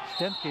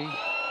 Stemke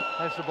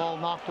has the ball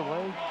knocked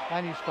away,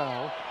 and he's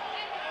fouled.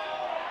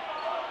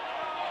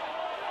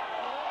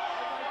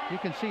 You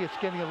can see it's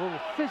getting a little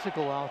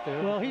physical out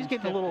there. Well, he's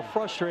getting a little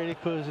frustrated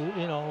because,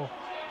 you know,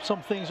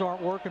 some things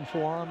aren't working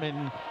for him.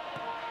 And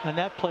on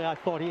that play, I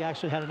thought he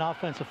actually had an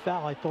offensive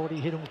foul. I thought he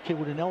hit him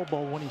with an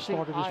elbow when he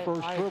started his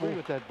first dribble. I agree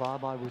with that,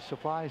 Bob. I was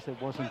surprised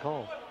it wasn't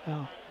called.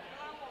 Yeah.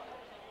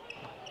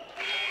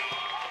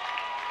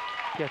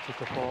 Gets it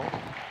to fall.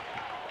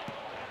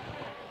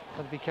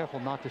 Got to be careful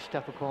not to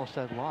step across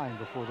that line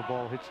before the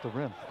ball hits the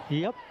rim.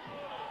 Yep.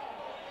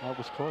 That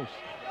was close.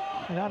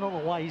 And I don't know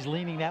why he's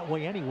leaning that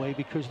way anyway,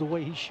 because the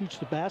way he shoots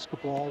the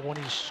basketball when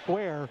he's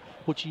square,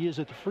 which he is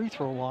at the free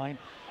throw line,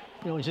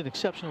 you know, he's an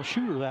exceptional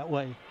shooter that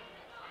way.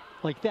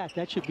 Like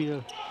that should be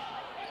a,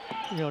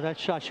 you know, that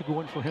shot should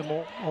go in for him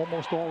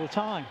almost all the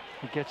time.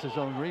 He gets his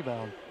own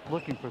rebound.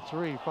 Looking for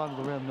three, front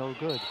of the rim, no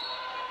good.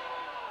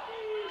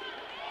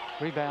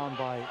 Rebound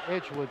by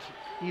Edgewood's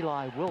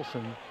Eli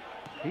Wilson.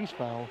 He's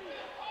fouled.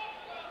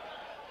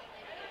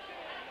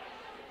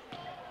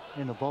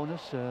 In the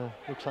bonus,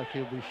 looks like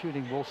he'll be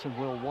shooting. Wilson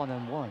will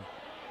 1-and-1.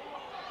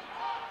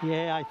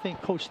 Yeah, I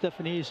think Coach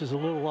Stefanese is a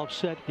little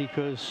upset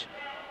because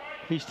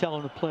he's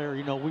telling the player,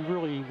 you know,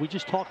 we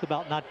just talked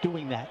about not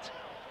doing that.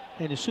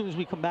 And as soon as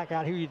we come back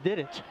out here, you did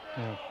it.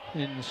 Yeah.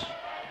 And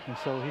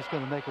so he's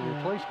going to make a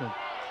replacement.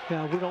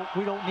 Yeah,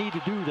 we don't need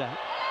to do that.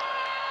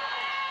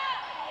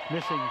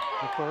 Missing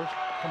the first,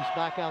 comes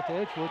back out to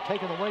Edgewood,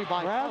 taken away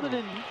by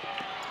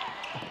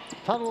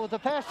Tuttle with the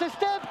pass to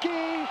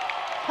Stemke.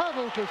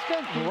 Tuttle to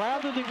Stemke.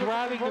 Rather than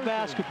grabbing the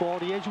basketball,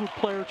 the Edgewood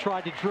player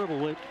tried to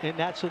dribble it, and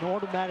that's an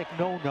automatic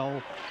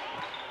no-no.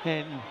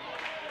 And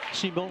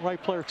see, Milton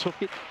Wright player took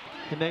it,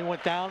 and they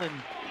went down, and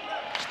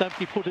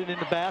Stemke put it in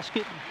the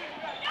basket.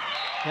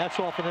 That's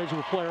off an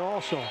Edgewood player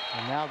also.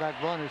 And now that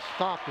run is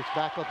stopped. It's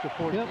back up to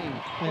 14. Yep.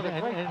 What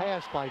a great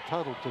pass by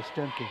Tuttle to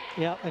Stemke.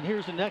 Yeah, and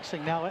here's the next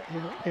thing. Now,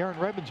 Aaron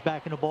Redmond's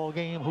back in the ball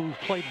game, who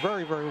played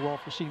very, very well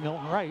for C.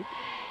 Milton Wright.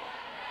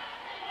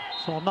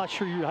 So I'm not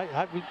sure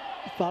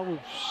if I was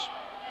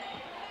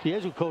the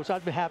Edgewood coach,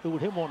 I'd be happy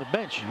with him on the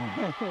bench.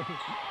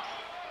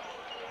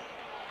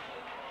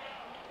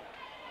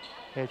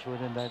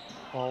 Edgewood in that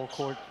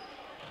all-court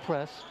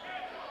press.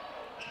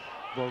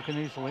 Broken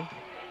easily.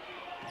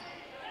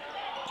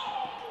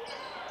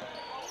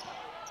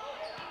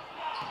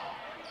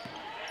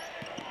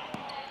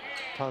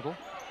 Tuttle.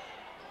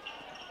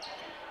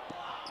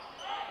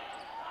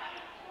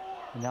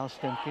 And now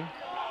Stemke.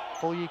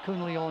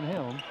 Oyekunle on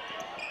him.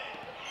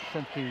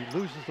 Stemke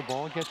loses the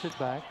ball, gets it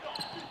back.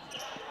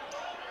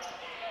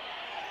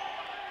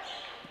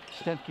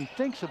 Stemke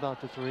thinks about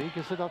the three,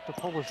 gives it up to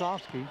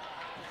Polozowski,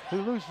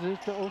 who loses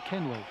it to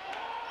Oyekunle.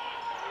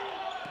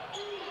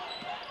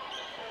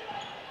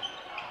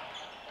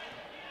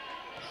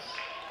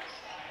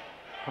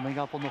 Coming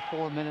up on the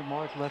 4-minute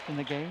mark left in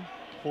the game.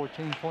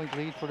 14-point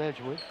lead for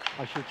Edgewood.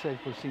 I should say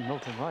for C.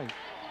 Milton Wright.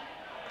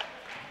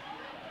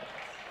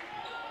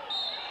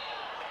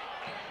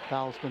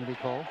 Foul's going to be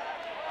called.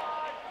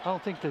 I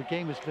don't think the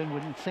game has been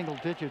within single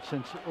digits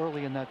since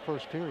early in that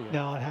first period.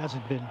 No, it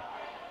hasn't been.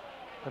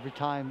 Every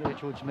time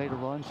Edgewood's made a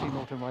run, C.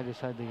 Milton Wright has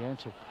had the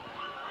answer.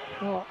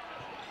 Well,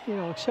 you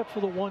know, except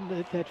for the one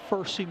that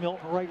first C.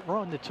 Milton Wright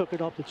run that took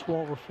it up to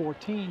 12 or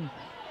 14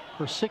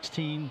 or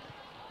 16,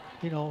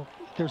 you know,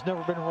 there's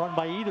never been a run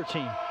by either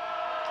team.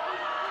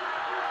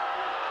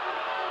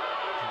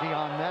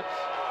 Dion Metz.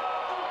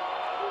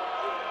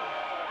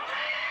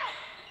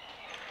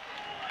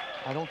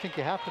 I don't think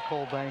you have to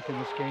call bank in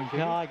this game, do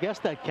you? No, I guess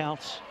that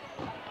counts.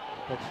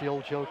 That's the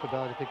old joke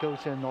about if it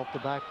goes in off the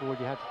backboard,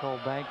 you have to call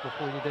bank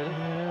before you did it.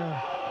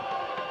 Yeah.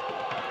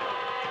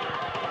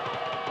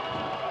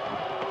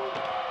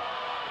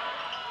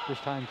 This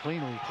time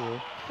cleanly through.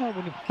 Yeah,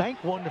 when you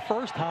bank one the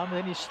first time, and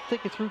then you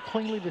stick it through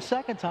cleanly the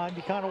second time,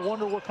 you kind of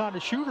wonder what kind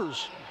of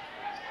shooters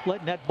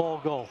letting that ball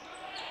go.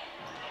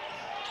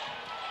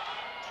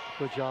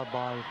 Good job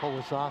by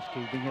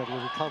Polozowski being able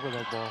to recover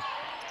that ball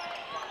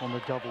on the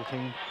double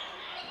team.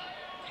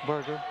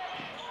 Berger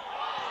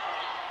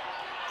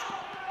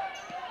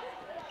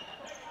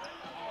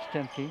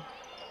Stemke.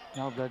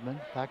 Now Redmond,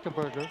 back to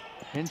Berger.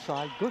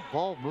 Inside, good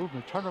ball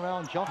movement,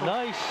 turnaround jumper.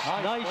 Nice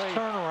play.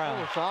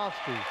 turnaround.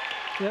 Olszewski.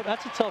 Yeah,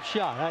 that's a tough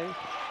shot.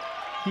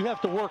 You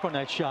have to work on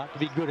that shot to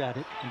be good at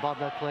it. And Bob,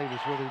 that play was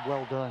really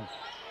well done.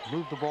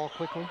 Moved the ball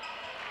quickly.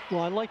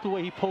 Well, I like the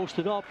way he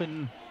posted up,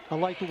 and I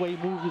like the way he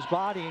moved his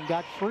body and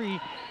got free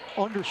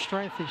under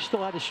strength. He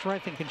still had his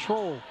strength and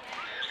control.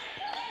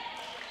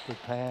 Good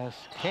pass.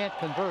 Can't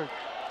convert.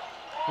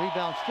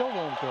 Rebound still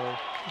won't go.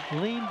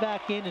 Lean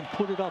back in and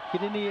put it up.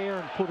 Get in the air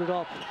and put it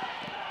up.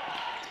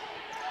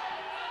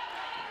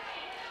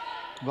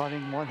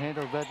 Running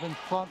one-hander, Redmond,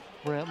 front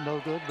rim,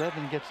 no good.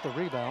 Redmond gets the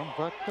rebound.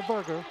 Back to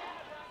Berger.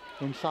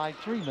 Inside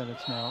 3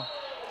 minutes now.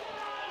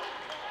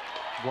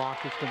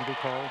 Block is going to be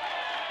called.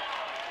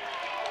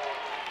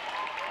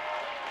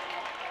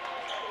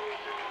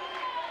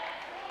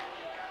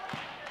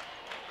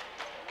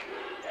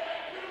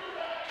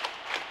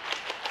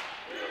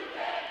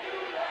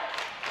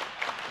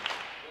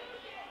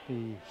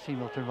 The C.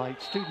 Milton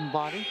Wright student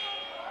body.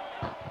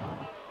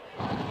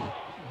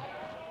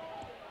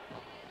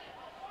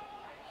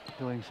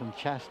 Doing some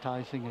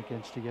chastising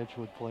against the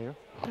Edgewood player.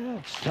 Yeah,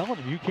 it's telling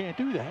him you can't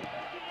do that.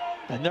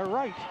 And they're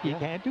right. You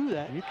can't do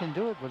that. You can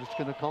do it, but it's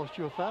going to cost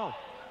you a foul.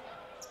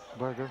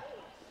 Berger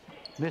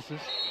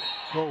misses.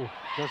 Whoa.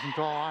 Doesn't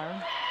draw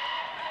iron.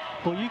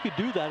 Well, you could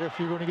do that if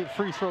you're going to get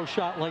free throw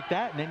shot like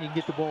that, and then you can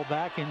get the ball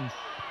back and.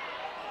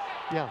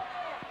 Yeah.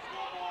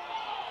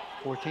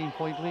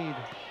 14-point lead.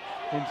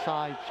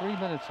 Inside 3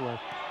 minutes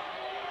left.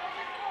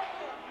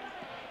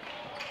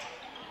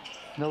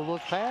 No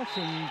look pass,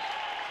 and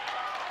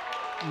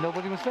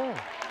nobody was there.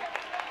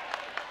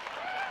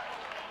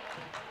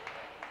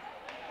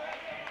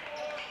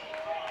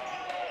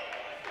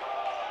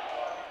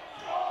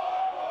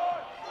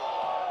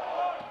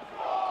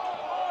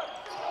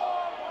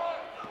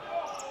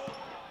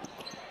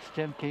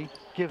 Stemke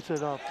gives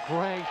it up.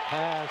 Great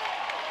pass.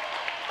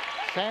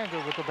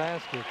 Sander with the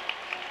basket.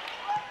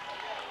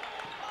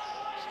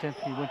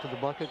 Stemke went to the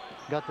bucket,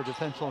 got the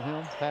defense on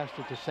him, passed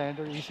it to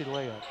Sander, easy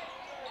layup.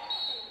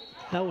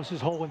 That was his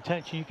whole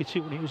intention. You could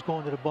see when he was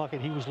going to the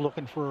bucket, he was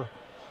looking for,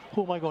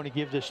 who am I going to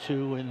give this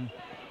to? And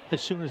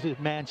as soon as the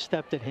man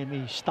stepped at him,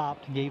 he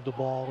stopped and gave the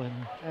ball.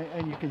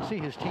 And you can see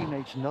his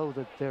teammates know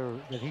that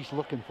he's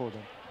looking for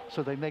them,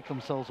 so they make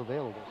themselves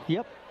available.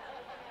 Yep.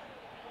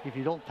 If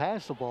you don't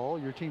pass the ball,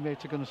 your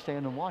teammates are going to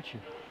stand and watch you.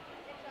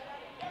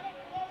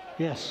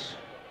 Yes.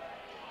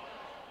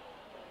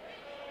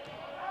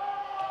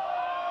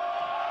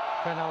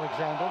 Trent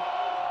Alexander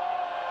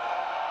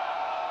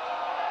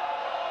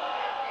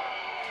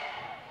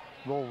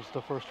rolls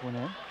the first one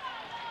in.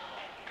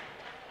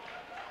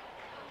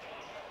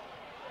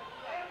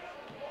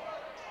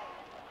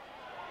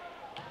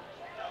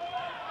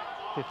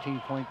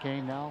 .15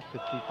 game now,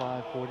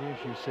 55-40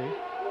 as you see.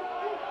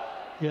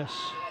 Yes.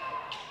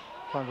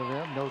 Front of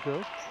them, no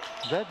good.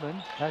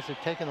 Redmond has it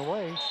taken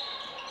away.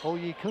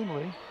 Oye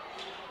Kunle.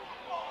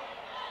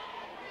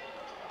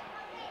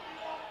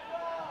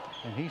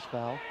 And he's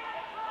fouled.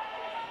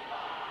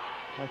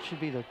 That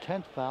should be the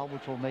 10th foul,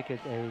 which will make it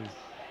a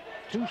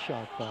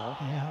 2-shot foul.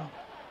 Yeah.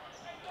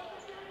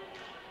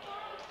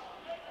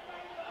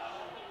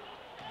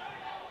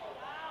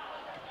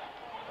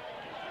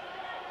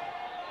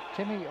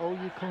 Timmy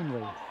Oye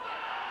Kunle.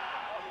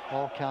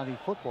 All-county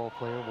football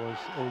player was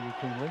Oye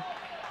Kunle.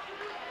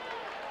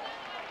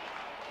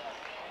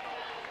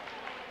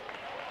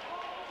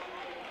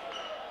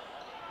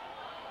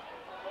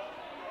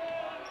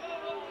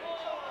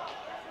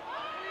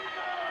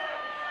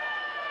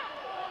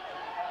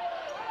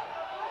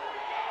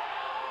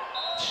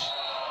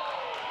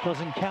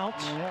 Doesn't count.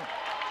 Yeah.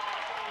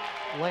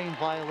 Lane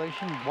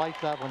violation, wipe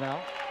that one out.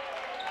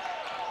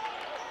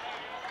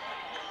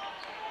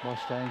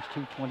 Mustangs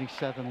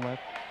 2:27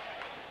 left.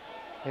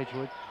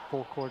 Edgewood,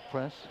 full court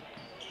press.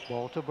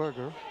 Ball to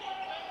Berger.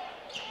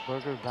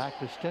 Berger back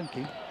to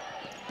Stemke.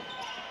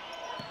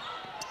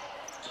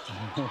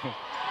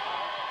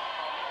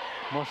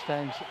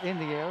 Mustangs in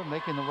the air,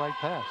 making the right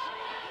pass.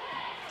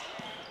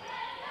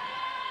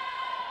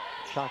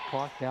 Shot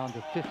clock down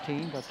to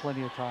 15, got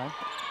plenty of time.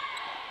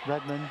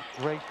 Redmond,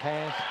 great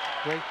pass,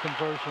 great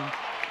conversion.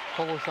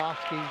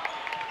 Olszewski.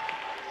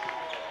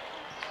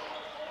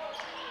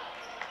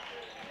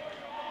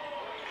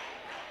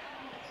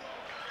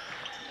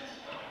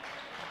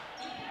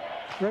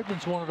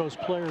 Redmond's one of those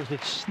players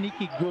that's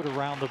sneaky good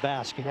around the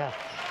basket. Yeah.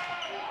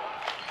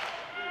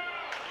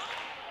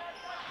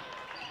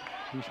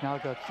 He's now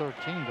got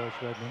 13, does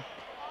Redmond.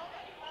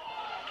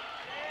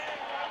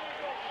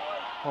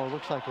 Oh, it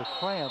looks like a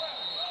cramp,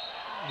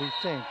 we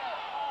think.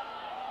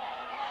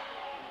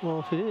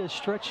 Well, if it is,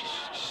 stretch,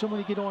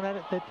 somebody get on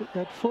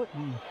that foot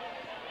and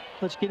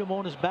let's get him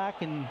on his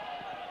back. And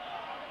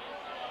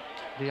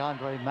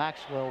DeAndre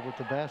Maxwell with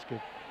the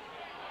basket.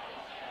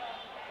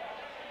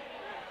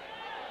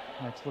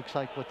 That looks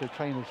like what the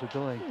trainers are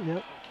doing.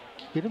 Yep.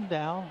 Get him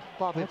down.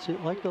 Bob, that's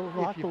it. Lock the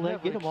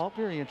leg. Get him up.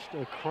 Experienced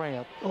a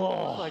cramp.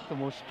 Oh, it's like the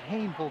most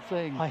painful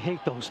thing. I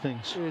hate those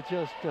things. It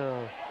just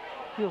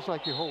feels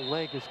like your whole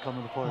leg is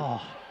coming apart.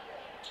 Oh.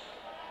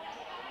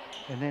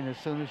 And then as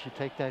soon as you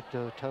take that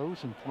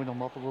toes and point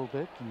them up a little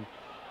bit and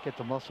get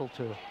the muscle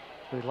to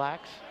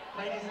relax.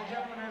 Ladies and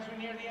gentlemen, as we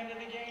near the end of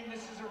the game,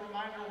 this is a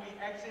reminder we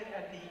exit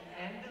at the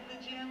end of the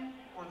gym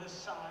or the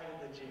side of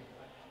the gym.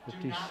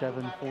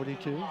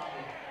 57-42.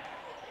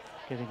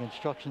 Getting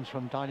instructions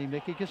from Donnie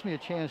Mickey. Gives me a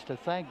chance to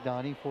thank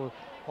Donnie for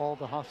all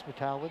the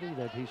hospitality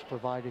that he's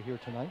provided here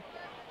tonight.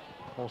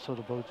 Also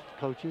to both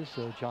coaches,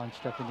 John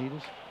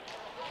Stefanidis,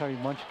 Terry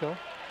Munchko.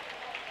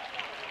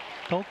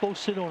 Don't go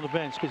sit on the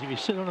bench, because if you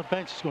sit on the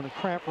bench, it's going to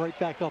cramp right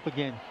back up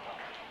again.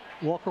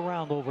 Walk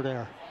around over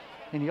there.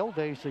 In the old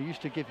days, they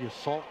used to give you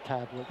salt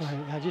tablets.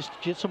 Right, now just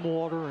get some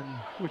water, and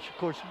which of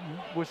course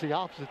was the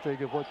opposite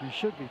thing of what you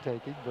should be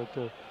taking,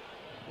 but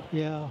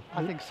yeah,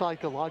 I think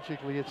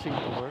psychologically it seemed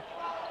to work.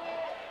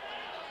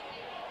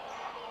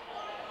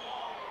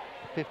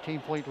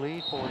 15-point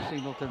lead for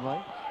C. Milton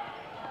Wright.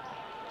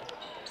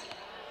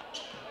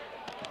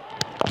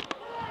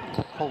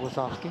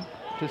 Polosowski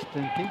to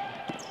Stinky.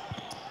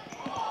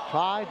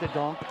 Tried the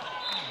dunk,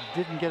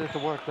 didn't get it to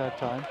work that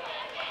time.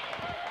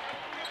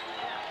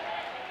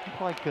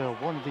 Looked like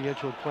one of the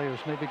Edgewood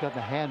players maybe got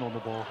a hand on the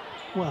ball.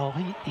 Well,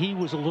 he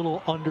was a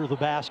little under the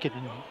basket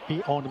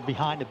and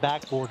behind the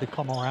backboard to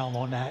come around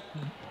on that.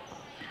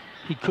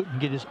 He couldn't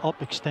get his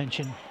up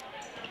extension.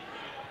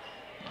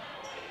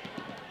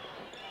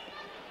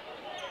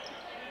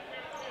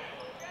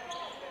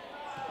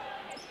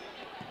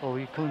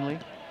 Owie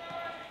Coonley.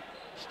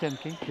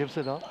 Stemke gives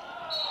it up.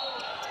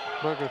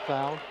 Berger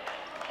fouled.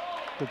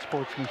 Good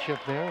sportsmanship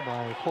there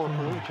by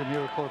Corporal,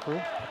 Jamira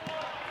Corporal.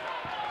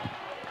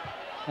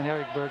 And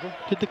Eric Berger.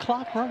 Did the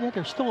clock run yet?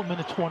 There's still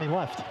 1:20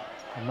 left.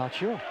 I'm not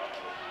sure.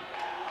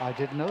 I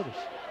didn't notice.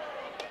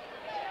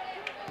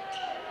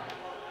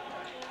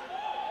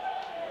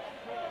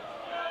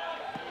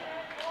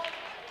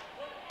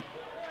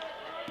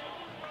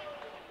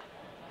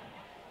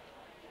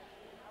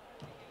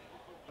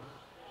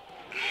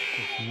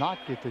 Does not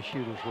get the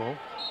shooter's roll.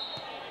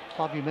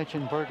 Bob, you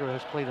mentioned Berger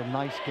has played a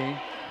nice game.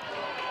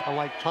 I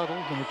like Tuttle,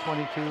 number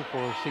 22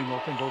 for C.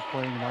 Milton, both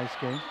playing a nice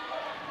game.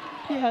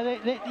 Yeah,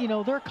 you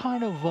know, they're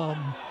kind of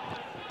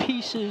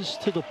pieces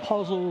to the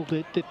puzzle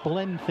that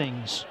blend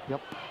things.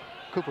 Yep.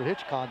 Cooper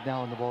Hitchcock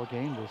now in the ball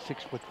game, the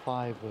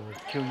 6'5"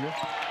 junior.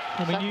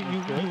 I mean,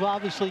 you've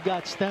obviously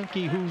got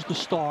Stemke, who's the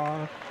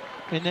star,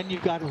 and then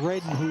you've got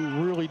Redden,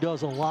 who really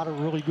does a lot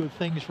of really good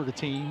things for the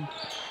team.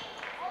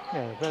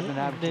 Yeah, Redden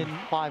averaging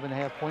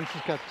 5.5 points.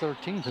 He's got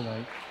 13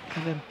 tonight.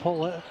 And then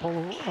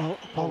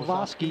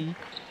Polosowski,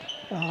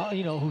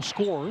 you know, who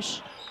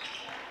scores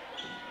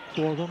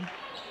for them.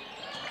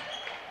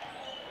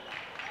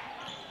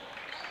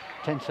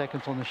 10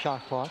 seconds on the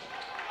shot clock.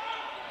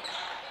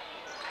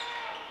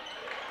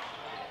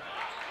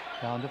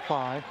 Down to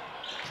 5.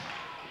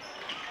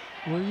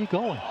 Where are you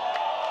going?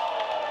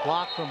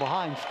 Blocked from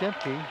behind.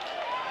 Stemke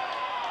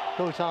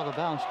goes out of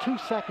bounds. 2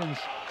 seconds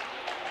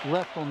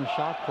left on the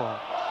shot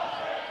clock.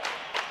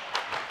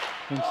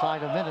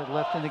 Inside a minute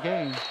left in the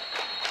game.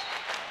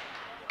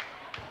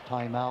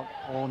 Timeout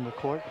on the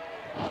court.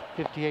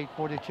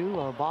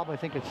 58-42. Bob, I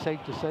think it's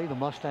safe to say the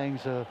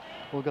Mustangs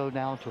will go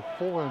down to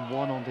 4-1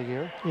 on the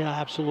year. Yeah,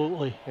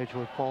 absolutely.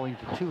 Edgewood falling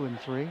to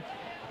 2-3.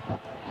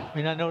 I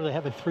mean, I know they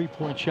have a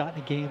 3-point shot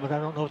in the game, but I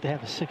don't know if they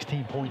have a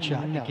 16-point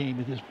shot in the game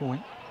at this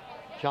point.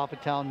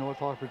 Joppatown, North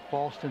Hartford,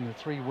 Boston, the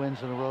 3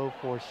 wins in a row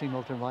for C.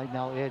 Milton right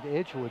now. Add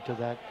Edgewood to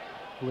that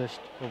list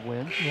of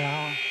wins.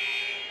 Yeah.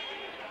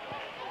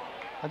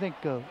 I think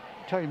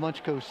Terry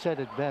Munchko said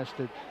it best,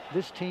 that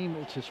this team,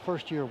 it's his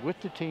first year with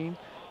the team.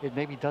 It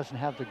maybe doesn't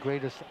have the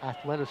greatest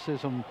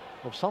athleticism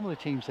of some of the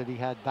teams that he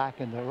had back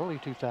in the early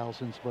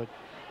 2000s, but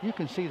you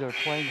can see they're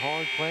playing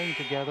hard, playing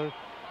together.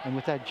 And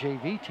with that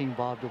JV team,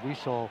 Bob, that we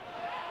saw,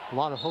 a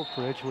lot of hope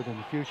for Edgewood in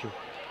the future.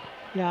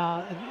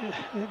 Yeah,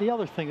 the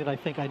other thing that I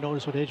think I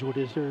noticed with Edgewood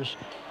is there's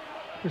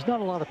not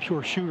a lot of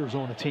pure shooters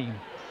on the team.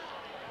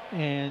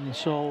 And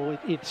so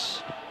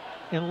it's,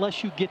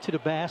 unless you get to the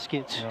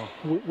basket,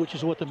 which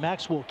is what the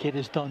Maxwell kid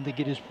has done to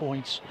get his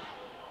points,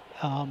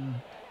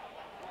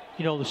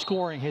 you know, the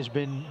scoring has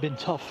been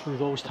tough through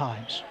those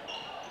times.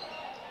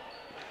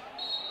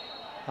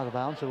 Out of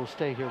bounds, it will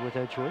stay here with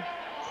Edgewood.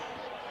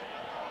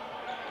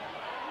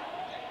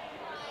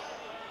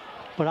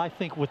 But I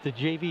think with the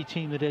JV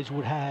team that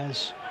Edgewood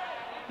has,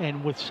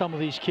 and with some of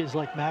these kids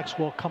like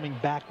Maxwell coming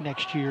back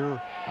next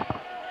year,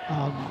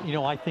 you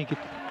know, I think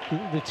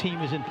the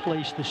team is in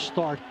place to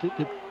start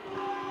to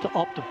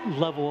up the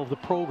level of the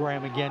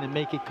program again and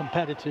make it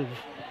competitive.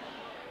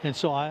 And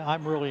so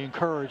I'm really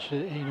encouraged,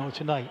 you know,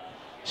 tonight.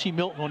 C.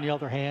 Milton, on the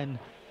other hand,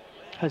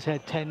 has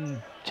had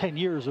 10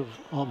 years of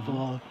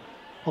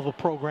a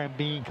program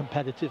being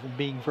competitive and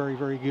being very,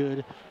 very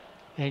good,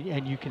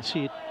 and you can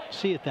see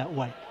it that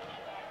way.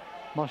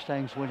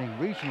 Mustangs winning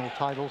regional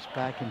titles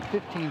back in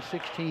 15,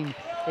 16,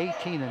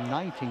 18, and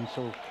 19.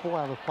 So 4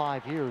 out of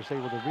 5 years they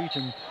were the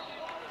Region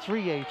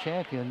 3A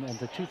champion and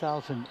the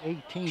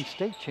 2018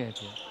 state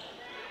champion.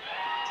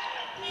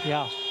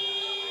 Yeah.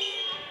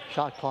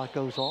 Shot clock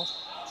goes off.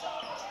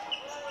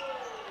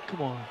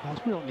 Come on,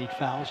 guys, we don't need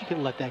fouls. You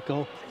can let that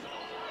go.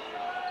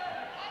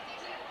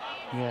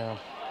 Yeah.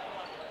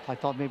 I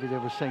thought maybe they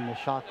were saying the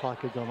shot clock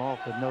had gone off,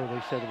 but no,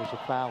 they said it was a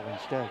foul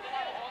instead.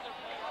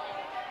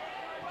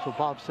 So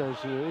Bob says,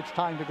 it's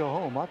time to go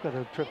home. I've got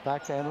a trip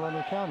back to Anne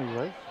Arundel County,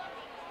 right?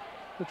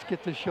 Let's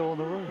get this show on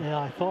the road. Yeah,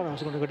 I thought I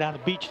was going to go down to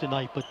the beach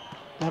tonight, but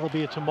that'll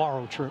be a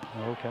tomorrow trip.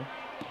 Okay.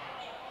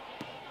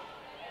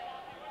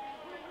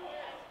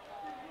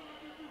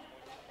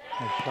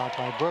 Nice shot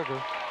by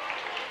Berger.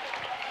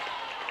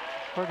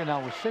 Berger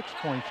now with 6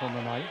 points on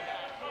the night.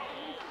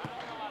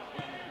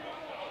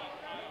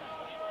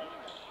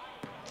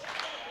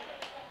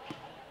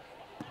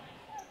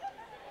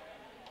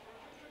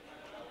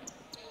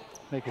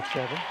 Make it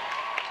 7.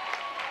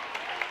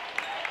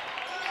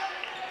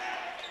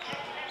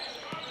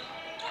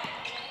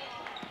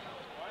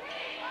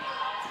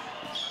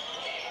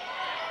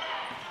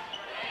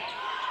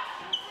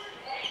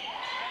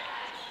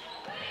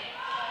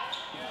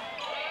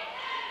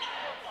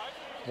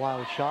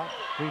 Wild shot,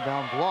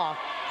 rebound block.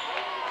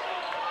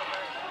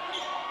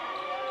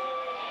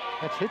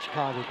 That's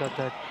Hitchcock who got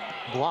that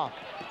block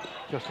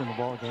just in the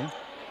ball game.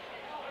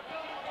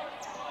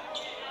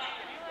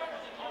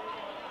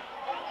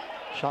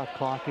 Shot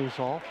clock is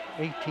off.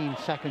 18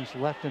 seconds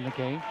left in the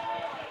game.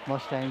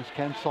 Mustangs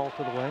can salt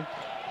it away.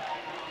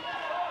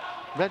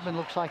 Redmond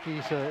looks like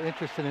he's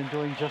interested in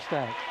doing just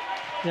that.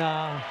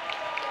 Yeah.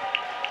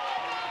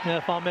 Yeah,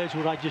 if I'm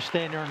Edgewood, I'd just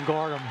stand there and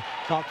guard him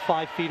about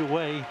 5 feet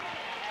away.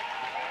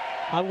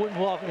 I wouldn't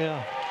walk,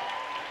 yeah.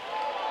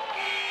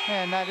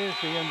 And that is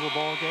the end of the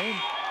ball game.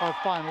 Our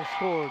final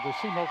score, the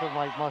C. Milton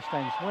Wright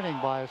Mustangs winning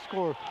by a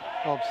score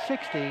of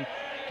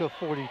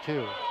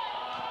 60-42.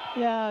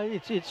 Yeah,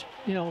 it's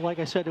you know, like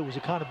I said, it was a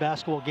kind of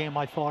basketball game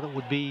I thought it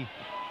would be.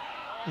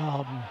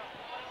 You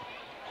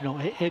know,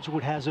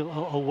 Edgewood has a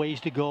ways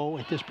to go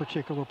at this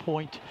particular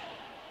point.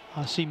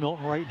 C.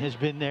 Milton Wright has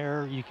been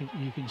there. You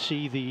can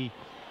see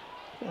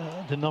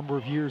the number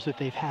of years that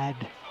they've had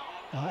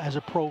as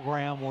a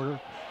program where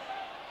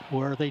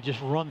they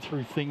just run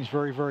through things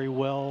very, very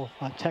well.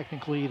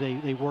 Technically,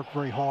 they work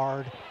very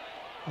hard.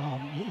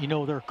 You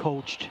know, they're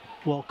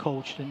well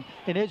coached, and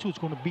Edgewood's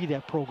going to be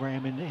that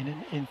program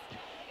in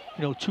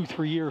you know,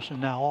 2-3 years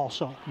from now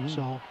also. Mm-hmm.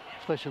 So,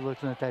 especially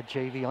looking at that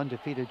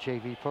undefeated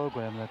JV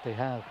program that they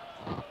have.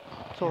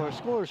 So our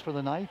scores for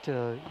the night,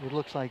 it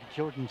looks like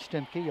Jordan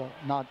Stemke,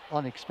 not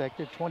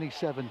unexpected,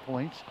 27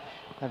 points,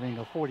 having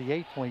a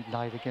 48-point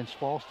night against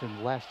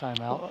Boston last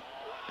time out.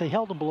 They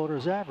held him below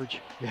his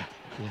average. Yeah.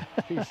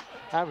 His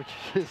average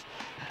is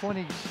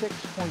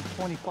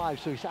 26.25,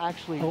 so he's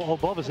actually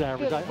above his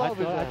average. I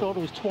thought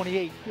it was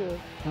 28. Yeah.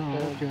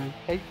 Oh, okay.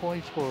 8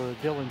 points for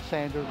Dylan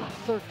Sander,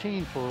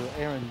 13 for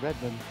Aaron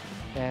Redmond,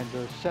 and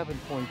 7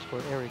 points for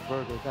Eric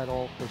Berger. That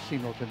all for C.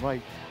 Milton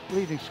Wright.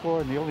 Leading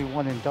scorer and the only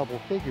one in double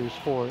figures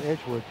for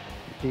Edgewood,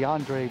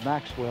 DeAndre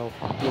Maxwell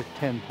with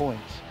 10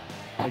 points.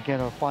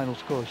 Again, our final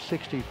score is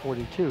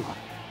 60-42.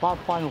 Bob,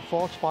 final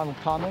thoughts, final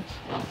comments?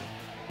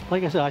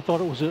 Like I said, I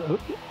thought it was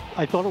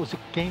a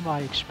game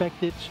I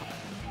expected.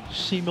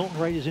 C. Milton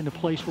Wright is in a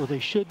place where they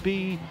should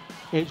be.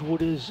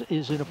 Edgewood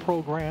is in a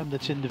program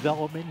that's in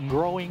development and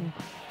growing.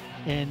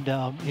 And,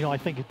 you know, I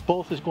think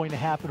both is going to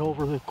happen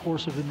over the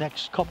course of the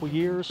next couple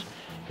years.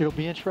 It'll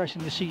be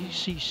interesting to see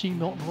C.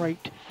 Milton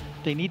Wright.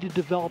 They need to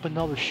develop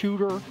another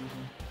shooter,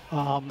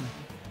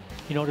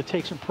 you know, to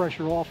take some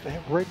pressure off.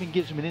 Redmond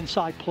gives him an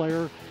inside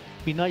player.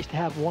 Be nice to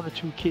have 1 or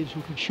 2 kids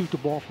who can shoot the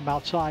ball from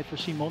outside for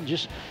C. Milton,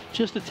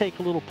 just to take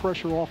a little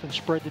pressure off and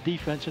spread the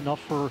defense enough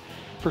for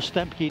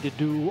Stemke to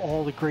do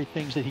all the great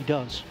things that he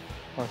does.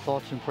 Our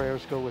thoughts and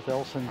prayers go with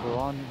Elson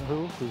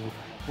Veronhu, who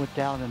went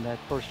down in that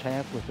first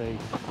half with a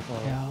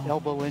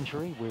elbow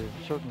injury. We're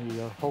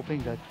certainly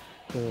hoping that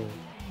the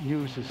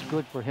news is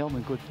good for him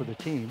and good for the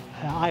team.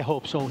 I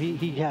hope so.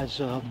 He has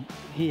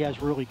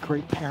really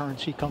great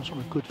parents. He comes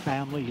from a good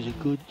family. He's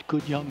a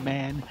good young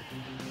man.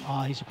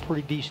 He's a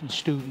pretty decent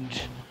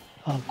student,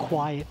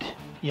 quiet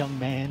young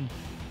man.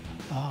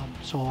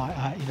 So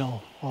you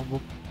know, we'll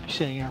be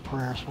saying our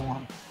prayers for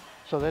him.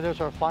 So that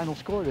is our final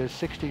score. It is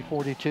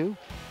 60-42.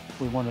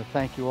 We want to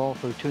thank you all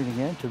for tuning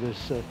in to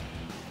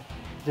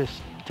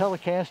this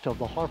telecast of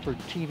the Harford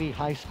TV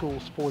High School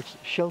Sports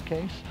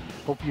Showcase.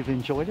 Hope you've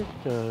enjoyed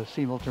it.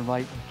 C. Milton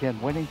Wright again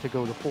winning to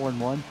go to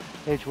 4-1.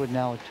 Edgewood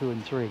now at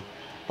 2-3.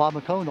 Bob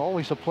McCone,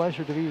 always a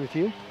pleasure to be with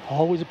you.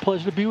 Always a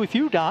pleasure to be with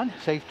you, Don.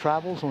 Safe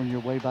travels on your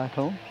way back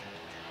home.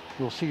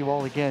 We'll see you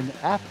all again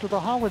after the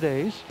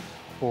holidays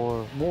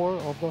for more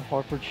of the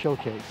Harford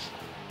Showcase.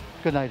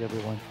 Good night,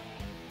 everyone.